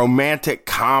a romantic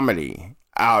comedy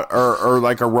out, or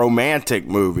like a romantic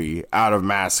movie out of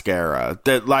Mascara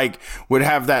that like would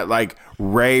have that like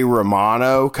Ray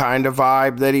Romano kind of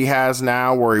vibe that he has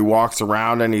now, where he walks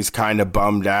around and he's kind of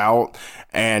bummed out.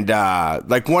 And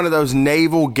like one of those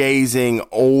navel gazing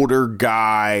older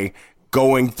guy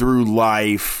going through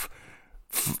life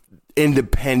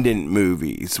independent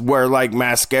movies, where like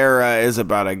Mascara is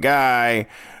about a guy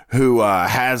who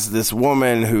has this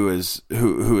woman who is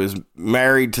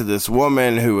married to this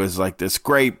woman who is like this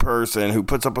great person who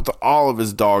puts up with all of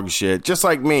his dog shit, just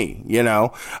like me, you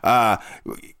know. I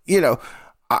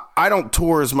don't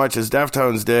tour as much as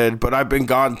Deftones did, but I've been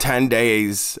gone 10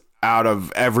 days out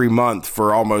of every month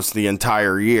for almost the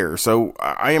entire year. So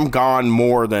I am gone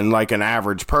more than like an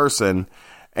average person.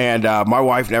 And my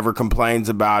wife never complains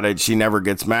about it. She never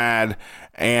gets mad.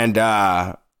 And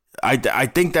I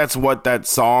think that's what that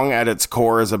song at its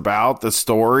core is about. The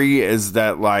story is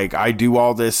that like I do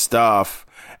all this stuff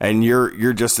and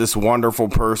you're just this wonderful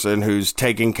person who's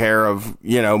taking care of,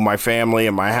 you know, my family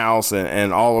and my house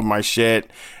and all of my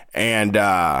shit. And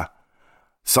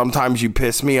sometimes you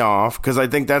piss me off, because I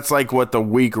think that's like what the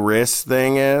weak wrist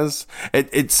thing is.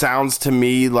 It sounds to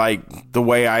me like the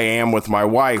way I am with my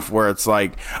wife, where it's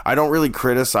like I don't really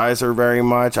criticize her very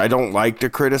much. I don't like to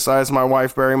criticize my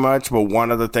wife very much, but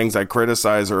one of the things I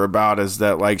criticize her about is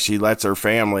that like she lets her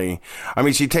family, I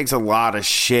mean, she takes a lot of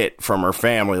shit from her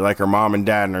family, like her mom and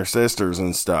dad and her sisters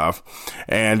and stuff.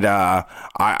 And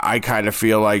I kind of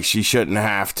feel like she shouldn't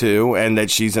have to, and that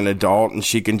she's an adult and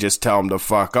she can just tell them to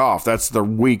fuck off. That's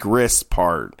the weak wrist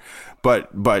part. But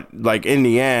like in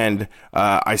the end,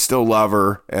 I still love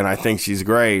her and I think she's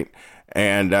great.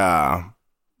 And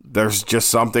there's just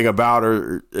something about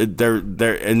her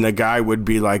there, and the guy would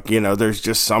be like, you know, there's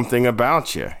just something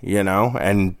about you, you know,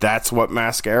 and that's what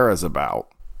Mascara is about.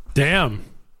 Damn,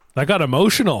 that got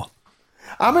emotional.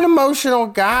 I'm an emotional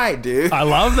guy, dude. I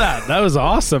love that. That was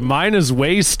awesome. Mine is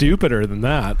way stupider than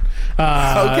that.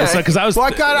 Okay. So, 'cause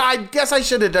I guess I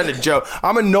should have done a joke.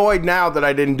 I'm annoyed now that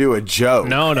I didn't do a joke.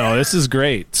 No, this is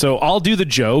great. So I'll do the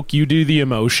joke, you do the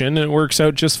emotion, and it works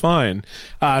out just fine.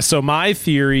 So my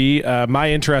theory,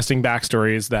 my interesting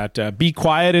backstory is that Be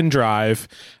Quiet and Drive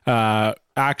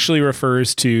actually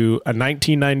refers to a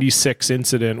 1996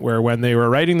 incident where, when they were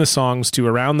writing the songs to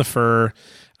Around the Fur,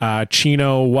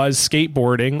 Chino was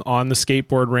skateboarding on the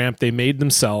skateboard ramp they made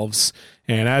themselves.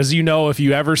 And as you know, if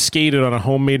you ever skated on a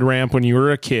homemade ramp when you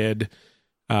were a kid,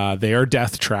 they are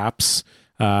death traps.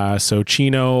 So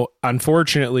Chino,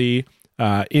 unfortunately,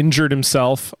 injured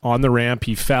himself on the ramp.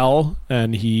 He fell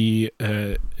and he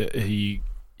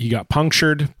got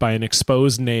punctured by an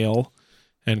exposed nail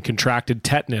and contracted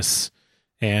tetanus.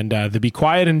 And the Be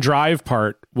Quiet and Drive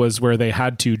part was where they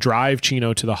had to drive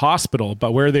Chino to the hospital,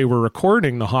 but where they were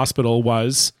recording, the hospital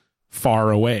was far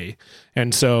away.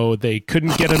 And so they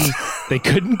couldn't get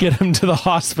him, to the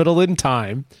hospital in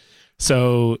time.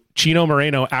 So Chino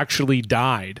Moreno actually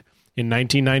died in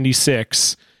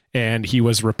 1996, and he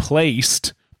was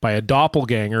replaced by a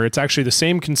doppelganger. It's actually the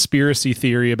same conspiracy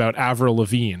theory about Avril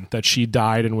Lavigne, that she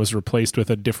died and was replaced with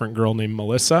a different girl named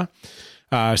Melissa.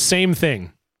 Same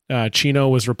thing. Chino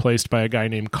was replaced by a guy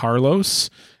named Carlos,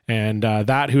 and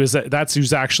that's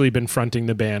who's actually been fronting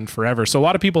the band forever. So a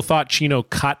lot of people thought Chino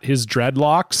cut his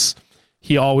dreadlocks.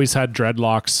 He always had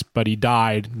dreadlocks, but he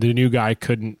died. The new guy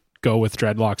couldn't go with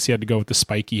dreadlocks. He had to go with the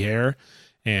spiky hair,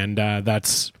 and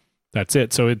that's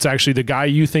it. So it's actually the guy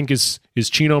you think is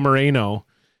Chino Moreno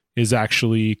is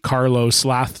actually Carlos,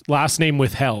 last name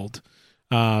withheld,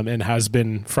 and has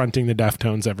been fronting the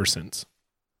Deftones ever since.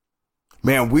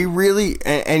 Man, we really,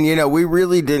 and you know, we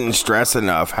really didn't stress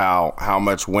enough how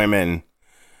much women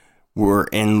were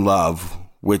in love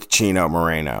with Chino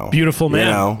Moreno. Beautiful man,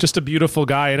 you know? Just a beautiful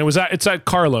guy, and it's at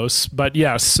Carlos. But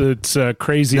yes, it's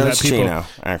crazy that people. Chino,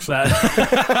 actually.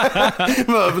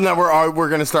 No, we're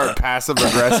gonna start passive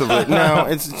aggressively. No,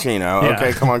 it's Chino. Yeah.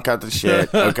 Okay, come on, cut the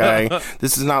shit. Okay,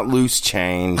 this is not loose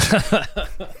change.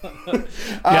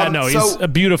 Yeah, no, he's a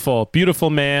beautiful, beautiful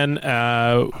man.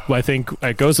 I think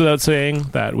it goes without saying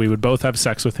that we would both have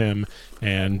sex with him,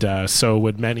 and so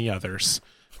would many others.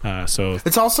 So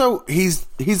it's also he's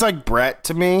like Brett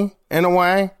to me in a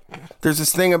way. There's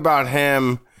this thing about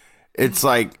him. It's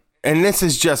like, and this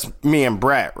is just me and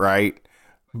Brett, right?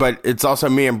 But it's also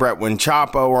me and Brett when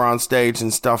Chapo were on stage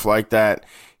and stuff like that.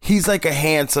 He's like a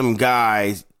handsome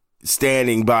guy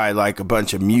standing by like a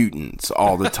bunch of mutants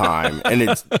all the time, and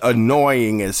it's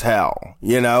annoying as hell,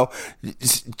 you know?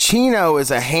 Chino is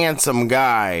a handsome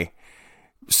guy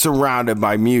surrounded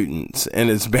by mutants in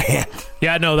his band.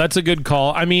 Yeah, no, that's a good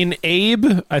call. I mean,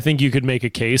 Abe, I think you could make a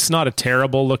case. Not a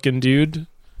terrible looking dude,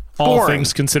 all boring.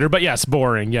 things considered, but yes,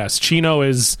 boring. Yes, Chino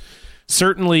is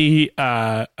certainly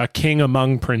a king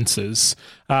among princes.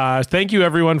 Thank you,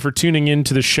 everyone, for tuning in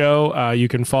to the show. You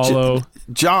can follow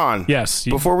John. Yes.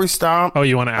 Before we stop,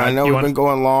 you want to add? I know we've been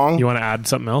going long. You want to add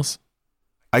something else?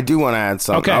 I do want to add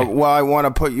something. Okay. I want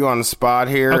to put you on the spot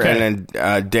here, and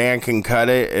then Dan can cut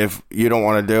it if you don't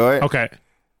want to do it. Okay.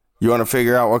 You want to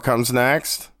figure out what comes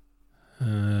next?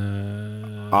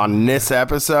 On this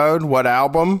episode, what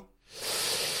album?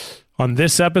 On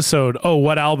this episode,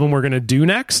 what album we're going to do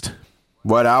next?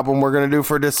 What album we're going to do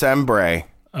for December?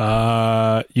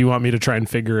 You want me to try and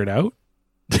figure it out?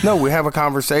 No, we have a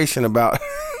conversation about...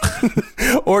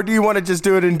 Or do you want to just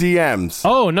do it in DMs?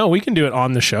 Oh, no, we can do it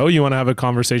on the show. You want to have a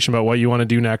conversation about what you want to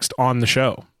do next on the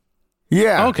show?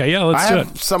 Yeah. Okay, yeah, let's do it. I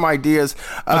have some ideas.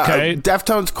 Okay.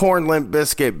 Deftones, Korn, Limp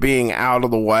Bizkit being out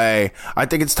of the way, I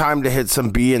think it's time to hit some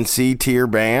B and C tier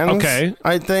bands. Okay.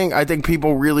 I think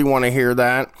people really want to hear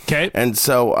that. Okay. And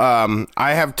so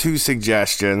I have two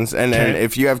suggestions, and then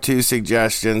if you have two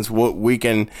suggestions, we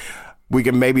can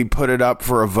maybe put it up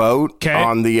for a vote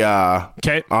on the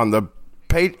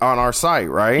on our site,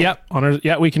 right?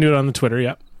 Yep. We can do it on the Twitter.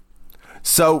 Yep.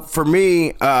 So for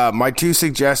me, my two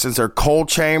suggestions are Coal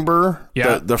Chamber,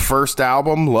 the first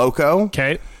album, Loco.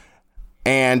 Okay.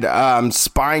 And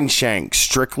Spine Shank,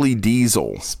 Strictly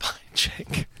Diesel. Spine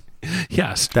Shank.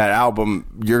 Yes. That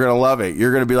album, you're going to love it.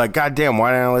 You're going to be like, God damn,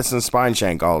 why didn't I listen to Spine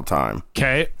Shank all the time?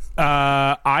 Okay.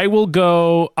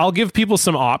 I'll give people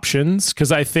some options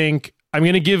because I think I'm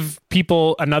going to give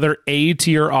people another A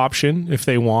tier option if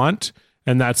they want.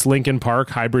 And that's Linkin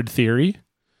Park, Hybrid Theory.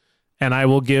 And I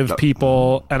will give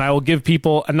people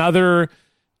another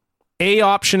A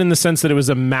option in the sense that it was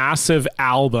a massive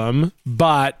album,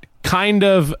 but kind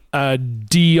of a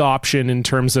D option in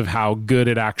terms of how good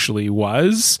it actually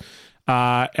was.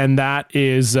 And that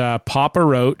is Papa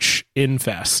Roach,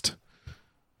 Infest.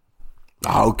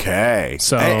 Okay.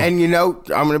 So, and you know,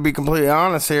 I'm going to be completely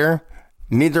honest here.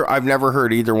 I've never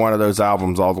heard either one of those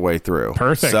albums all the way through.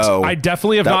 Perfect. So I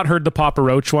definitely have not heard the Papa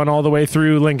Roach one all the way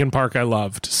through. Linkin Park I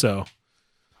loved. So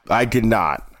I did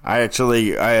not.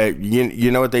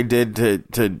 You know what they did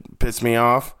to piss me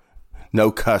off?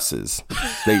 No cusses.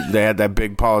 They had that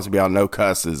big policy about no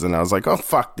cusses, and I was like, oh,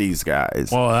 fuck these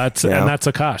guys. Well, that's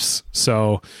a cuss.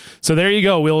 So there you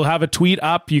go. We'll have a tweet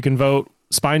up. You can vote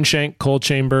Spine Shank, Coal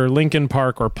Chamber, Linkin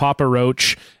Park, or Papa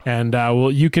Roach, and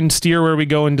you can steer where we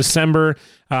go in December.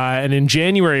 And in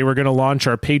January, we're going to launch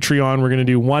our Patreon. We're going to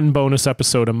do one bonus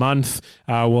episode a month.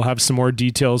 We'll have some more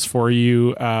details for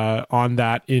you on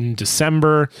that in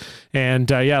December.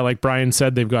 And like Bryan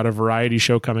said, they've got a variety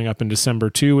show coming up in December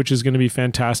too, which is going to be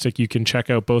fantastic. You can check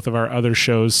out both of our other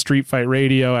shows, Street Fight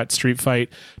Radio at Street Fight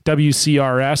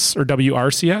WCRS or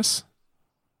WRCS.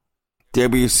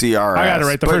 WCRS. I got it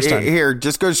right the first time. Here,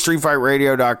 just go to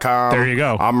streetfightradio.com. There you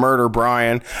go. I'm Murder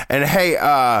Bryan. And hey,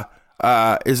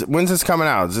 when's this coming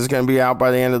out? Is this going to be out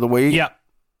by the end of the week? Yep.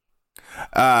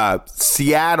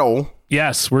 Seattle.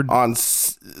 Yes,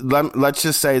 let's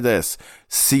just say this.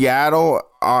 Seattle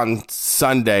on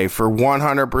Sunday for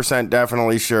 100%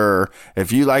 definitely sure.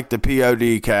 If you like the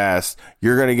POD cast,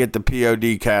 you're going to get the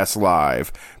POD cast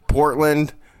live.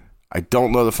 Portland, I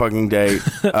don't know the fucking date.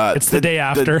 It's the day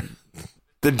after.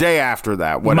 The day after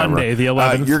that, whatever. Monday, the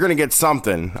 11th. You're gonna get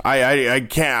something. I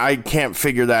can't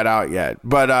figure that out yet.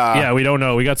 But we don't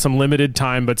know. We got some limited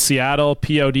time. But Seattle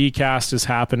POD cast is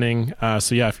happening.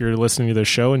 So if you're listening to the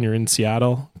show and you're in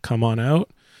Seattle, come on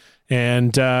out.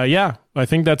 And I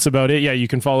think that's about it. Yeah, you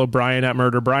can follow Bryan at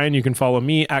Murder Bryan. You can follow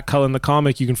me at Cullen the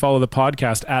Comic. You can follow the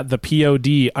podcast at the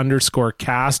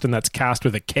POD_cast, and that's cast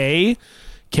with a K,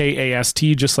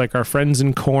 KAST, just like our friends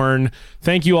in Korn.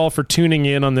 Thank you all for tuning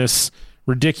in on this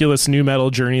ridiculous new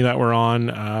metal journey that we're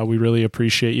on. We really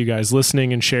appreciate you guys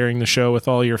listening and sharing the show with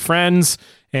all your friends.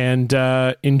 and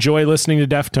enjoy listening to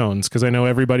Deftones, because I know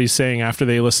everybody's saying after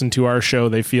they listen to our show,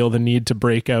 they feel the need to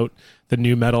break out the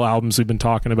new metal albums we've been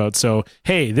talking about. So,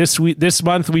 hey, this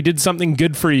month we did something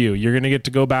good for you. You're going to get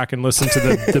to go back and listen to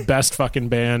the best fucking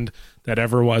band that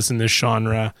ever was in this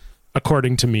genre,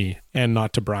 according to me, and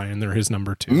not to Bryan. They're his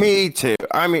number 2. Me too.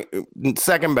 I mean,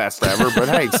 second best ever, but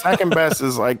hey, second best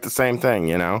is like the same thing,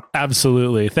 you know?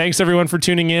 Absolutely. Thanks everyone for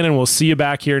tuning in, and we'll see you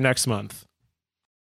back here next month.